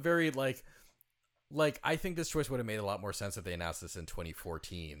feels like a very I think this choice would have made a lot more sense if they announced this in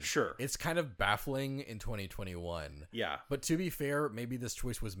 2014. Sure. It's kind of baffling in 2021. Yeah. But to be fair, maybe this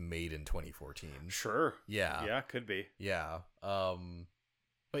choice was made in 2014. Sure. Yeah. Yeah, could be. Yeah.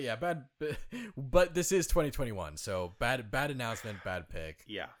 But yeah, but this is 2021, so bad announcement, bad pick.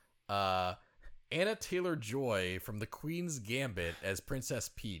 Yeah. Anna Taylor-Joy from The Queen's Gambit as Princess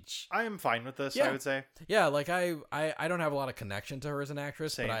Peach. I am fine with this, Yeah. I would say. Yeah, like I don't have a lot of connection to her as an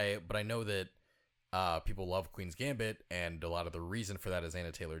actress, Same. but I know that people love Queen's Gambit, and a lot of the reason for that is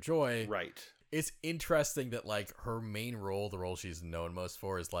Anna Taylor-Joy. Right. It's interesting that like her main role, the role she's known most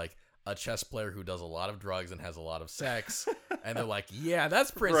for, is like a chess player who does a lot of drugs and has a lot of sex, and they're like, yeah,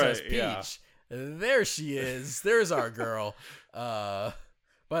 that's Princess Peach. Yeah. There she is. There's our girl.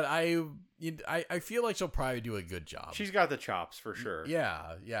 But I feel like she'll probably do a good job. She's got the chops for sure.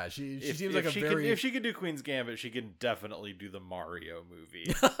 Yeah. She seems like if she could do Queen's Gambit, she can definitely do the Mario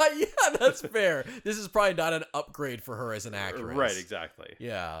movie. Yeah, that's fair. This is probably not an upgrade for her as an actress. Right, exactly.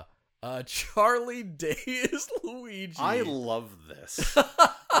 Yeah. Charlie Day is Luigi. I love this.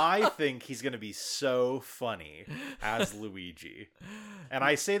 I think he's going to be so funny as Luigi. And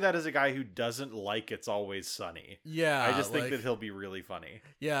I say that as a guy who doesn't like It's Always Sunny. Yeah. I just think that he'll be really funny.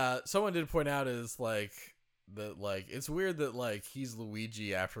 Yeah, someone did point out is like that it's weird that like he's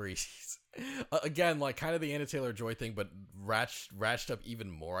Luigi after he's again like kind of the Anna Taylor-Joy thing, but ratcheted up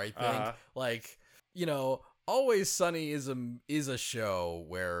even more. I think Always Sunny is a show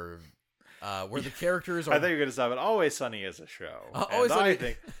where the characters are. I think you're gonna stop it. Always Sunny is a show.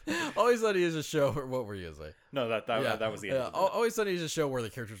 Always Sunny is a show. What were you gonna say? No, that was the end. Of it. Always Sunny is a show where the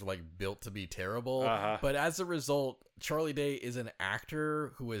characters are like built to be terrible, but as a result, Charlie Day is an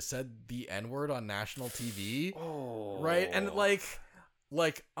actor who has said the N-word on national TV. Oh, right, and like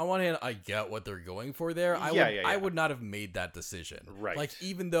on one hand, I get what they're going for there. I would not have made that decision. Right. Like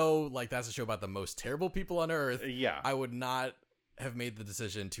even though like that's a show about the most terrible people on earth. Yeah. I would not have made the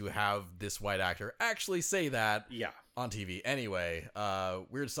decision to have this white actor actually say that. Yeah. On TV. Anyway,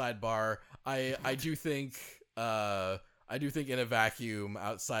 weird sidebar. I do think I do think in a vacuum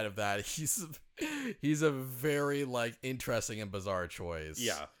outside of that, he's a very like interesting and bizarre choice.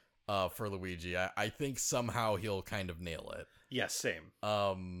 Yeah. For Luigi, I think somehow he'll kind of nail it. Yes, same.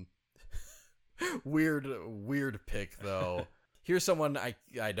 Weird pick though. Here's someone I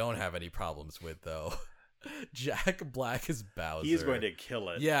don't have any problems with though. Jack Black as Bowser. He is going to kill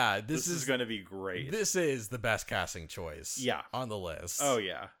it. Yeah, this is going to be great. This is the best casting choice. Yeah. On the list. Oh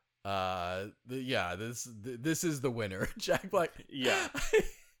yeah. This is the winner. Jack Black. Yeah.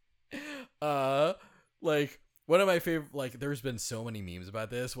 Like one of my favorite, like there's been so many memes about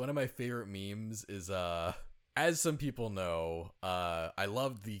this. One of my favorite memes is as some people know, I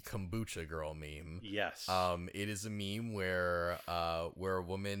love the kombucha girl meme. Yes. It is a meme where a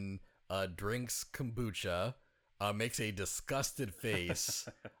woman drinks kombucha, makes a disgusted face,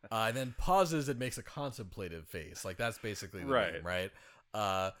 and then pauses and makes a contemplative face. Like that's basically the meme, right?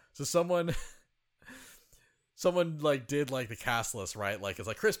 So someone like did like the cast list, right? Like it's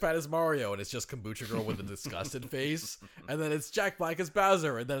like Chris Pratt as Mario, and it's just Kombucha Girl with the disgusted face, and then it's Jack Black as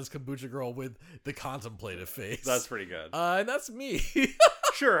Bowser, and then it's Kombucha Girl with the contemplative face. That's pretty good. And that's me.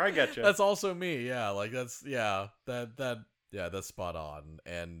 Sure, I get you. That's also me. Yeah, like that's that's spot on.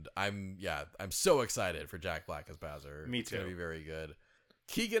 And I'm so excited for Jack Black as Bowser. Me too. It's gonna be very good.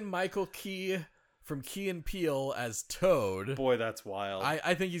 Keegan-Michael Key from Key and Peele as Toad. Boy, that's wild.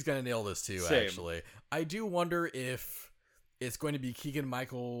 I think he's gonna nail this too. Same. Actually, I do wonder if it's going to be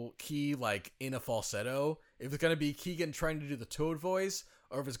Keegan-Michael Key like in a falsetto. If it's gonna be Keegan trying to do the Toad voice,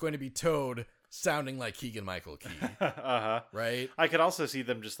 or if it's going to be Toad sounding like Keegan-Michael Key. Uh-huh. Right? I could also see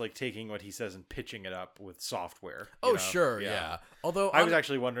them just like taking what he says and pitching it up with software. Oh, sure, yeah. Although I was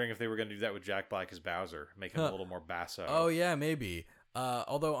actually wondering if they were going to do that with Jack Black as Bowser, make him a little more basso. Oh yeah, maybe.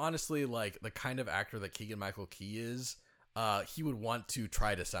 Although honestly, like the kind of actor that Keegan-Michael Key is, he would want to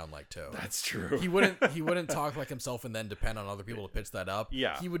try to sound like Toad. That's true. He wouldn't talk like himself and then depend on other people to pitch that up.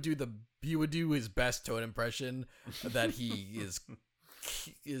 Yeah. He would do his best Toad impression that he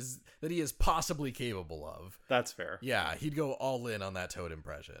is possibly capable of. That's fair. Yeah, he'd go all in on that Toad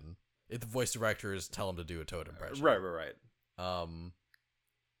impression if the voice directors tell him to do a Toad impression. Right.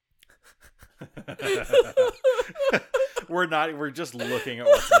 We're just looking at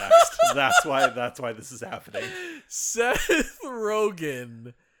what's next. That's why this is happening. Seth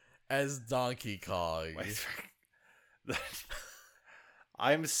Rogen as Donkey Kong.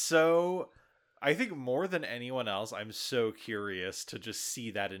 I think more than anyone else, I'm so curious to just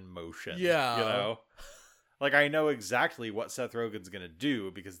see that in motion. Yeah. You know? Like, I know exactly what Seth Rogen's gonna do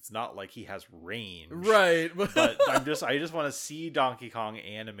because it's not like he has range. Right. But I just want to see Donkey Kong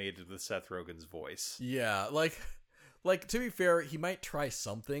animated with Seth Rogen's voice. Yeah, like to be fair, he might try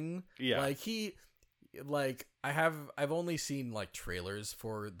something. Yeah. I've only seen like trailers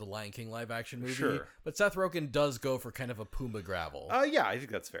for the Lion King live action movie. Sure. But Seth Rogen does go for kind of a Puma Gravel. Yeah, I think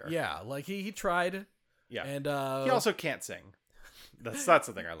that's fair. Yeah, like he tried. Yeah. And he also can't sing. That's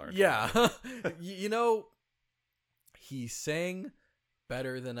something I learned. Yeah. You know, he sang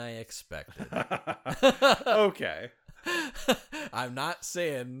better than I expected. Okay. I'm not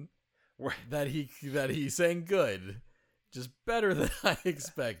saying that he sang good, just better than I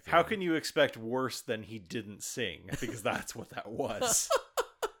expected. How can you expect worse than he didn't sing? Because that's what that was.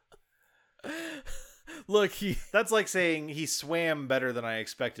 Look, that's like saying he swam better than I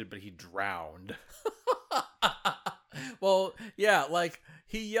expected, but he drowned. Well, yeah, like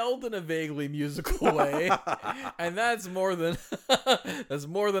he yelled in a vaguely musical way, and that's more than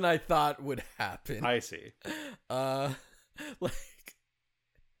I thought would happen. I see.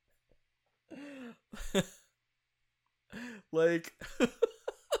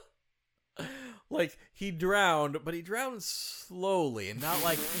 Like he drowned, but he drowned slowly and not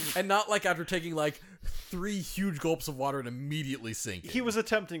like after taking like 3 huge gulps of water and immediately sinking. He was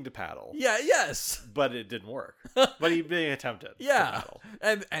attempting to paddle. Yeah, yes. But it didn't work. But he attempted to paddle.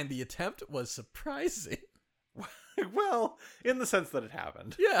 And the attempt was surprising. Well, in the sense that it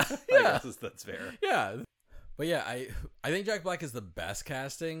happened. Yeah. I guess that's fair. Yeah. But yeah, I think Jack Black is the best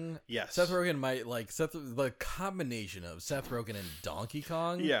casting. Yes. Seth Rogen might the combination of Seth Rogen and Donkey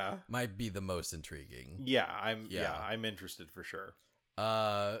Kong might be the most intriguing. Yeah, I'm interested for sure.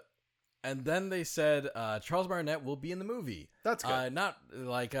 And then they said Charles Martinet will be in the movie. That's good. Not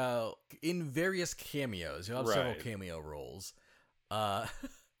like in various cameos. He'll have several cameo roles.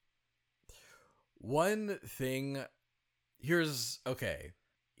 One thing here's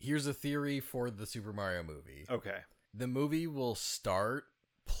a theory for the Super Mario movie. Okay. The movie will start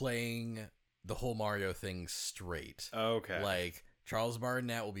playing the whole Mario thing straight. Okay. Like Charles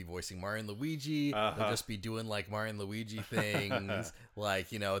Martinet will be voicing Mario and Luigi. They'll just be doing like Mario and Luigi things.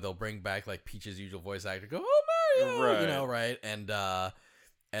 Like, you know, they'll bring back like Peach's usual voice actor. Go, oh Mario, you know, right?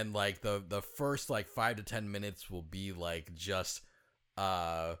 And like the first like 5 to 10 minutes will be like just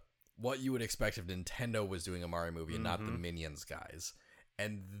what you would expect if Nintendo was doing a Mario movie and not the Minions guys.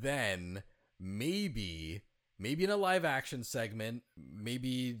 And then maybe in a live action segment,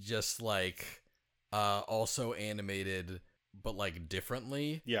 maybe just like also animated but like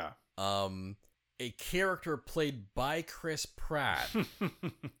differently. Yeah. A character played by Chris Pratt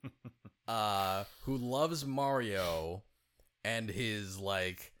who loves Mario, and his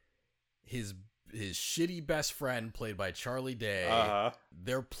shitty best friend played by Charlie Day.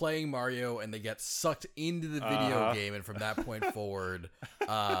 They're playing Mario and they get sucked into the video game, and from that point forward,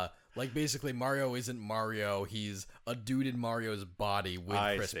 like basically Mario isn't Mario, he's a dude in Mario's body with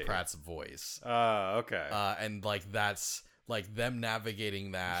Chris Pratt's voice. Okay. And like that's like them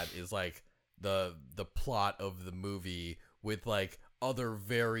navigating that is like the plot of the movie, with like other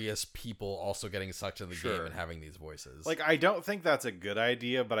various people also getting sucked into the game and having these voices. Like, I don't think that's a good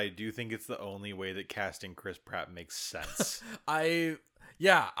idea, but I do think it's the only way that casting Chris Pratt makes sense. I'm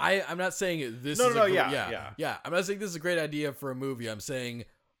not saying this I'm not saying this is a great idea for a movie. I'm saying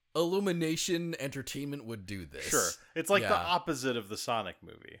Illumination Entertainment would do this. Sure. It's like the opposite of the Sonic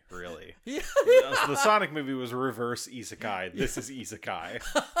movie, really. Yeah. The Sonic movie was reverse isekai. This is isekai.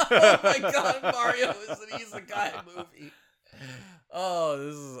 Oh my god, Mario is an isekai movie.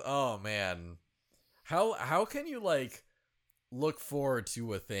 Oh man. How can you like look forward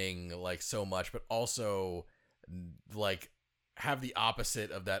to a thing like so much, but also like have the opposite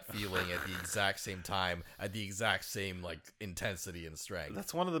of that feeling at the exact same time, at the exact same like intensity and strength?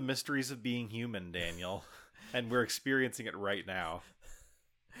 That's one of the mysteries of being human, Daniel. And we're experiencing it right now.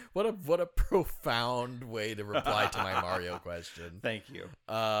 What a profound way to reply to my Mario question. Thank you.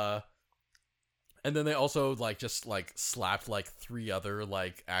 And then they also like just like slapped like 3 other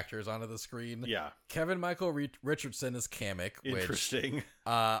like actors onto the screen. Yeah. Kevin Michael Richardson is Kamek. Interesting. Which,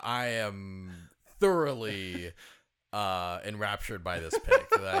 I am thoroughly enraptured by this pick.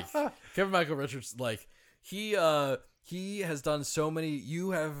 Like Kevin Michael Richardson, like he has done so many.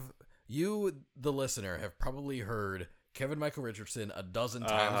 You the listener have probably heard Kevin Michael Richardson a dozen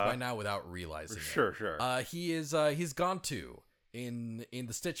times by now without realizing it. Sure. He's gone to in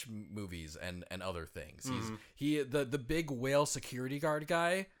the Stitch movies and other things. He's the big whale security guard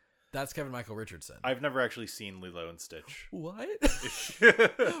guy. That's Kevin Michael Richardson. I've never actually seen Lilo and Stitch. What?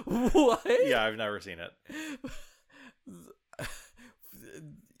 What? Yeah, I've never seen it.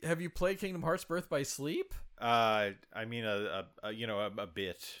 Have you played Kingdom Hearts Birth by Sleep? I mean a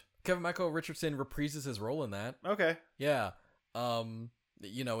bit. Kevin Michael Richardson reprises his role in that. Okay. Yeah. In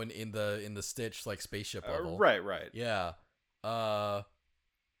the Stitch like spaceship level. Right. Yeah. God,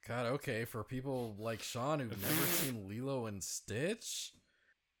 okay, for people like Sean who've never seen Lilo and Stitch,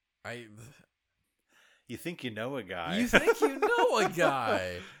 you think you know a guy. You think you know a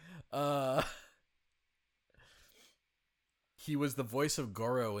guy. He was the voice of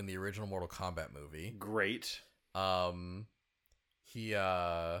Goro in the original Mortal Kombat movie. Great.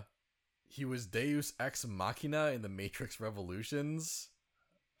 He was Deus Ex Machina in the Matrix Revolutions.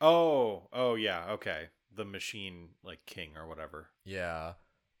 Oh yeah, okay. The Machine like King or whatever. Yeah.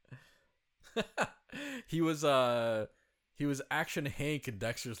 He was Action Hank in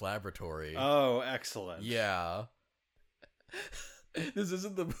Dexter's Laboratory. Oh, excellent. Yeah. This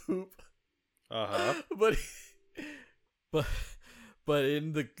isn't the poop. But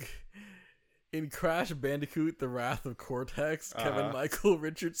in Crash Bandicoot: The Wrath of Cortex, Kevin Michael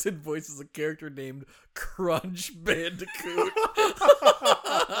Richardson voices a character named Crunch Bandicoot.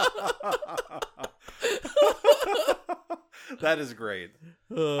 That is great.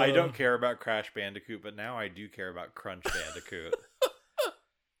 I don't care about Crash Bandicoot, but now I do care about Crunch Bandicoot.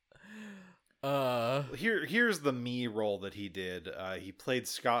 Here's the me role that he did. He played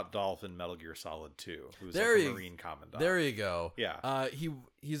Scott Dolph in Metal Gear Solid 2, who's like a Marine Commandant. There you go. Yeah.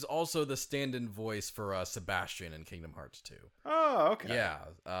 He's also the stand-in voice for Sebastian in Kingdom Hearts 2. Oh, okay.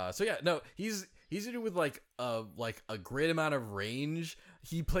 Yeah. So yeah, no, he's to do with like a great amount of range.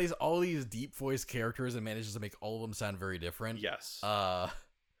 He plays all these deep voice characters and manages to make all of them sound very different. Yes.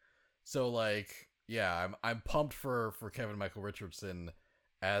 So like, yeah, I'm pumped for Kevin Michael Richardson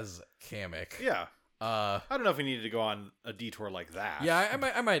as Kamek. Yeah. I don't know if we needed to go on a detour like that. Yeah,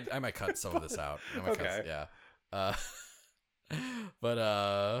 I might cut some of this out. Okay. But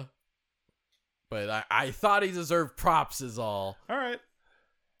I thought he deserved props is all. All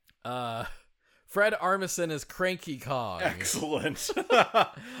right. Fred Armisen is Cranky Kong. Excellent.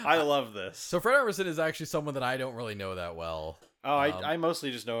 I love this. So Fred Armisen is actually someone that I don't really know that well. Oh, I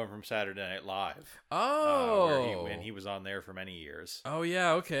mostly just know him from Saturday Night Live. And he was on there for many years. Oh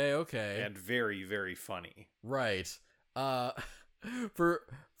yeah, okay. And very, very funny. Right. For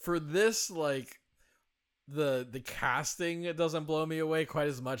this, like, the casting, it doesn't blow me away quite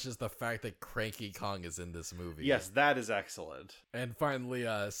as much as the fact that Cranky Kong is in this movie. Yes, that is excellent. And finally,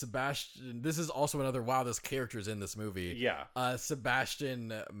 Sebastian. This is also another this character's in this movie. Yeah.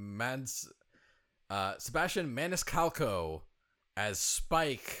 Sebastian Maniscalco as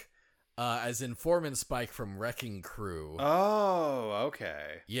Spike, as informant Spike from Wrecking Crew. Oh,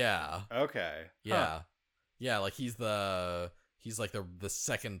 okay. Yeah. Okay. Yeah. Huh. Yeah, like he's like the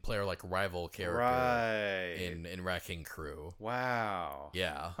second player, like, rival character, right, in Wrecking Crew. Wow.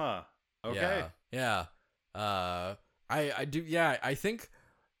 Yeah. Huh. Okay. Yeah. I do. Yeah. I think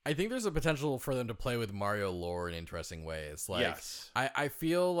there's a potential for them to play with Mario lore in interesting ways. Like, yes. I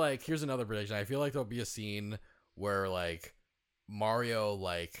feel like, here's another prediction. I feel like there'll be a scene where, like, Mario,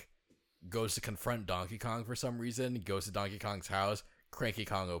 like, goes to confront Donkey Kong for some reason, goes to Donkey Kong's house, Cranky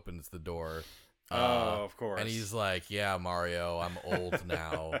Kong opens the door. Of course. And he's like, "Yeah, Mario, I'm old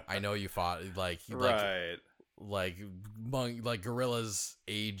now. I know you fought right. like gorillas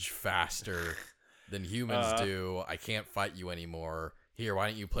age faster than humans do. I can't fight you anymore. Here, why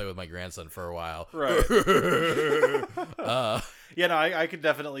don't you play with my grandson for a while?" Right. Yeah, no, I could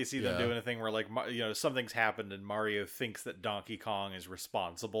definitely see them doing a thing where, like, something's happened and Mario thinks that Donkey Kong is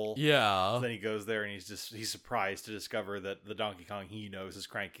responsible. Yeah. So then he goes there and he's surprised to discover that the Donkey Kong he knows is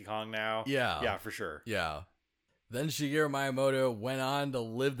Cranky Kong now. Yeah. Yeah, for sure. Yeah. Then Shigeru Miyamoto went on to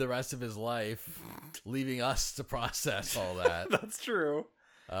live the rest of his life, leaving us to process all that. That's true.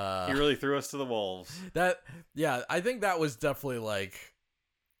 He really threw us to the wolves. I think that was definitely, like,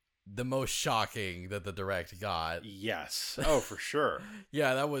 the most shocking that the direct got. Yes. Oh, for sure.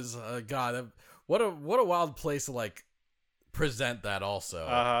 Yeah, that was God. What a wild place to, like, present that.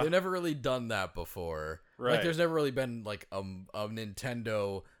 Also, they've never really done that before. Right. Like, there's never really been, like, a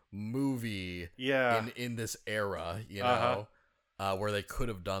Nintendo movie. Yeah. In this era, you know, where they could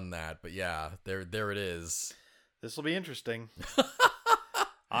have done that. But yeah, there it is. This will be interesting.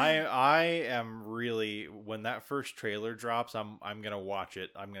 I am really, when that first trailer drops, I'm gonna watch it.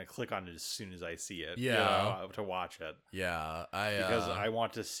 I'm gonna click on it as soon as I see it. Yeah, to watch it. Yeah, because I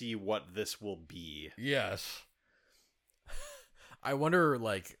want to see what this will be. Yes. I wonder,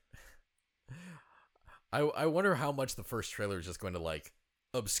 like, I wonder how much the first trailer is just going to, like,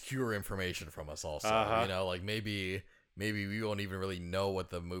 obscure information from us. Also, you know, like, maybe we won't even really know what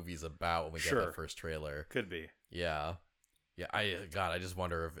the movie's about when we get that first trailer. Could be. Yeah. Yeah, I just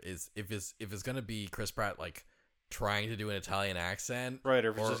wonder if it's gonna be Chris Pratt, like, trying to do an Italian accent, right?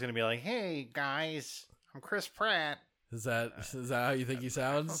 Or if it's just gonna be like, "Hey guys, I'm Chris Pratt." Is that how you think he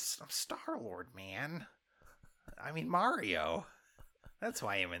sounds? I'm Star-Lord, man. I mean Mario. That's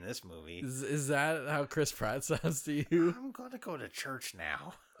why I'm in this movie. Is that how Chris Pratt sounds to you? I'm gonna go to church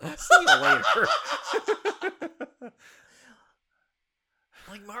now. I'll see you later.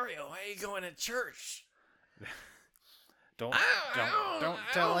 Like, Mario, why are you going to church? Don't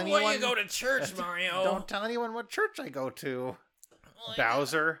tell anyone. Why you go to church, Mario? Don't tell anyone what church I go to.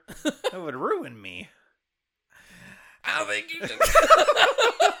 Bowser, that would ruin me. I think you should.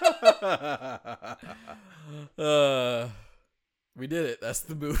 We did it. That's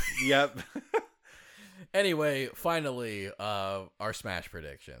the movie. Yep. Anyway, finally, our Smash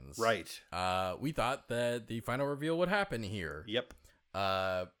predictions. Right. We thought that the final reveal would happen here. Yep.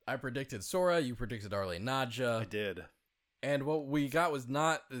 I predicted Sora. You predicted Arlene Nadja. I did. And what we got was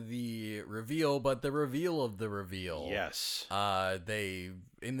not the reveal, but the reveal of the reveal. Yes. Somewhere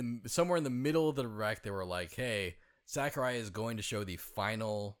in the middle of the direct, they were like, "Hey, Sakurai is going to show the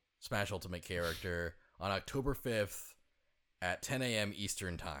final Smash Ultimate character on October 5th at 10 a.m.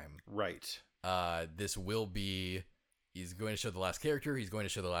 Eastern Time." Right. He's going to show the last character. He's going to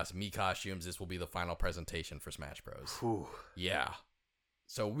show the last Mii costumes. This will be the final presentation for Smash Bros. Whew. Yeah.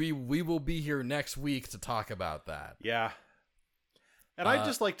 So we will be here next week to talk about that. Yeah. And I'd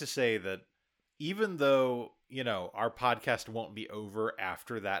just like to say that even though, you know, our podcast won't be over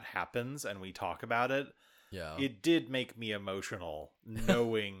after that happens and we talk about it, it did make me emotional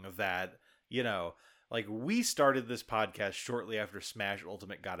knowing that, you know, like, we started this podcast shortly after Smash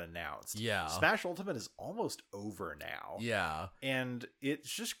Ultimate got announced. Yeah. Smash Ultimate is almost over now. Yeah. And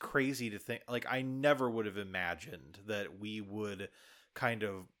it's just crazy to think, like, I never would have imagined that we would kind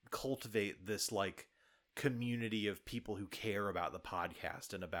of cultivate this, like, community of people who care about the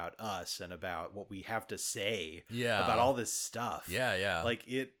podcast and about us and about what we have to say about all this stuff. Yeah. Like,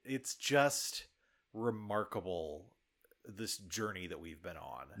 it's just remarkable this journey that we've been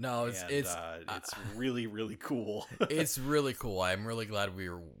on. No, it's really, really cool. It's really cool. I'm really glad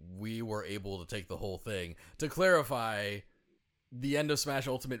we were able to take the whole thing. To clarify, the end of Smash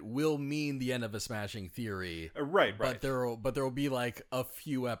Ultimate will mean the end of a Smashing theory. Right. But there will be like a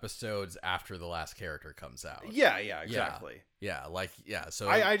few episodes after the last character comes out. Yeah, exactly. Yeah, so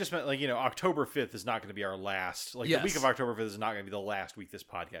I just meant October 5th is not going to be our last. Like, the week of October 5th is not going to be the last week this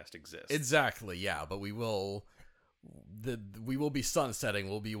podcast exists. Exactly. Yeah, but we will be sunsetting.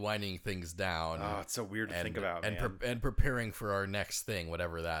 We'll be winding things down. Oh, it's so weird to think about, and preparing for our next thing,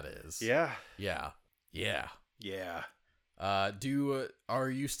 whatever that is. Yeah. Are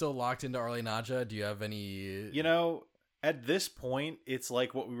you still locked into Arlie Naja? Do you have any? At this point, it's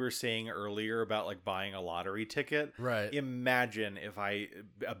like what we were saying earlier about like buying a lottery ticket. Right. Imagine if I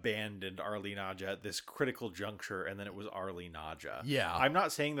abandoned Arlie Naja at this critical juncture and then it was Arlie Naja. Yeah. I'm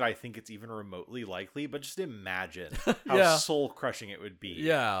not saying that I think it's even remotely likely, but just imagine how soul crushing it would be.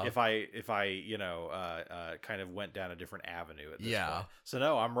 Yeah. If I kind of went down a different avenue at this point. So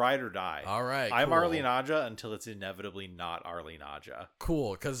no, I'm ride or die. All right. I'm Arlie Naja until it's inevitably not Arlie Naja.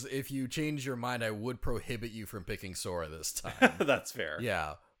 Cool. Because if you change your mind, I would prohibit you from picking Sora this time. That's fair.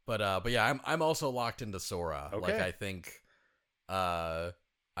 Yeah, but yeah, I'm also locked into Sora. Okay. Like, I think, I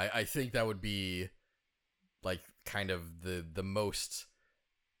think that would be like kind of the most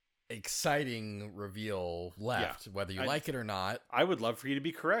exciting reveal left, whether you like it or not. I would love for you to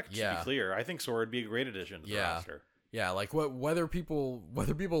be correct. To be clear, I think Sora would be a great addition to the roster. Yeah, like whether people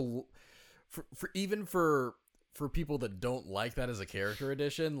for people that don't like that as a character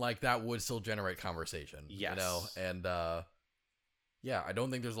addition, like, that would still generate conversation. Yes. And I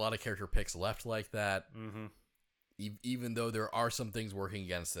don't think there's a lot of character picks left like that. Mm-hmm. Even though there are some things working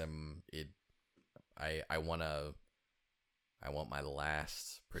against them, I want my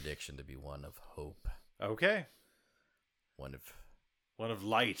last prediction to be one of hope. Okay. One of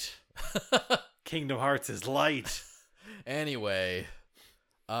light. Kingdom Hearts is light. Anyway,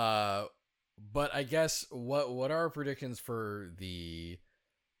 but I guess what are our predictions for the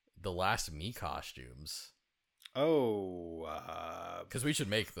last Mii costumes? Oh, because we should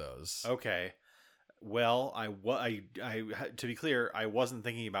make those. Okay. Well, I to be clear, I wasn't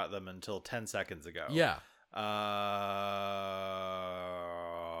thinking about them until 10 seconds ago. Yeah.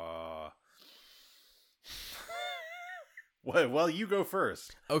 Well, you go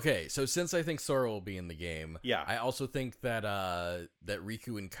first. Okay, so since I think Sora will be in the game, yeah, I also think that that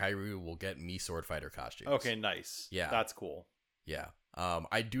Riku and Kairi will get Mii Sword Fighter costumes. Okay, nice. Yeah, that's cool. Yeah.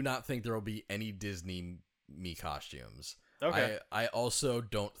 I do not think there will be any Disney Mii costumes. Okay. I also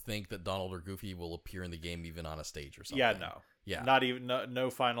don't think that Donald or Goofy will appear in the game, even on a stage or something. Yeah, no. Yeah. Not even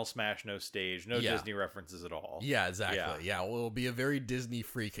no Final Smash, no stage, no Disney references at all. Yeah, exactly. Yeah, well, it'll be a very Disney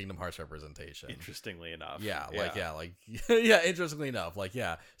free Kingdom Hearts representation. Interestingly enough. Interestingly enough. Like,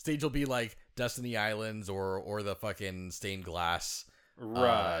 yeah, stage will be like Destiny Islands or the fucking stained glass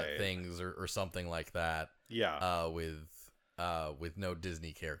things or something like that. Yeah. With no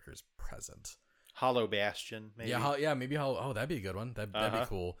Disney characters present. Hollow Bastion, maybe. Maybe that'd be a good one. That'd be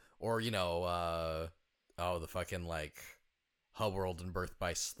cool. Or, the fucking like Hub World and Birth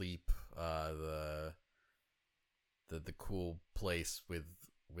by Sleep, the cool place with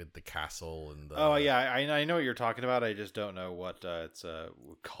the castle and the... Oh yeah, I know what you're talking about. I just don't know what it's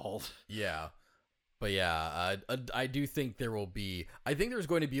called. Yeah, but yeah, I do think there will be. I think there's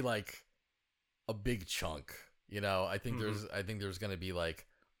going to be like a big chunk. I think there's going to be like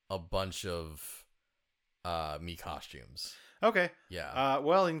a bunch of Mii costumes. Okay. Yeah.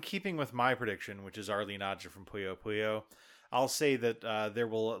 Well, in keeping with my prediction, which is Arlie Naja from Puyo Puyo, I'll say that there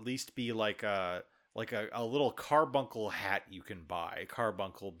will at least be like a little carbuncle hat you can buy.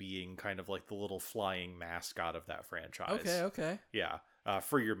 Carbuncle being kind of like the little flying mascot of that franchise. Okay. Yeah.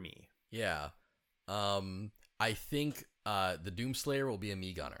 For your Mii. Yeah. I think the Doomslayer will be a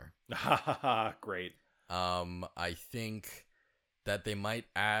Mii Gunner. Great. I think that they might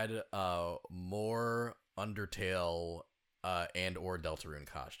add more Undertale and or Deltarune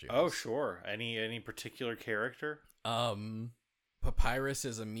costumes. Oh, sure. Any particular character? Papyrus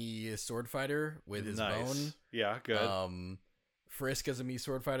is a Mii sword fighter with his bone. Yeah, good. Frisk is a Mii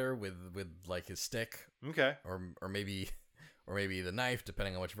sword fighter with like his stick. Okay. Or maybe the knife,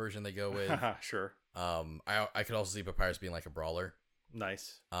 depending on which version they go with. Sure. I could also see Papyrus being like a brawler.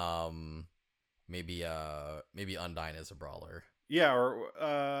 Nice. Maybe Undyne is a brawler. Yeah,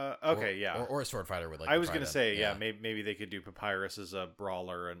 or a sword fighter with like. I was gonna say, maybe they could do Papyrus as a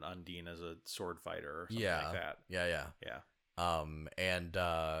brawler and Undine as a sword fighter or something like that. Yeah.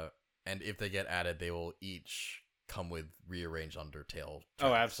 And if they get added, they will each come with rearranged Undertale tracks.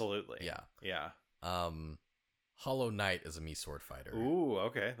 Oh, absolutely. Yeah. Hollow Knight as a Mii sword fighter. Ooh,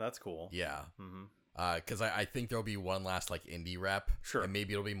 okay, that's cool. Yeah. Mm-hmm. Because I think there'll be one last like indie rep. Sure. And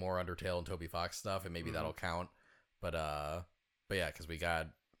maybe it'll be more Undertale and Toby Fox stuff, and maybe that'll count. But yeah, because we got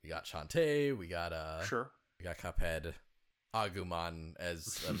Shantae, we got Sure. we got Cuphead, Agumon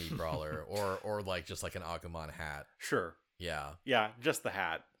as a Mii brawler, or like just like an Agumon hat. Sure. Yeah. Yeah, just the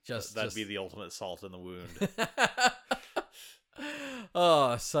hat. just That'd be the ultimate salt in the wound.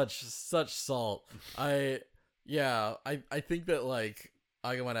 Oh, such salt. I think that like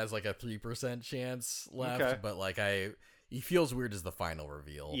Agumon has like a 3% chance left, Okay. but like he feels weird as the final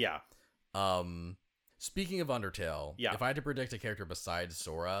reveal. Yeah. Speaking of Undertale, Yeah. if I had to predict a character besides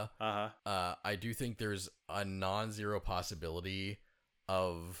Sora, I do think there's a non-zero possibility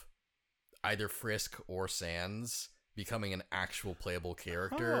of either Frisk or Sans becoming an actual playable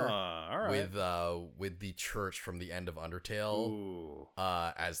character All right. with the church from the end of Undertale Ooh.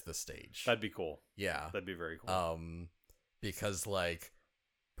 as the stage. That'd be cool. Yeah. That'd be very cool. Because like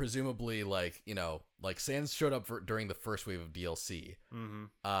presumably like, you know, like Sans showed up during the first wave of DLC.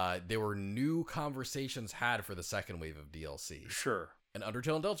 Mm-hmm. There were new conversations had for the second wave of DLC. Sure. And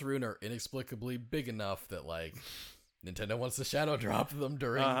Undertale and Deltarune are inexplicably big enough that like Nintendo wants to shadow drop them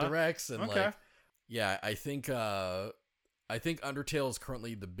during directs, and Okay. like yeah, I think Undertale is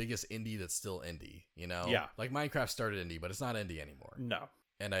currently the biggest indie that's still indie, you know? Yeah. Like Minecraft started indie, but it's not indie anymore. No.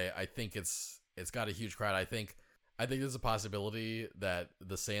 And I think it's got a huge crowd. I think there's a possibility that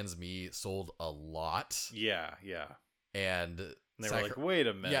the Sans Mii sold a lot. Yeah. And And they were like, wait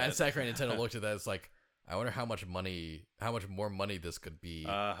a minute. yeah, and Sakurai and Nintendo looked at that. It's like, I wonder how much more money this could be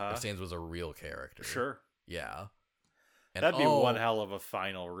if Sans was a real character. Sure. Yeah. And That'd be one hell of a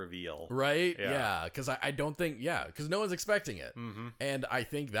final reveal. right? Yeah. Yeah, because I don't think because no one's expecting it, Mm-hmm. and I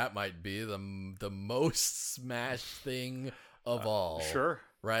think that might be the most smashed thing of all. Sure.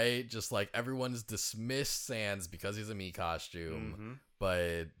 Right? Just like everyone's dismissed Sans because he's a Mii costume, Mm-hmm.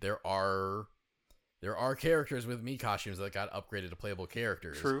 but there are characters with Mii costumes that got upgraded to playable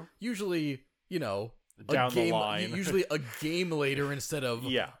characters. True. Usually, you know, Down the line. usually a game later instead of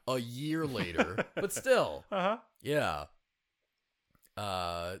Yeah. a year later, but still, Uh-huh. yeah.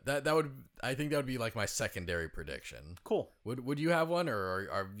 I think that would be like my secondary prediction. Cool. Would you have one, or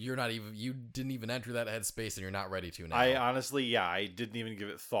are you didn't even enter that headspace and you're not ready to now? I honestly, I didn't even give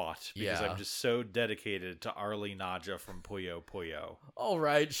it thought because Yeah. I'm just so dedicated to Arlie Naja from Puyo Puyo. All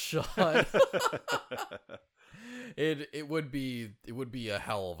right, Sean. it would be a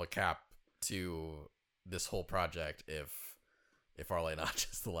hell of a cap to this whole project if Arlie Notch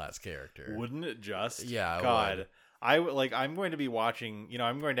is the last character. Wouldn't it just? Yeah, it God. would. I'm going to be watching,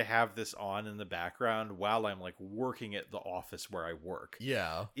 I'm going to have this on in the background while I'm like working at the office where I work.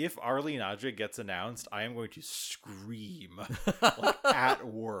 Yeah. If Arlie Naja gets announced, I am going to scream like at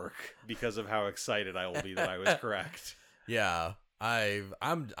work because of how excited I will be that I was correct. Yeah.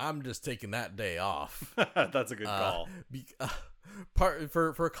 I'm just taking that day off. That's a good call.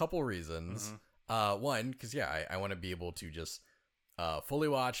 For a couple reasons. One, because I want to be able to just fully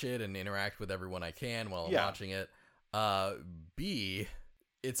watch it and interact with everyone I can while I'm watching it. B,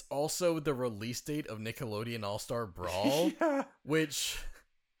 it's also the release date of Nickelodeon All-Star Brawl, Yeah. which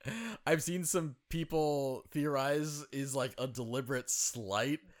I've seen some people theorize is like a deliberate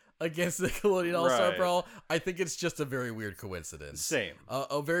slight against Nickelodeon All-Star Right. Brawl. I think it's just a very weird coincidence. Same.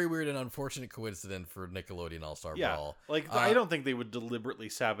 A very weird and unfortunate coincidence for Nickelodeon All-Star Yeah. Brawl. Like, I don't think they would deliberately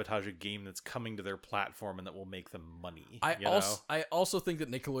sabotage a game that's coming to their platform and that will make them money. I also think that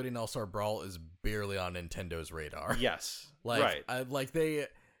Nickelodeon All-Star Brawl is barely on Nintendo's radar. Yes. Like, right.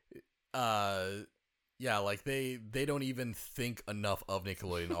 they don't even think enough of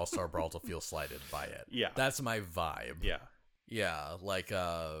Nickelodeon All-Star Brawl to feel slighted by it. Yeah. That's my vibe. Yeah. Yeah, like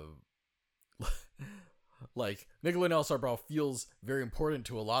like Nickelodeon All-Star Brawl feels very important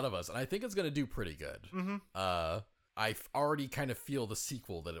to a lot of us, and I think it's going to do pretty good. Mm-hmm. I already kind of feel the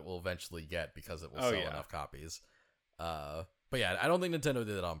sequel that it will eventually get because it will sell enough copies. But yeah, I don't think Nintendo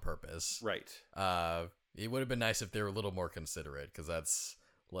did it on purpose. Right. It would have been nice if they were a little more considerate, because that's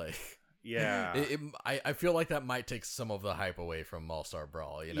like, Yeah. I feel like that might take some of the hype away from All-Star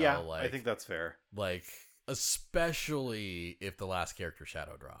Brawl. You know, yeah, like I think that's fair. like especially if the last character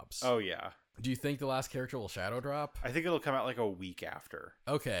shadow drops. Oh, yeah. Do you think the last character will shadow drop? I think it'll come out like a week after.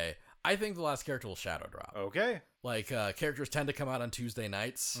 Okay, I think the last character will shadow drop. Okay. Like characters tend to come out on Tuesday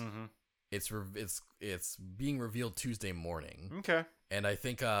nights. Mm-hmm. It's being revealed Tuesday morning, Okay. and I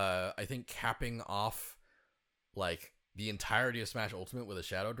think capping off like the entirety of Smash Ultimate with a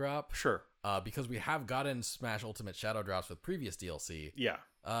shadow drop, Sure. because we have gotten Smash Ultimate shadow drops with previous DLC. Yeah.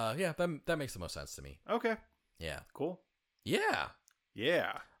 Yeah, that makes the most sense to me. Okay. Yeah. Cool. Yeah.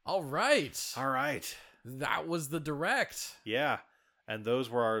 Yeah. All right. All right. That was the Direct. Yeah. And those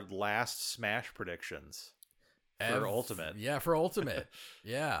were our last Smash predictions for Ultimate. Yeah, for Ultimate.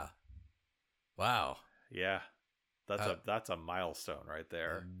 Yeah. Wow. Yeah. That's a milestone right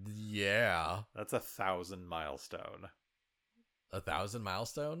there. Yeah. That's 1,000 milestone. 1,000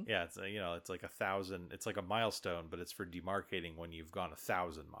 milestone? Yeah, it's like 1,000. It's like a milestone, but it's for demarcating when you've gone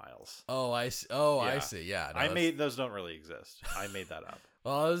 1,000 miles. Oh, I see. Oh, Yeah. I see. Yeah. No, those don't really exist. I made that up.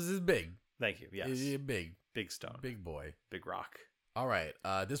 Oh, this is big. Thank you. Yes. Big. Big stone. Big boy. Big rock. All right.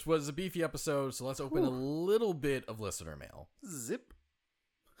 This was a beefy episode, so let's open a little bit of listener mail. Zip.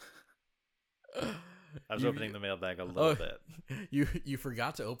 I was opening the mailbag a little bit. You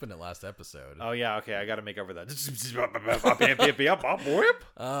forgot to open it last episode. Oh yeah, okay. I got to make up for that.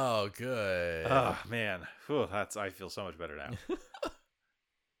 Oh, good. Oh man, whew, I feel so much better now.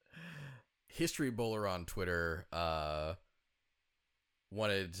 History Bowler on Twitter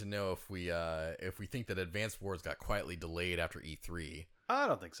wanted to know if we think that Advanced Wars got quietly delayed after E3. I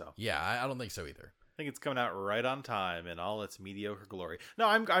don't think so. Yeah, I don't think so either. I think it's coming out right on time in all its mediocre glory. No,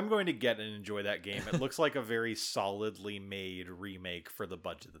 I'm going to get and enjoy that game. It looks like a very solidly made remake for the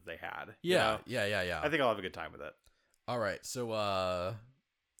budget that they had. Yeah, you know? yeah. I think I'll have a good time with it. All right, so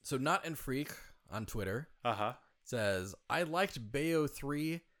Not and Freak on Twitter says, I liked Bayo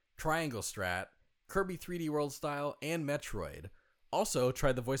 3, Triangle Strat, Kirby 3D World Style, and Metroid. Also,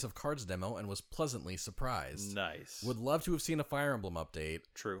 tried the Voice of Cards demo and was pleasantly surprised. Nice. Would love to have seen a Fire Emblem update.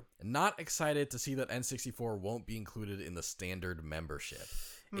 True. Not excited to see that N64 won't be included in the standard membership.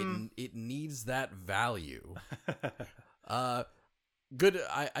 It needs that value. Good.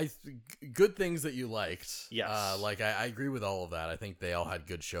 Good things that you liked. Yes. I agree with all of that. I think they all had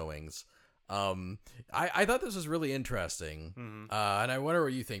good showings. I thought this was really interesting. Mm-hmm. And I wonder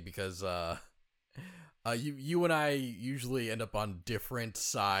what you think, because you and I usually end up on different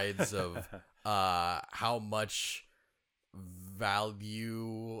sides of how much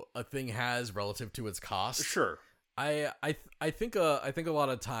value a thing has relative to its cost. Sure. I think a lot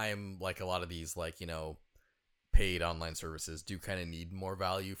of time, like a lot of these, like, you know, paid online services do kind of need more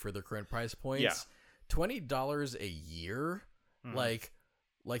value for their current price points. Yeah. $20 a year, like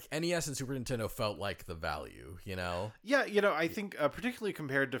NES and Super Nintendo felt like the value, you know? Yeah, I think particularly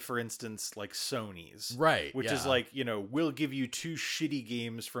compared to, for instance, like Sony's. Right. Which is like, we'll give you 2 shitty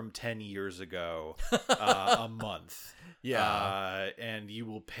games from 10 years ago a month. Yeah. And you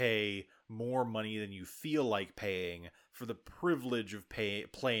will pay more money than you feel like paying for the privilege of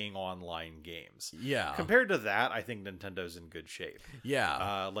playing online games. Yeah. Compared to that, I think Nintendo's in good shape.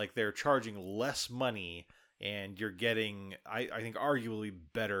 Yeah. Like they're charging less money, and you're getting, I think, arguably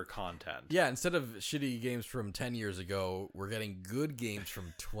better content. Yeah, instead of shitty games from 10 years ago, we're getting good games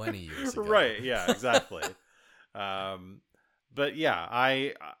from 20 years ago. Right, yeah, exactly. But yeah,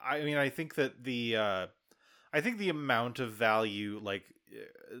 I mean, I think that the amount of value, like,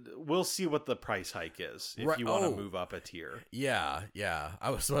 we'll see what the price hike is if you want to move up a tier. Yeah. I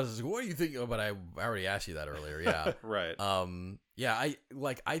was like, what do you think? But I already asked you that earlier. Yeah. Right. Yeah,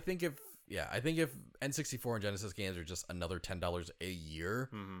 I think if N64 and Genesis games are just another $10 a year,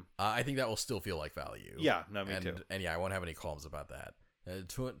 I think that will still feel like value. Yeah, no, me too. And yeah, I won't have any qualms about that.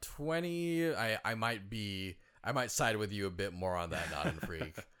 20, I might side with you a bit more on that, Not in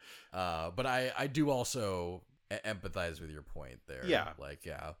Freak. But I do also empathize with your point there. Yeah. Like,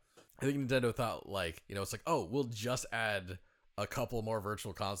 yeah. I think Nintendo thought, like, you know, it's like, oh, we'll just add a couple more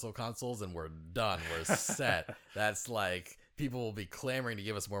virtual consoles and we're done. We're set. That's like, people will be clamoring to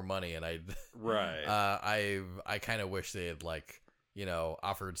give us more money, and I kind of wish they had, like, you know,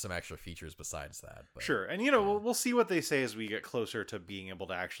 offered some extra features besides that. But, sure, and we'll see what they say as we get closer to being able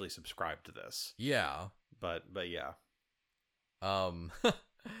to actually subscribe to this. Yeah, but yeah.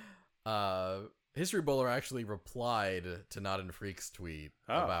 History Bowler actually replied to Not in Freak's tweet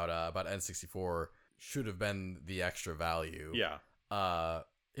about N64 should have been the extra value. Yeah.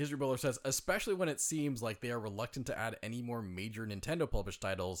 History Bowler says, especially when it seems like they are reluctant to add any more major Nintendo published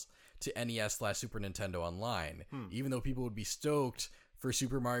titles to NES/Super Nintendo Online, even though people would be stoked for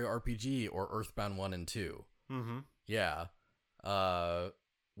Super Mario RPG or Earthbound 1 and 2. Mm-hmm. Yeah.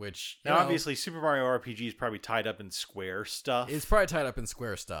 Which, now, obviously, Super Mario RPG is probably tied up in Square stuff. It's probably tied up in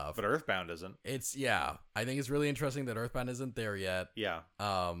Square stuff. But Earthbound isn't. I think it's really interesting that Earthbound isn't there yet. Yeah.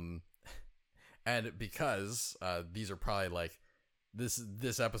 And because these are probably like,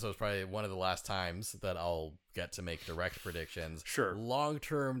 this episode is probably one of the last times that I'll get to make direct predictions. Sure.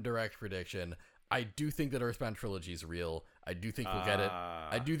 Long-term direct prediction. I do think that Earthbound Trilogy is real. I do think we'll get it.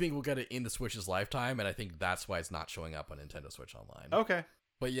 I do think we'll get it in the Switch's lifetime, and I think that's why it's not showing up on Nintendo Switch Online.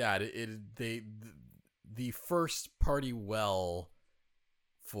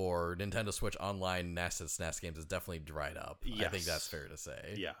 for Nintendo Switch Online NES and SNES games has definitely dried up. I think Yes. that's fair to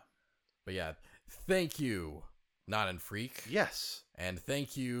say. Yeah. But yeah, thank you, Not and Freak. Yes. And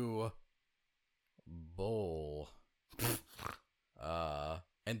thank you, Bowl.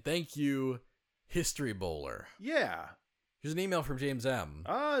 And thank you, History Bowler. Yeah. Here's an email from James M.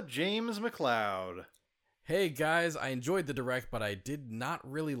 James McLeod. Hey guys, I enjoyed the direct, but I did not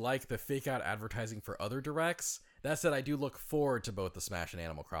really like the fake out advertising for other directs. That said, I do look forward to both the Smash and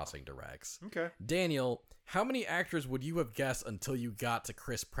Animal Crossing directs. Okay. Daniel, how many actors would you have guessed until you got to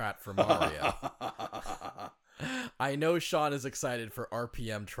Chris Pratt for Mario? I know Sean is excited for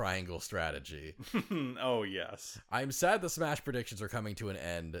RPM Triangle Strategy. Oh, yes. I'm sad the Smash predictions are coming to an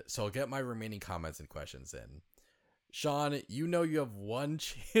end, so I'll get my remaining comments and questions in. Sean, you know you have one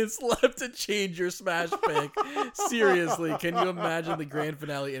chance left to change your Smash pick. Seriously, can you imagine the grand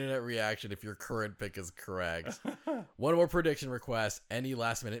finale internet reaction if your current pick is correct? One more prediction request. Any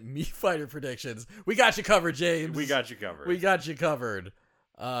last minute Mii Fighter predictions? We got you covered, James. We got you covered. We got you covered.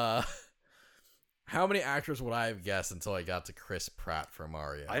 How many actors would I have guessed until I got to Chris Pratt for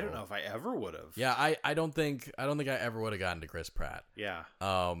Mario? I don't know if I ever would have. Yeah, I don't think I ever would have gotten to Chris Pratt. Yeah.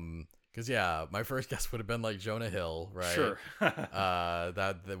 Because yeah, my first guess would have been like Jonah Hill, right? Sure.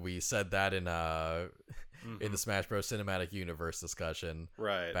 That we said that in the Smash Bros. Cinematic Universe discussion,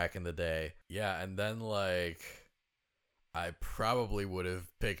 right, back in the day. Yeah, and then like I probably would have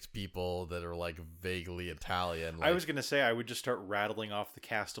picked people that are like vaguely Italian. Like, I was gonna say I would just start rattling off the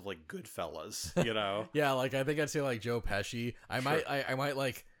cast of like Goodfellas, you know? Yeah, like I think I'd say like Joe Pesci. I Sure. might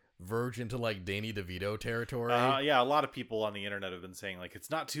like verge into like Danny DeVito territory. Yeah, a lot of people on the internet have been saying like it's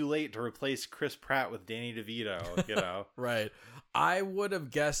not too late to replace Chris Pratt with Danny DeVito, you know? Right. I would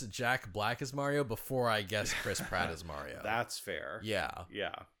have guessed Jack Black as Mario before I guessed Chris Pratt as Mario. That's fair. Yeah.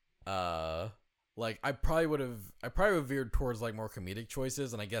 Yeah. Like I probably would have veered towards like more comedic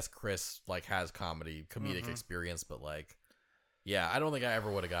choices, and I guess Chris like has comedic experience, but like, yeah, I don't think I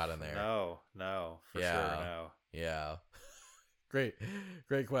ever would have gotten there. No, for sure, no. Yeah.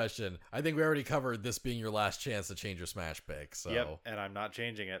 Great question. I think we already covered this being your last chance to change your Smash pick. So. Yep, and I'm not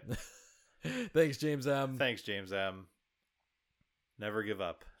changing it. Thanks, James M. Thanks, James M. Never give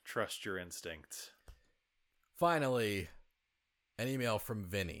up. Trust your instincts. Finally, an email from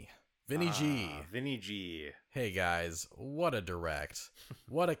Vinny. Vinny G. Vinny G. Hey guys, what a direct.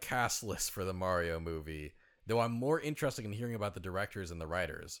 What a cast list for the Mario movie. Though I'm more interested in hearing about the directors and the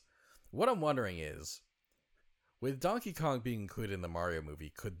writers. What I'm wondering is, with Donkey Kong being included in the Mario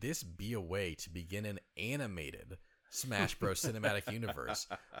movie, could this be a way to begin an animated Smash Bros. Cinematic Universe?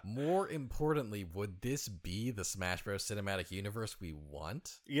 More importantly, would this be the Smash Bros. Cinematic Universe we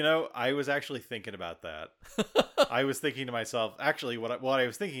want? You know, I was actually thinking about that. I was thinking to myself, actually, what I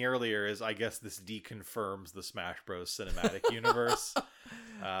was thinking earlier is, I guess this deconfirms the Smash Bros. Cinematic Universe.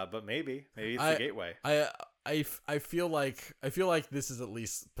 But maybe it's the gateway. I feel like this is at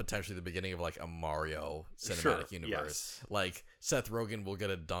least potentially the beginning of like a Mario cinematic universe. Yes. Like Seth Rogen will get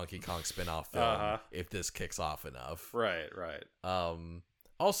a Donkey Kong spin-off film if this kicks off enough. Right.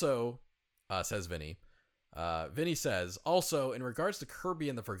 Also, says Vinny. Vinny says, also, in regards to Kirby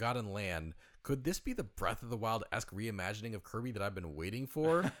and the Forgotten Land, could this be the Breath of the Wild-esque reimagining of Kirby that I've been waiting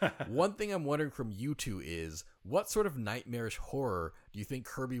for? One thing I'm wondering from you two is, what sort of nightmarish horror do you think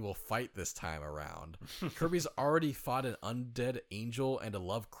Kirby will fight this time around? Kirby's already fought an undead angel and a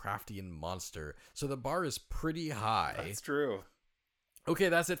Lovecraftian monster, so the bar is pretty high. That's true. Okay,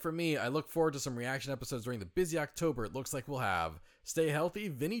 that's it for me. I look forward to some reaction episodes during the busy October it looks like we'll have. Stay healthy,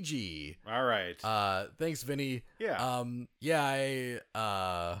 Vinny G. All right. Thanks, Vinny. Yeah.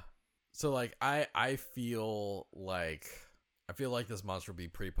 So like I feel like this monster will be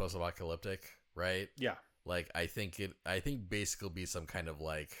pretty post-apocalyptic, right? Yeah. Like I think basically it'll be some kind of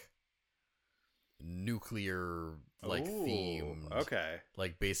like nuclear like themed. Okay.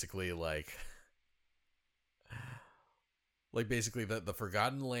 Like basically the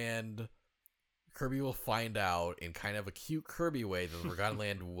Forgotten Land, Kirby will find out in kind of a cute Kirby way that the Forgotten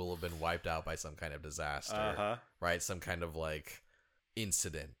Land will have been wiped out by some kind of disaster, right? Some kind of like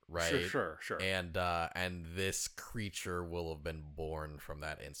incident, right? Sure. And this creature will have been born from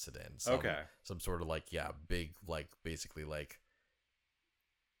that incident. Some sort of like big like basically like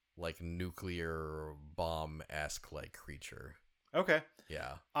nuclear bomb-esque like creature. Okay.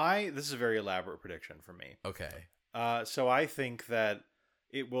 Yeah. This is a very elaborate prediction for me. Okay. So I think that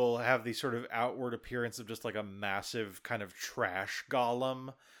it will have the sort of outward appearance of just like a massive kind of trash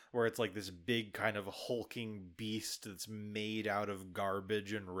golem, where it's like this big kind of hulking beast that's made out of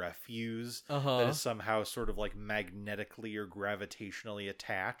garbage and refuse that is somehow sort of like magnetically or gravitationally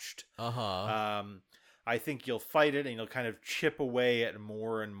attached. I think you'll fight it and you'll kind of chip away at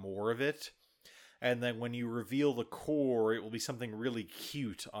more and more of it. And then when you reveal the core, it will be something really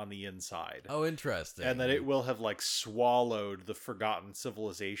cute on the inside. Oh, interesting. And then it will have like swallowed the forgotten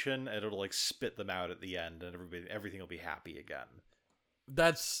civilization, and it'll like spit them out at the end, and everything will be happy again.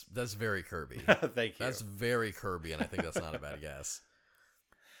 That's very Kirby. Thank you. That's very Kirby, and I think that's not a bad guess.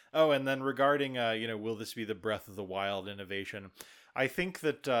 Oh, and then regarding, will this be the Breath of the Wild innovation? I think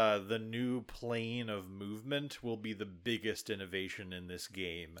that the new plane of movement will be the biggest innovation in this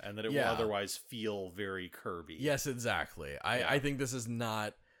game, and that it will otherwise feel very Kirby. Yes, exactly. I think this is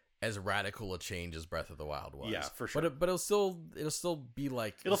not as radical a change as Breath of the Wild was. Yeah, for sure. But it'll still be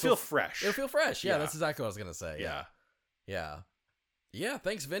like it'll feel fresh. It'll feel fresh. Yeah, that's exactly what I was gonna say. Yeah.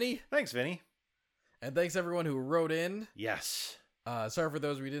 Thanks, Vinny. Thanks, Vinny. And thanks everyone who wrote in. Yes. Sorry for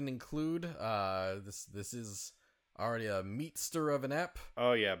those we didn't include. This is already a meatster of an ep.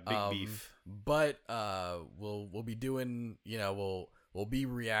 Oh yeah, big beef. But we'll be doing, we'll be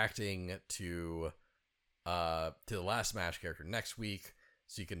reacting to the last Smash character next week,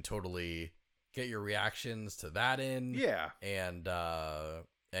 so you can totally get your reactions to that in. Yeah. And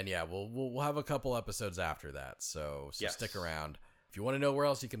yeah, we'll have a couple episodes after that. So stick around. If you want to know where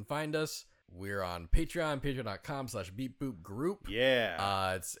else you can find us, we're on Patreon, patreon.com/beatboopgroup.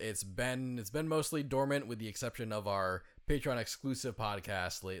 Yeah. It's been mostly dormant with the exception of our Patreon exclusive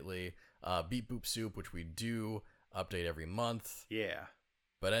podcast lately, Beat Boop Soup, which we do update every month. Yeah.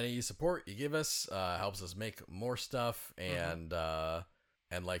 But any support you give us helps us make more stuff, and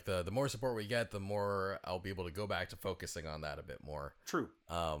like the more support we get, the more I'll be able to go back to focusing on that a bit more. True.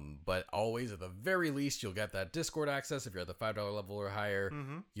 But always, at the very least, you'll get that Discord access if you're at the $5 level or higher.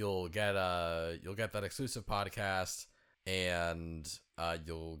 Mm-hmm. You'll get that exclusive podcast, and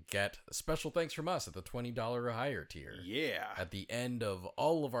you'll get special thanks from us at the $20 or higher tier. Yeah. At the end of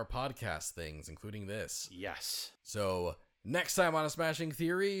all of our podcast things, including this. Yes. So next time on A Smashing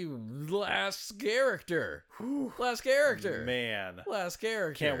Theory, last character. Whew. Last character. Man. Last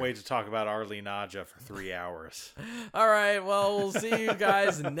character. Can't wait to talk about Arlie Naja for 3 hours. All right. Well, we'll see you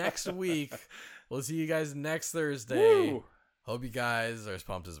guys next week. We'll see you guys next Thursday. Woo. Hope you guys are as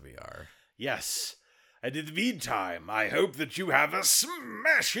pumped as we are. Yes. And in the meantime, I hope that you have a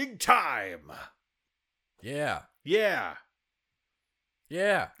smashing time. Yeah. Yeah.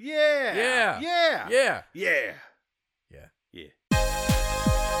 Yeah. Yeah. Yeah. Yeah. Yeah. Yeah. Yeah. Yeah.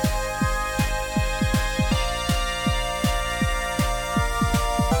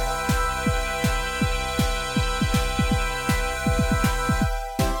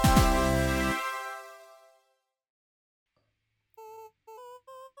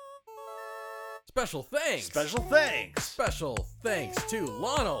 Special thanks. Special thanks. Special thanks to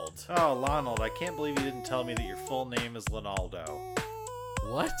Lonald. Oh, Lonald, I can't believe you didn't tell me that your full name is Lonaldo.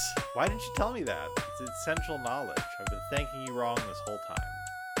 What? Why didn't you tell me that? It's essential knowledge. I've been thanking you wrong this whole time.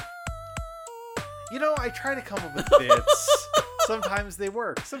 You know, I try to come up with bits. Sometimes they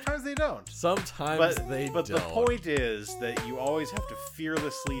work. Sometimes they don't. Sometimes they don't. But the point is that you always have to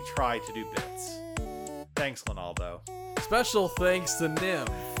fearlessly try to do bits. Thanks, Lonaldo. Special thanks to Nim.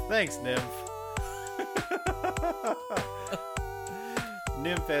 Thanks, Nymph.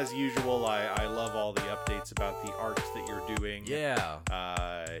 Nymph, as usual, I love all the updates about the art that you're doing. Yeah.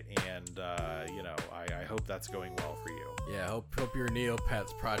 I hope that's going well for you. Yeah, hope your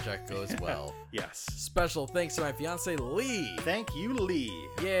Neopets project goes well. Yes. Special thanks to my fiance Lee. Thank you, Lee.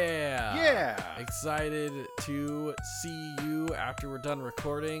 Yeah. Yeah. Excited to see you after we're done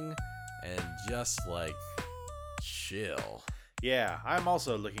recording and just like chill. Yeah, I'm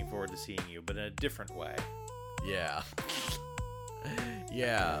also looking forward to seeing you, but in a different way. Yeah.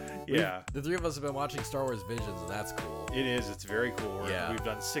 Yeah. The three of us have been watching Star Wars Visions, and that's cool. It is. It's very cool. Yeah. We've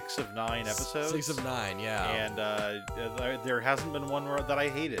done 6 of 9 episodes. 6 of 9, yeah. And there hasn't been one that I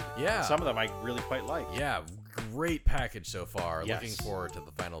hated. Yeah. Some of them I really quite like. Yeah, great package so far. Yes. Looking forward to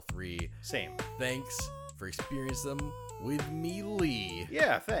the final 3. Same. Thanks for experiencing them with me, Lee.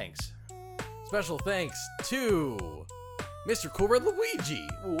 Yeah, thanks. Special thanks to Mr. Cool Red Luigi.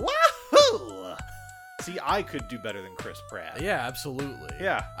 Wahoo! See, I could do better than Chris Pratt. Yeah, absolutely.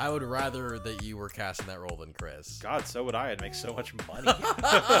 Yeah. I would rather that you were casting that role than Chris. God, so would I. I'd make so much money.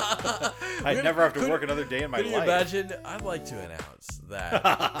 I'd never have to work another day in my life. Can you imagine? I'd like to announce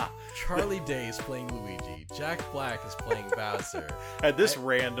that Charlie Day is playing Luigi, Jack Black is playing Bowser, and this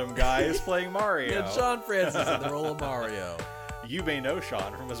random guy is playing Mario. And Sean Francis in the role of Mario. You may know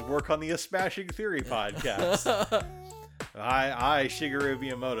Sean from his work on the A Smashing Theory podcast. I, Shigeru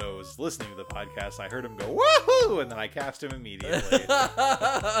Miyamoto, was listening to the podcast. I heard him go, woohoo! And then I cast him immediately.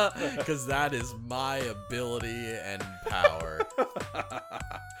 Because that is my ability and power.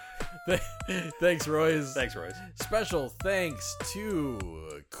 Thanks, Royce. Thanks, Royce. Special thanks to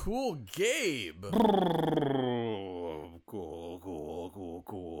Cool Gabe.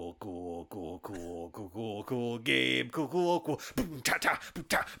 Cool Gabe, cool, boom ta ta, boom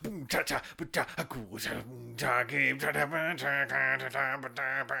ta, boom ta ta, boom ta, cool boom ta, Gabe, ta ta ta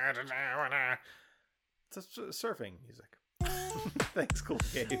ta. It's surfing music. Thanks, Cool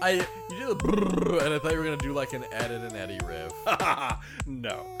Gabe. You did the brrr, and I thought you were gonna do like an Ed and an Eddie riff.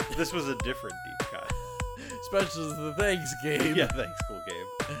 No, this was a different deep cut. Special thanks, Gabe. Yeah, thanks, Cool Gabe.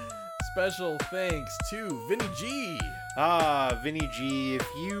 Special thanks to Vinny G. Vinny G, if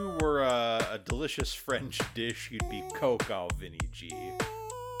you were a delicious French dish, you'd be coq au Vinny G.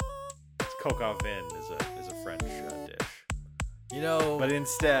 Coq au vin is a French dish. You know, but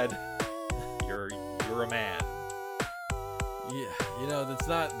instead, you're a man. Yeah, you know, that's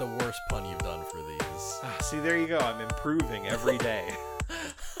not the worst pun you've done for these. See, there you go. I'm improving every day.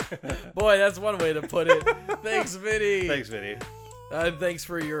 Boy, that's one way to put it. Thanks, Vinny. Thanks, Vinny. Thanks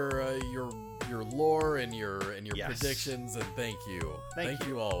for your lore and your Yes. predictions, and thank you. Thank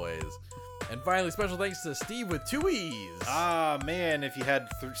you always. And finally, special thanks to Steve with 2 E's. Man, if you had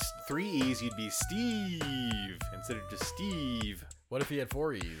 3 E's, you'd be Steve instead of just Steve. What if he had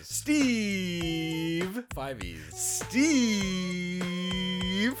 4 E's? Steve. 5 E's. Steve.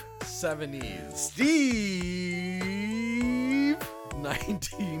 7 E's. Steve.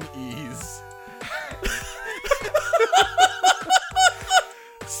 19 E's.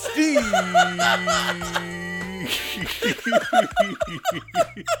 Steve.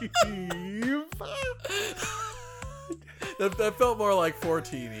 That felt more like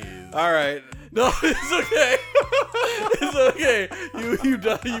 14 E's. All right. No, it's okay. It's okay.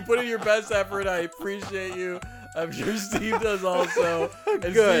 You put in your best effort. I appreciate you. I'm sure Steve does also. And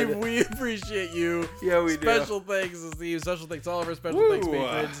Good. Steve, we appreciate you. Yeah, we do. Special thanks to Steve. Special thanks to all of our special thanks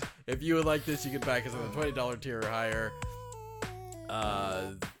patrons. If you would like this, you can back us on the $20 tier or higher.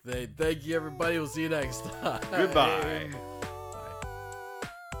 Thank you, everybody. We'll see you next time. Goodbye.